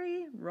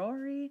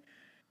 Rory,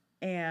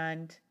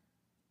 and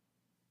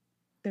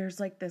there's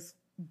like this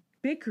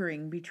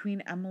bickering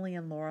between Emily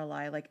and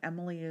Lorelai. Like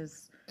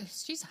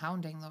she's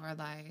hounding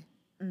Lorelai.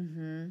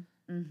 And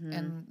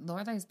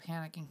Lorelai's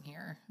panicking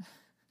here.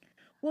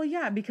 Well,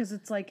 yeah, because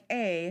it's like,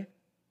 A,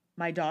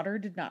 my daughter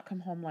did not come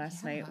home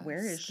last night.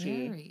 Where is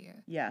she?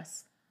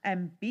 Yes.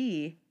 And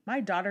B, my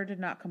daughter did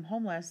not come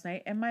home last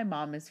night and my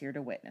mom is here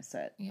to witness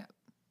it. Yeah.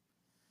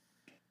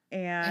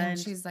 And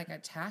she's like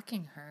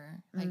attacking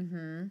her. Like,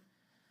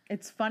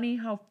 it's funny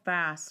how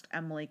fast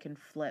Emily can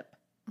flip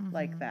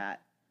like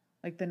that.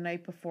 Like the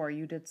night before,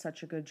 you did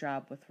such a good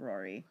job with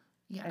Rory.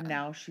 Yeah. And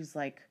now she's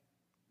like,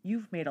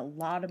 you've made a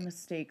lot of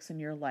mistakes in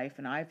your life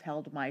and I've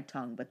held my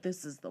tongue, but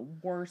this is the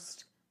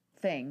worst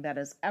thing that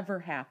has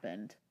ever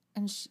happened.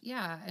 And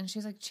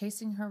she's like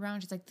chasing her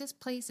around. She's like, this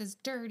place is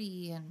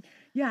dirty. And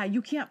yeah,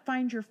 you can't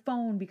find your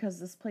phone because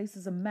this place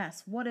is a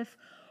mess. What if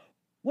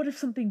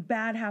something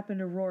bad happened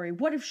to Rory?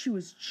 What if she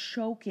was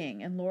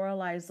choking? And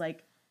Lorelai's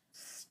like,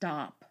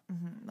 stop.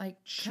 Like,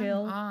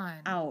 chill come on.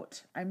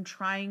 out. I'm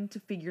trying to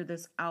figure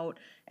this out,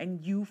 and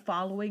you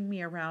following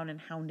me around and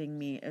hounding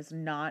me is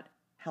not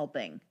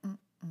helping.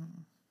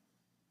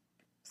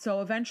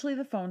 So eventually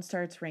the phone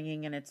starts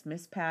ringing, and it's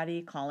Miss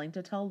Patty calling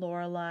to tell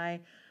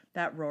Lorelai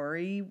that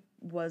Rory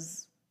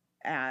was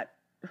at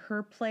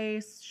her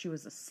place. She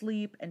was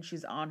asleep, and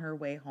she's on her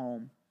way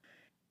home.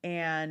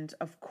 And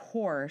of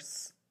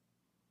course,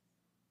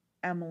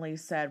 Emily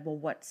said, well,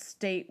 what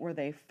state were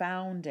they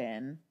found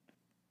in?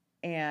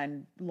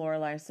 And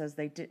Lorelai says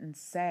they didn't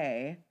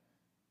say.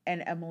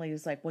 And Emily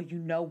is like, well, you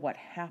know what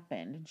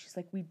happened. And she's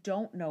like, we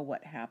don't know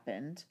what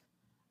happened.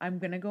 I'm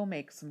going to go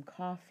make some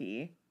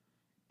coffee.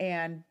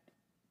 And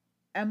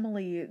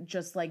Emily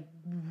just like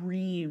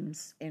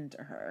reams into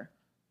her.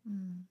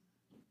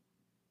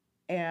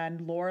 And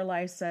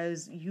Lorelai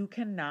says, you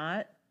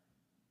cannot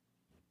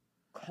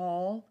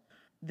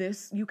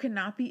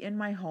be in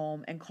my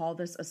home and call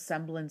this a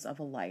semblance of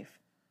a life.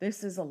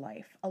 This is a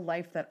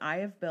life that I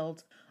have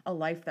built, a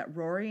life that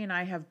Rory and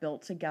I have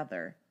built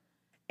together.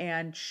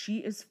 And she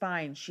is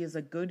fine. She is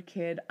a good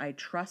kid. I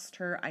trust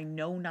her. I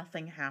know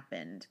nothing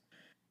happened.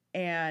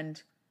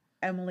 And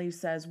Emily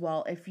says,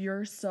 well, if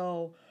you're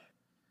so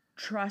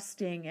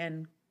trusting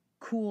and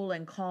cool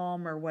and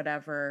calm or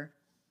whatever,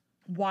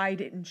 why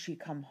didn't she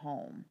come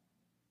home?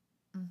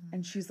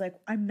 And she's like,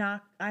 I'm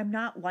not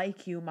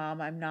like you, Mom.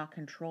 I'm not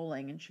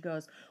controlling. And she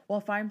goes, well,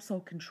 if I'm so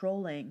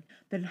controlling,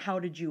 then how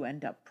did you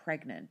end up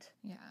pregnant?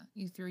 Yeah,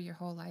 you threw your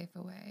whole life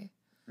away.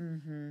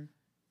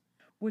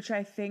 Which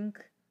I think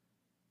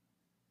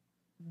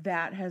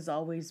that has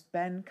always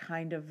been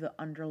kind of the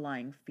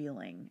underlying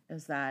feeling,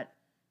 is that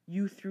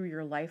you threw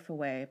your life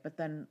away, but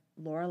then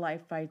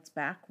Lorelai fights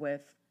back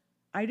with,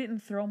 I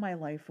didn't throw my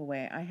life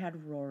away. I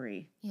had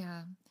Rory.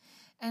 Yeah.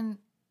 And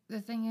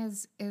the thing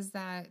is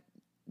that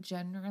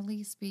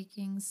generally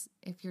speaking,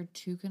 if you're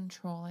too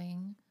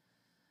controlling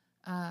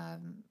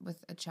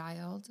with a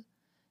child,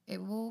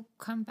 it will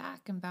come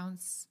back and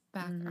bounce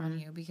back on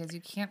you, because you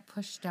can't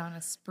push down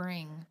a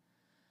spring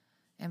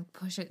and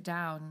push it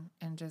down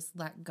and just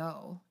let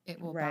go.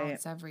 It will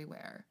bounce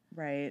everywhere.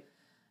 Right.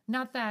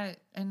 Not that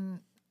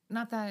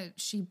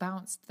she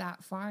bounced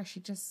that far. She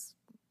just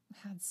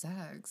had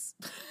sex.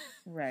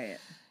 Right.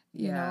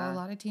 You know, a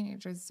lot of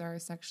teenagers are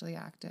sexually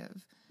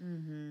active.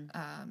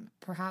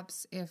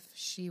 Perhaps if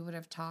she would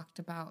have talked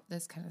about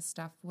this kind of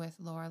stuff with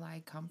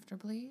Lorelai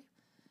comfortably,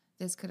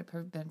 this could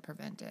have been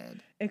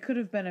prevented. It could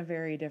have been a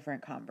very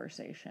different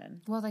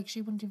conversation. Well, like,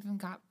 she wouldn't have even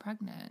got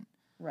pregnant.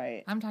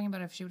 Right. I'm talking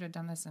about if she would have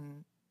done this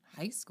in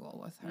high school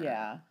with her.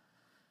 Yeah.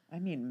 I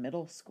mean,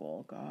 middle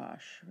school,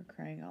 gosh, we're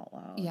crying out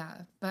loud.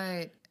 Yeah,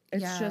 but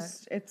it's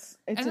just, it's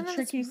a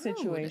tricky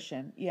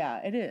situation.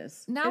 Yeah, it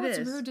is. Now it's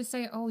rude to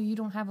say, oh, you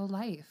don't have a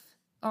life.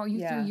 Oh,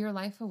 you threw your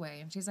life away.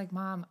 And she's like,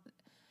 Mom,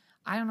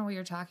 I don't know what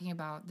you're talking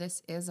about.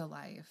 This is a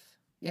life.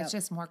 Yep. It's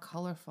just more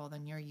colorful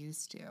than you're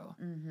used to.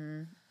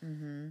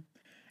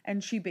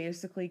 And she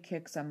basically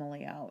kicks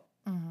Emily out.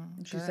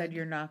 And she said, Good.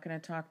 "You're not going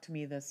to talk to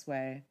me this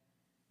way.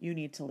 You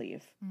need to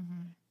leave."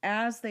 Mm-hmm.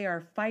 As they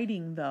are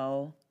fighting,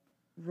 though,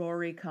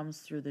 Rory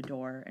comes through the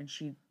door and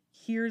she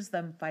hears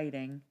them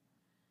fighting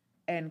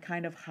and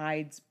kind of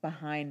hides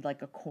behind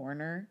like a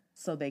corner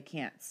so they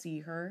can't see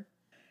her.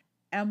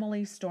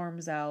 Emily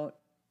storms out,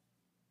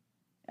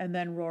 and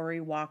then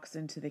Rory walks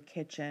into the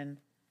kitchen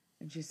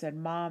and she said,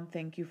 "Mom,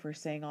 thank you for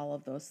saying all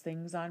of those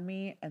things on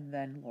me." And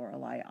then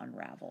Lorelai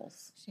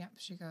unravels. Yep,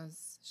 she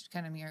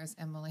kind of mirrors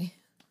Emily.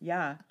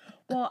 Yeah.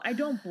 Well, I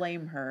don't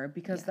blame her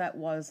because that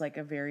was like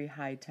a very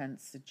high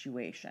tense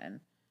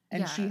situation.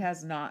 And she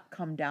has not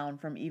come down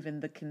from even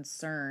the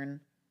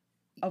concern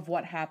of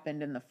what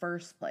happened in the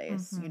first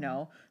place, you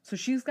know? So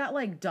she's got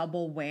like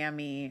double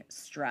whammy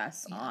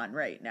stress on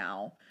right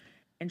now.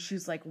 And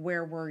she's like,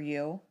 "Where were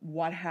you?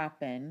 What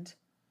happened?"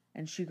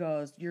 And she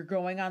goes, "You're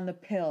going on the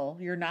pill.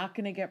 You're not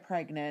going to get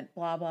pregnant,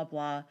 blah, blah,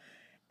 blah."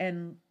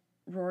 And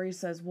Rory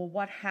says, "Well,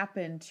 what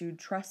happened to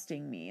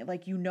trusting me?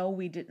 Like, you know,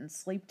 we didn't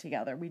sleep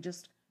together. We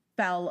just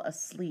fell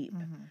asleep."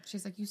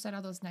 She's like, "You said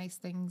all those nice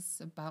things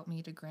about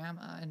me to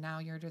Grandma, and now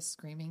you're just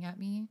screaming at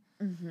me."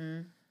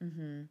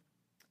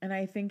 And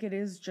I think it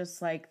is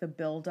just like the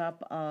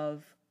buildup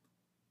of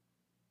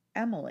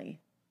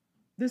Emily.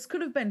 This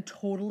could have been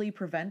totally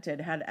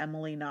prevented had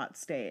Emily not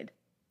stayed.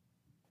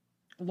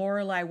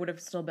 Lorelai would have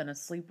still been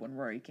asleep when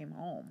Rory came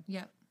home,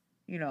 Yep.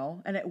 you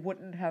know, and it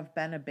wouldn't have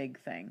been a big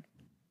thing.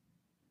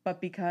 But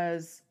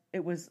because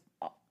it was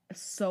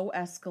so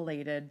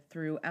escalated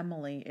through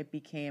Emily, it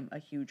became a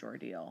huge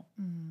ordeal.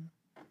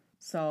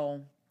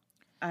 So,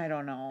 I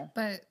don't know.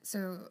 But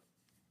so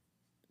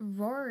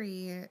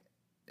Rory,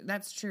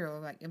 that's true.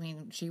 Like, I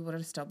mean, she would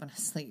have still been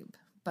asleep.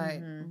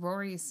 But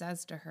Rory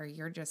says to her,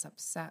 "You're just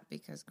upset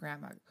because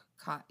Grandma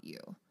caught you."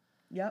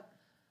 Yep.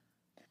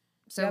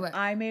 So Yep,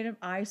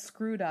 I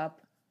screwed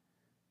up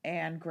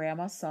and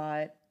Grandma saw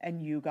it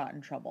and you got in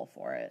trouble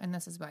for it. and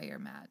this is why you're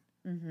mad.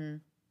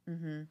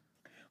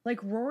 Like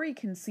Rory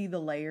can see the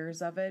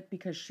layers of it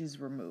because she's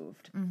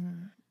removed.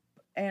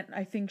 And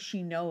I think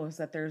she knows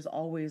that there's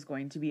always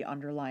going to be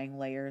underlying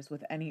layers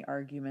with any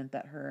argument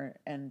that her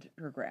and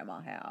her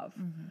grandma have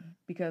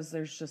because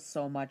there's just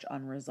so much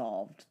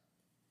unresolved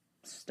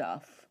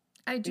stuff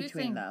I do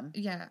between think, them.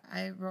 yeah,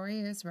 Rory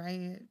is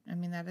right. I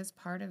mean, that is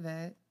part of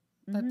it.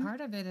 But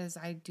part of it is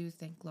I do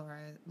think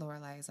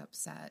Lorelai is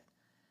upset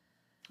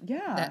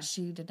Yeah. that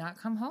she did not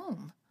come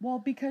home. Well,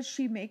 because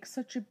she makes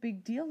such a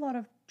big deal out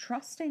of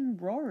trusting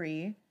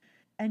Rory,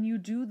 and you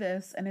do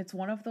this, and it's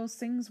one of those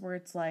things where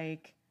it's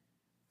like,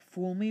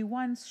 fool me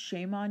once,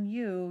 shame on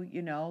you,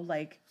 you know,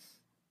 like.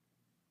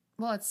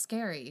 Well, it's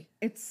scary.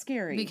 It's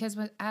scary. Because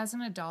as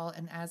an adult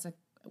and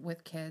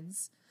with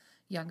kids,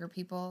 younger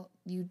people,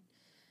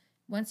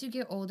 once you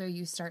get older,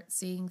 you start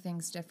seeing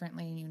things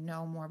differently and you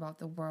know more about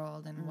the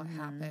world and what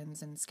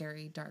happens, and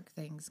scary, dark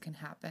things can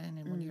happen.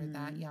 And when you're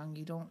that young,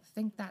 you don't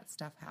think that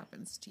stuff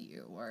happens to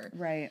you or,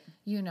 Right.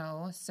 you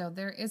know, so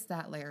there is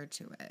that layer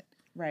to it.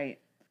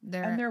 Right.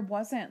 And there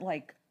wasn't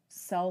like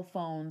cell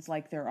phones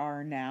like there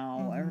are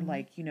now or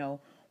like, you know,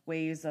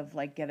 ways of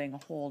like getting a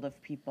hold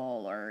of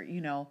people or,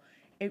 you know,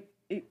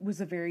 it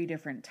was a very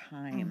different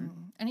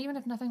time. And even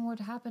if nothing were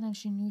to happen and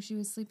she knew she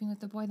was sleeping with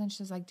the boy, then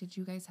she's like, "Did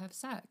you guys have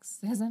sex?"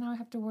 Because then I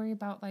have to worry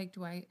about like,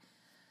 do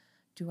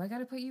I got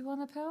to put you on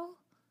the pill?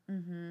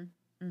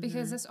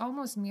 Because this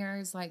almost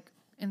mirrors like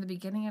in the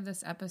beginning of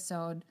this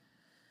episode,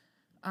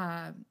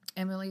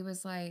 Emily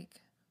was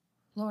like,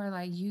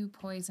 "Lorelai, you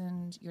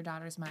poisoned your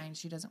daughter's mind.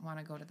 She doesn't want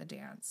to go to the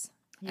dance."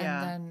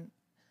 Yeah. And then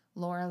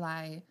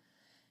Lorelai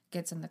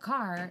gets in the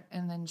car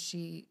and then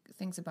she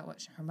thinks about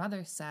what her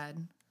mother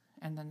said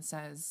and then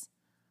says,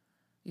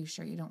 "You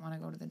sure you don't want to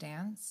go to the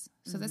dance?"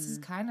 So this is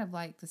kind of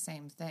like the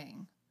same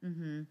thing.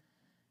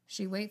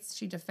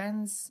 She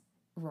defends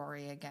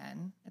Rory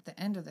again at the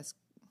end of this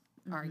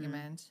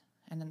argument.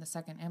 And then the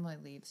second Emily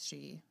leaves,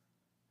 she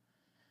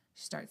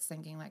starts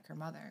thinking like her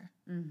mother.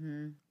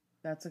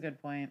 That's a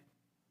good point.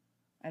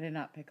 I did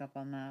not pick up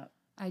on that.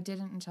 I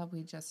didn't until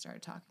we just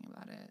started talking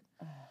about it.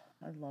 Oh,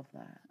 I love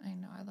that. I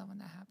know. I love when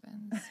that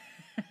happens.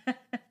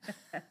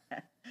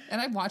 And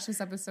I've watched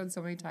this episode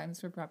so many times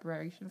for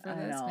preparation for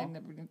this. And I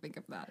never even think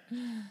of that.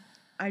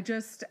 I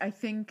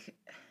think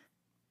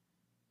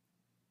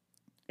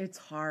it's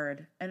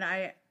hard. And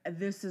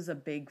this is a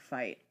big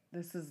fight.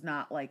 This is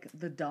not like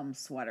the dumb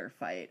sweater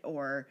fight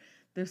or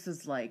this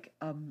is like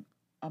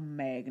a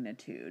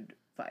magnitude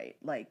fight.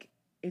 Like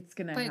it's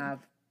going to have.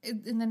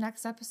 In the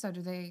next episode,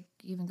 do they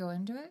even go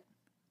into it?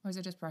 Or is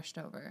it just brushed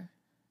over?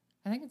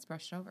 I think it's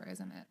brushed over,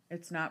 isn't it?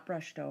 It's not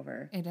brushed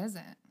over. It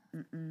isn't.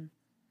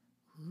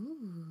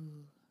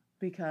 Ooh.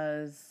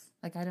 Because.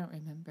 Like, I don't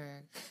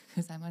remember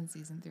because I'm on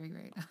season 3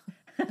 right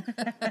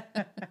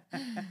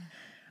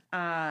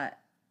now.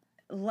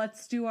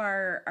 Let's do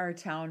our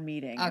town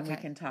meeting and we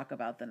Okay. can talk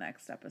about the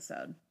next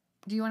episode.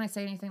 Do you want to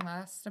say anything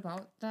last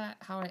about that,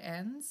 how it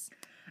ends?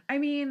 I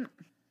mean,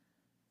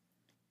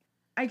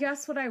 I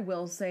guess what I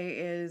will say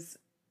is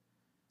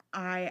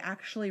I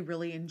actually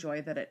really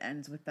enjoy that it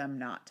ends with them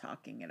not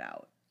talking it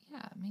out.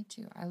 Yeah, me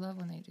too. I love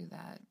when they do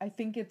that. I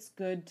think it's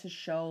good to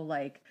show,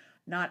 like,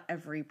 not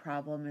every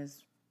problem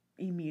is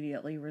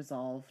immediately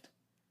resolved.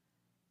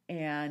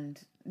 And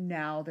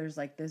now there's,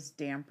 like, this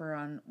damper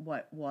on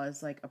what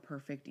was, like, a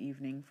perfect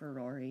evening for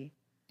Rory.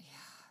 Yeah.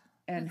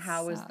 And that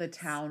how is the sucks.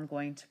 town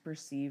going to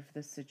perceive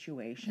the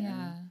situation?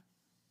 Yeah.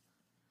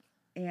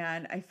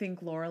 And I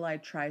think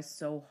Lorelai tries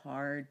so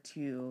hard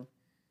to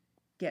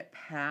get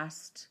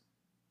past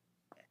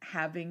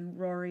having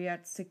Rory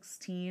at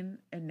 16.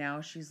 And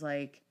now she's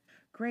like,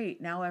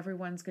 great, now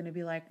everyone's going to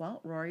be like,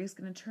 well, Rory's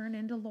going to turn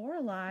into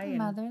Lorelai. And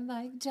Mother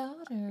like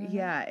daughter.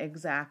 yeah,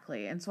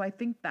 exactly. And so I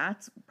think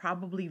that's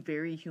probably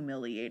very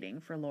humiliating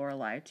for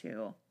Lorelai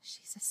too.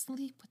 She's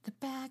asleep with the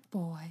bag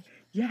boy.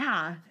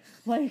 Yeah.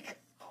 Like,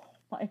 oh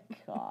my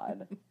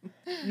God.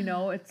 You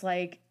know, it's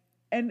like,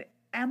 and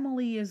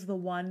Emily is the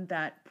one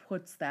that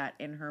puts that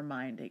in her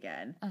mind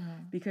again.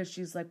 Because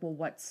she's like, well,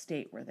 what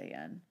state were they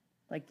in?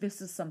 Like,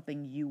 this is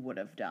something you would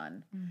have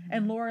done.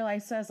 And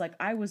Lorelai says, like,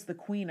 I was the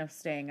queen of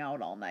staying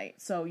out all night,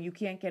 so you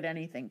can't get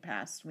anything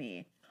past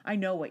me. I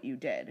know what you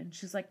did. And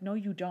she's like, no,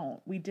 you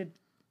don't. We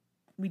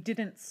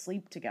didn't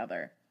sleep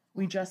together.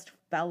 We just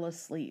fell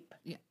asleep.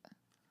 Yeah.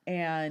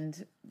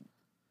 And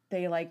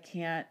they, like,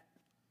 can't.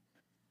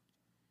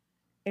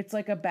 It's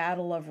like a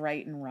battle of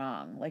right and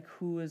wrong. Like,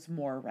 who is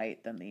more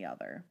right than the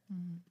other?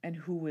 And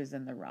who is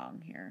in the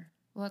wrong here?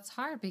 Well, it's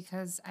hard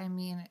because, I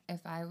mean,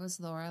 if I was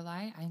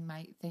Lorelai, I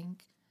might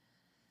think,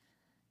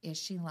 is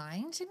she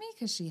lying to me?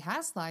 Because she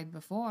has lied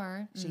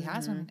before. She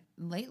has been,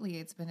 lately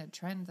it's been a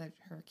trend that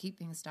her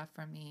keeping stuff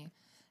from me.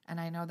 And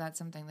I know that's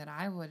something that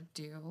I would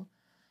do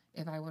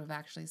if I would have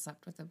actually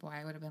slept with the boy.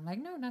 I would have been like,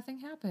 no, nothing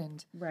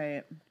happened.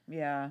 Right.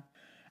 Yeah.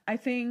 I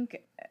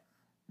think,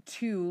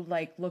 too,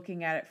 like,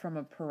 looking at it from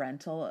a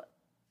parental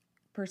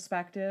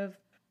perspective,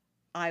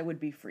 I would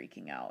be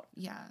freaking out.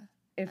 Yeah.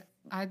 If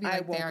I'd be I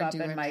like, woke they are up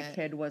and doing my it.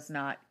 kid was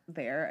not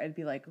there, I'd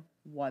be like,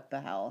 what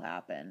the hell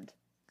happened?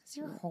 Because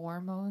your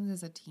hormones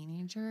as a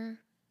teenager.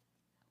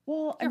 Well,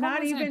 Your and not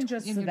hormones in even your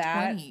just in your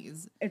that.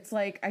 20s. It's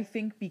like, I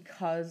think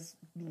because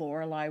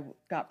Lorelai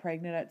got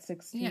pregnant at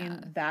 16, Yeah.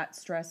 that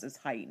stress is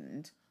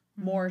heightened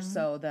more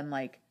so than,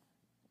 like,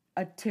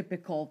 a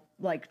typical,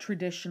 like,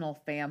 traditional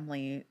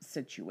family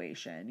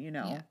situation, you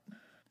know? Yeah.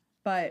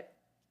 But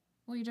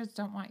Well, you just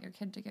don't want your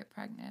kid to get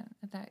pregnant.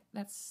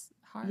 That's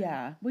hard.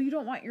 yeah, well, you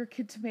don't want your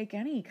kid to make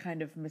any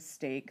kind of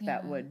mistake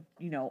that Yeah. would,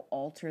 you know,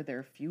 alter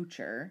their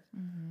future.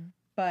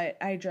 But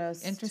I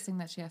just... Interesting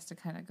that she has to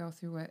kind of go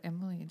through what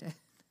Emily did.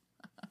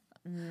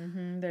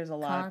 There's a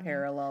lot of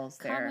parallels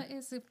there. Karma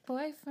is a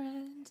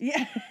boyfriend.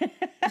 Yeah.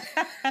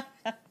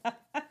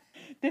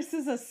 This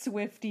is a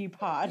Swiftie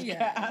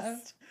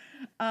podcast.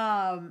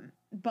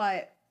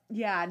 But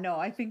yeah, no,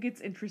 I think it's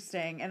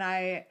interesting.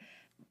 And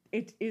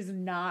it is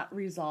not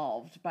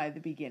resolved by the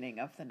beginning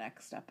of the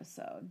next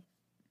episode.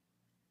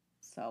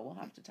 So we'll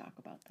have to talk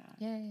about that.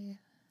 Yay.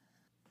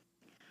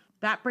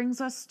 That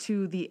brings us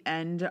to the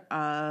end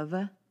of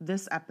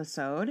this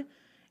episode.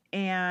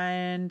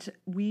 And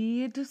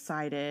we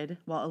decided,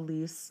 well,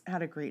 Elise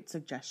had a great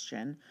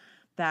suggestion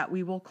that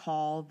we will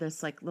call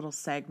this, like, little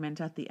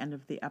segment at the end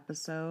of the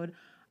episode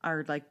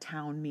our, like,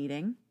 town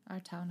meeting.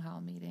 Our town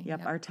hall meeting.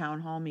 Yep, our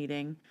town hall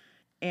meeting.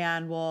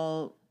 And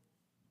we'll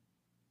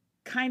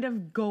kind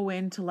of go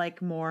into,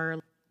 like, more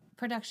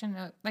Production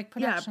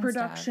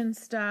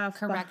stuff,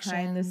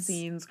 behind the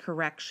scenes,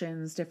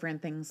 corrections,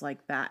 different things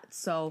like that.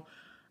 So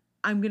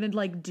I'm going to,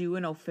 like, do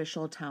an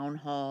official town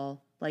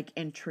hall, like,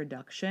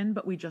 introduction,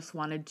 but we just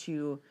wanted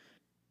to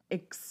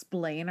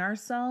explain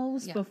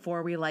ourselves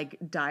before we, like,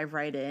 dive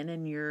right in.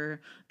 And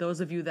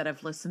those of you that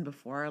have listened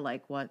before are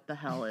like, what the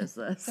hell is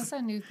this? That's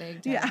a new thing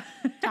to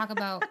talk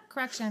about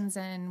corrections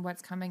and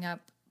what's coming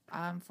up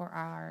for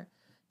our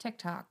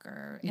TikTok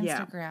or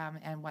Instagram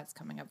and what's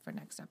coming up for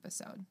next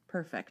episode.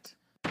 Perfect.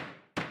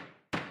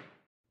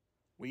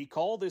 We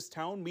call this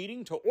town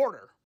meeting to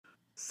order.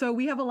 So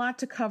we have a lot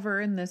to cover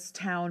in this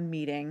town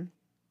meeting.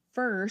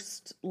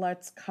 First,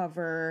 let's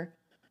cover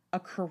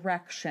a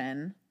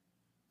correction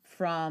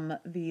from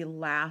the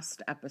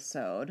last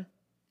episode.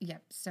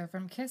 Yep. So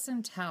from Kiss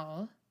and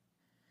Tell,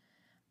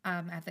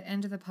 at the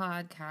end of the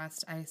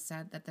podcast, I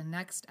said that the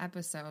next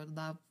episode,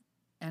 Love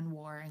and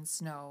War and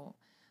Snow,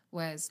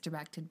 was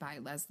directed by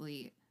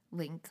Leslie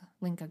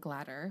Linka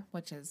Glatter,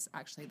 which is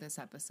actually this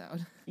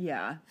episode.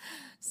 Yeah.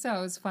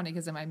 So it's funny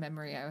because in my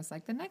memory, I was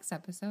like, the next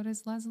episode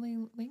is Leslie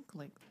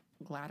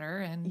Glatter,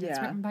 and it's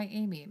written by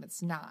Amy, and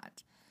it's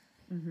not.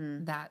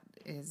 That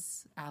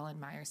is Alan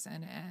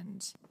Meyerson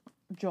and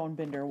Joan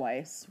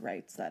Binder-Weiss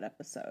writes that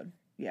episode.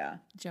 Yeah.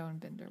 Joan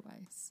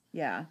Binder-Weiss.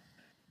 Yeah.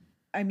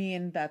 I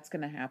mean, that's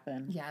going to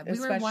happen. Yeah, we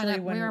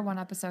were one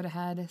episode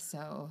ahead,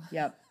 so.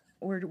 Yep.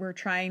 We're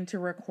trying to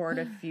record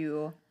a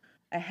few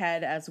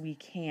ahead as we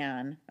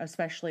can,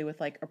 especially with,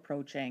 like,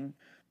 approaching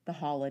the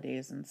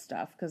holidays and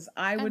stuff. Because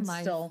I would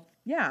still,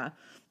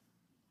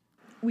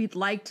 we'd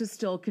like to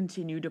still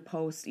continue to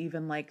post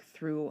even, like,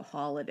 through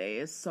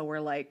holidays. So we're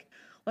like,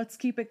 let's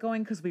keep it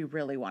going because we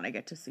really want to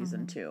get to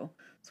season 2.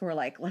 So we're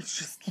like, let's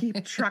just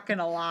keep trucking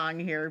along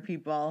here,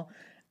 people.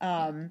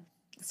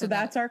 So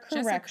that's our just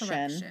a correction.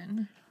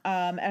 correction.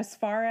 As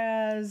far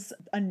as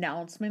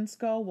announcements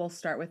go, we'll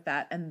start with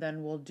that, and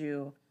then we'll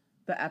do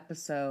the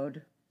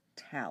episode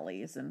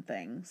tallies and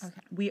things.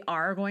 Okay. We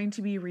are going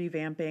to be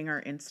revamping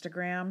our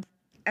Instagram.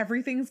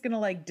 Everything's going to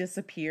like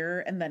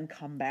disappear and then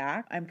come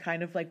back. I'm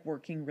kind of like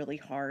working really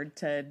hard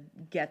to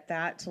get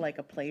that to like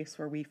a place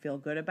where we feel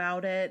good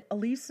about it.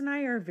 Elise and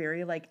I are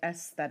very like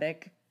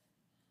aesthetic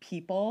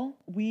people.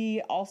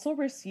 We also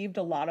received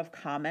a lot of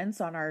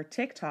comments on our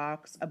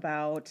TikToks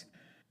about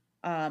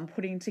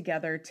putting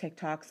together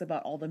TikToks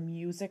about all the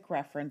music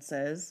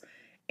references.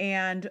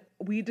 And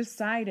we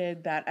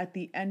decided that at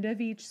the end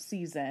of each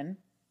season,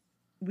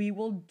 we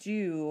will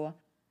do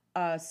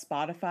a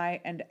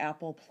Spotify and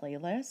Apple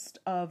playlist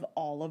of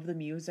all of the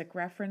music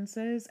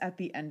references at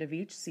the end of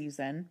each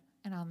season.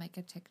 And I'll make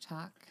a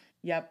TikTok.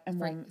 Yep. And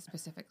for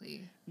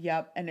specifically.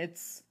 Yep. And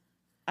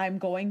I'm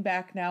going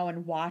back now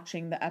and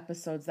watching the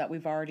episodes that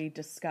we've already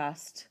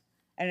discussed.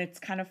 And it's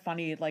kind of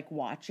funny, like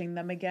watching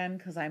them again,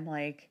 because I'm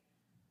like,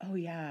 oh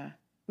yeah,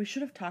 we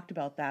should have talked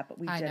about that, but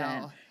we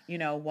didn't.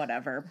 Know.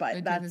 Whatever.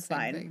 But that's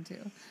fine. Thing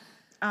too.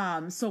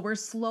 So we're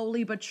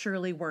slowly but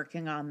surely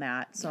working on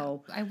that.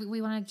 So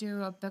we want to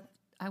do a book.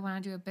 I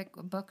want to do a big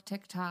book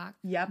TikTok.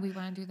 Yep. We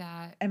want to do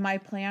that. And my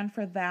plan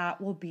for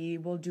that will be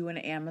we'll do an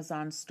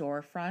Amazon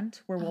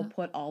storefront where we'll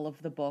put all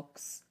of the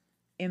books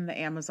in the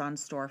Amazon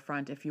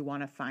storefront if you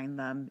want to find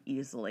them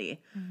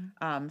easily.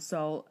 Mm-hmm.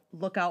 So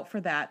look out for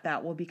that.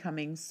 That will be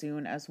coming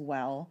soon as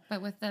well.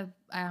 But with the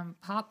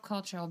pop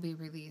culture will be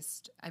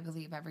released, I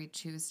believe, every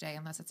Tuesday,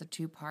 unless it's a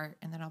 2-part,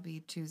 and then it'll be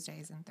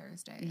Tuesdays and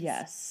Thursdays.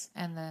 Yes.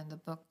 And then the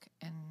book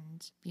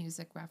and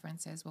music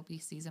references will be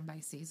season by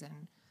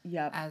season.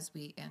 Yep. As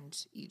we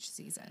end each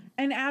season.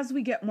 And as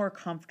we get more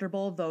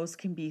comfortable, those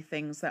can be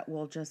things that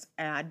we'll just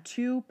add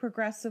to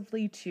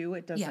progressively too.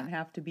 It doesn't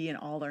have to be an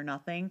all or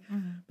nothing.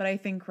 Mm-hmm. But I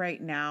think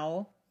right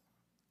now,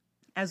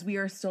 as we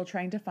are still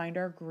trying to find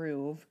our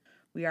groove,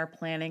 we are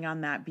planning on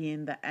that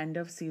being the end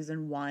of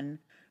season 1.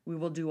 We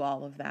will do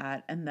all of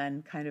that and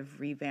then kind of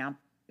revamp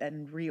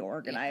and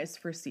reorganize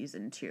for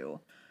season 2.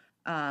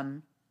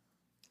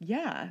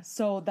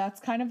 So that's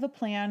kind of the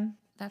plan.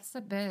 That's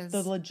the biz.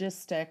 The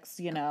logistics,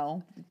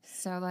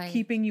 So like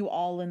keeping you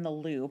all in the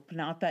loop.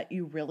 Not that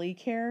you really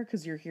care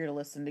because you're here to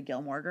listen to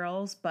Gilmore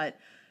Girls, but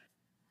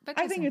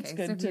I think it's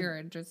good if you're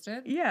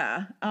interested.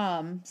 Yeah.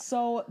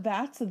 So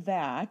that's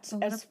that. So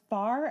as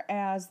far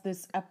as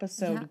this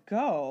episode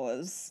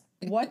goes,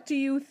 what do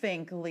you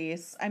think,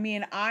 Lise? I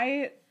mean,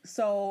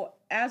 so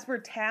as we're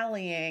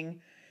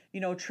tallying,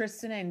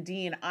 Tristan and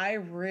Dean, I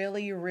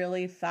really,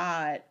 really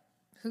thought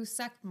who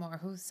sucked more?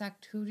 Who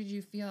did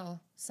you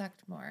feel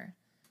sucked more?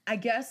 I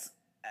guess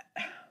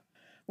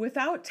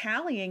without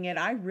tallying it,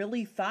 I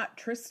really thought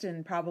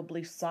Tristan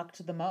probably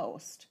sucked the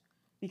most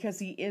because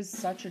he is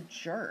such a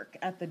jerk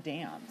at the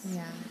dance.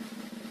 Yeah.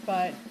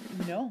 But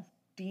no,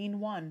 Dean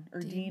won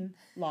or Dean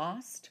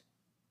lost.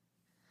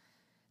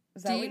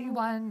 Is that Dean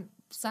won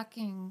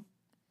sucking.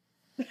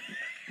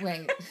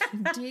 Wait,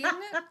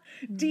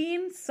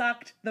 Dean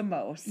sucked the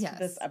most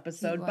this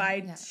episode by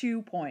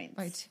 2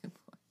 points.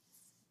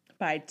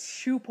 By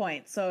 2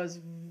 points. So it was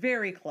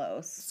very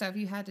close. So if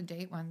you had to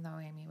date one, though,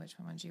 Amy, which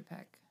one would you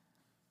pick?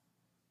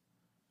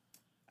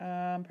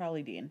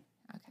 Probably Dean.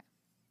 Okay.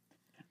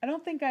 I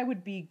don't think I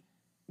would be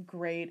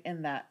great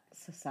in that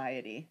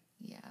society.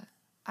 Yeah.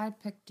 I'd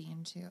pick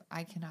Dean, too.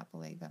 I cannot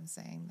believe I'm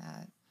saying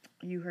that.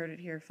 You heard it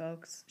here,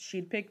 folks.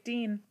 She'd pick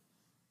Dean.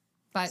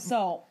 But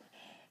so,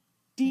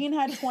 Dean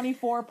had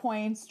 24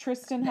 points.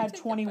 Tristan had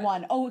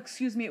 21. Oh,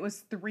 excuse me. It was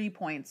 3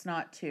 points,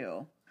 not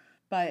 2.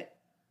 But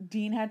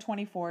Dean had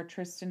 24.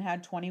 Tristan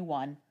had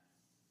 21.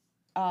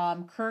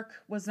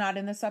 Kirk was not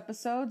in this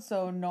episode,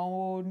 so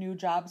no new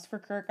jobs for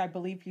Kirk. I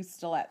believe he's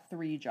still at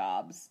 3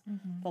 jobs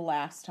the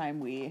last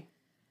time we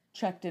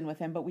checked in with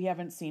him, but we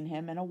haven't seen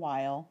him in a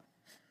while.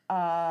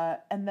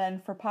 And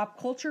then for pop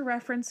culture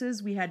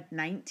references, we had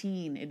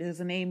 19. It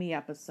is an Amy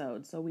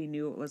episode, so we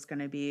knew it was going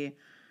to be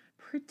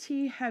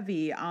pretty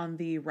heavy on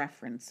the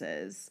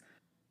references.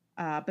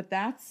 But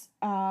that's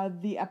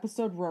the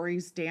episode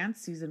Rory's Dance,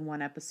 season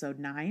 1, episode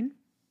 9.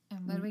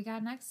 And what do we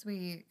got next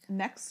week?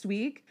 Next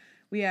week,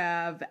 we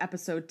have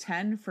episode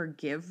 10,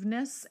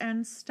 Forgiveness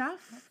and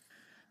Stuff.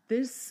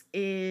 This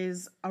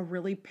is a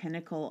really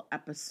pinnacle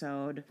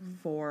episode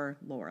for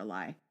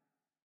Lorelai.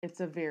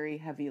 It's a very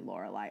heavy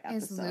Lorelai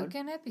episode. Is Luke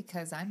in it?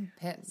 Because I'm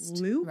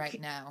pissed right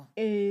now.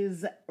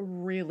 Is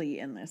really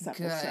in this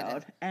episode.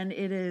 Good. And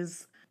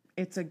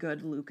it's a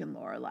good Luke and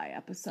Lorelai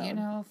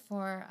episode.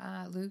 For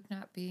Luke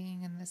not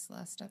being in this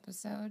last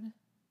episode,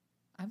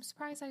 I'm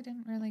surprised I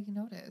didn't really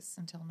notice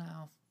until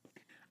now.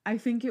 I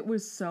think it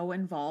was so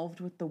involved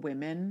with the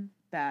women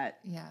that...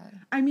 Yeah.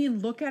 I mean,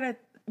 look at it.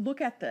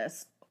 Look at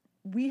this.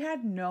 We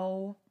had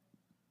no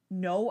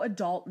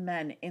adult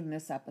men in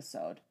this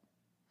episode.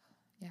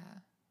 Yeah.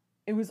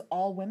 It was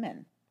all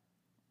women.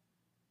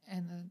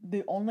 And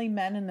the only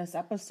men in this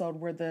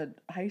episode were the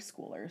high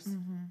schoolers.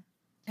 Mm-hmm.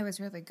 It was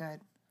really good.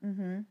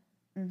 Mm-hmm.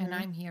 Mm-hmm. And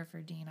I'm here for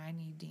Dean. I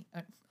need Dean.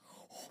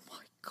 Oh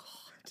my God.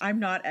 I'm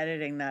not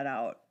editing that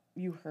out.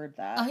 you heard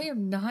that. I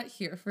am not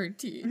here for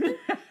tea. I'm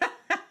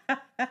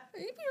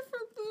here for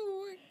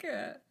the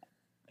cat.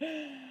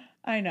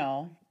 I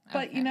know.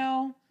 But, Okay. you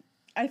know,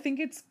 I think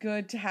it's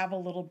good to have a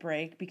little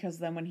break because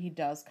then when he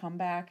does come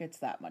back, it's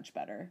that much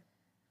better.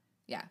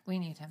 Yeah, we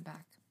need him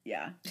back.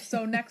 Yeah.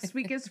 So next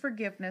week is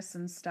forgiveness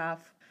and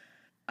stuff.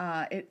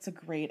 It's a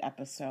great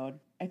episode.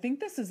 I think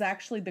this is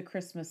actually the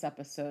Christmas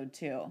episode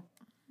too.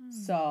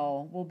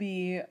 So we'll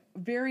be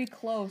very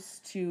close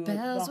to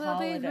Bells the will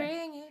holiday. be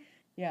ringing.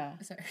 Yeah.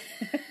 Sorry.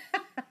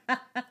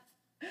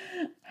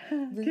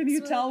 Can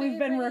you tell we've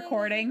been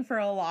recording for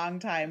a long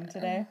time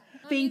today?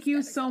 Thank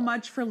you so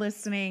much for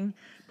listening.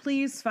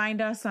 Please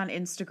find us on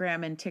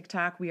Instagram and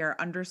TikTok. We are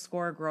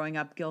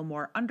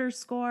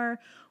 _growingupgilmore_.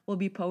 We'll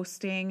be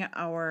posting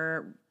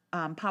our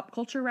pop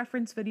culture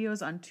reference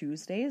videos on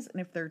Tuesdays. And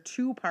if they're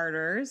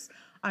two-parters,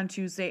 on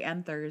Tuesday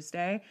and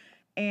Thursday.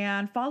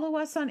 And follow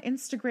us on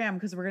Instagram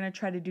because we're going to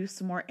try to do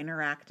some more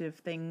interactive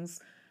things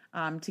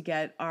to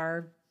get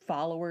our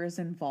followers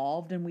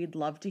involved. And we'd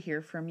love to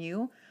hear from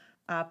you.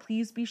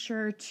 Please be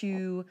sure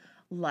to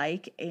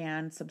like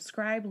and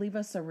subscribe. Leave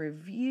us a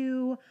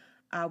review.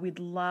 We'd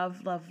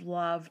love, love,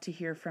 love to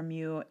hear from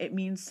you. It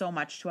means so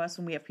much to us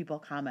when we have people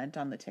comment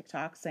on the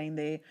TikTok saying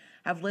they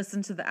have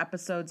listened to the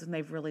episodes and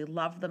they've really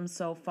loved them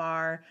so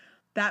far.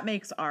 That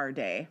makes our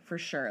day for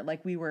sure.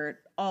 Like we were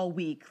all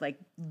week, like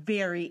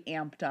very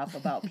amped up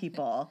about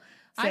people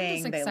saying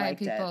I'm just they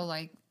excited liked people it.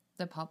 like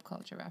the pop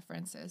culture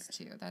references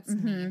too. That's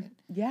neat.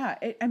 Yeah,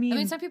 I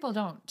mean, some people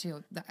don't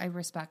too. I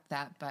respect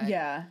that, but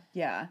yeah.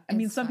 I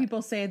mean, It's some fun.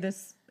 people say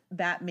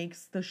that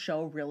makes the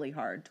show really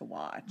hard to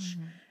watch.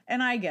 Mm-hmm.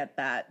 And I get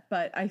that,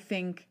 but I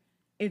think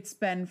it's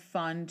been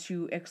fun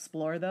to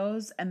explore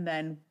those. And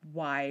then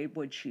why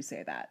would she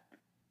say that?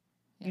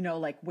 Yeah. You know,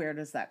 like where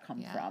does that come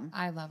yeah, from?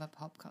 I love a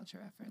pop culture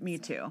reference. Me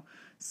so. too.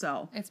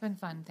 So, It's been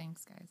fun.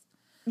 Thanks, guys.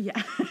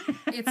 yeah.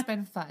 It's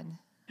been fun.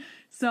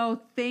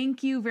 So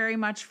thank you very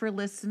much for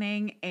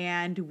listening,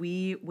 and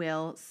we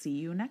will see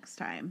you next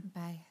time.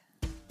 Bye.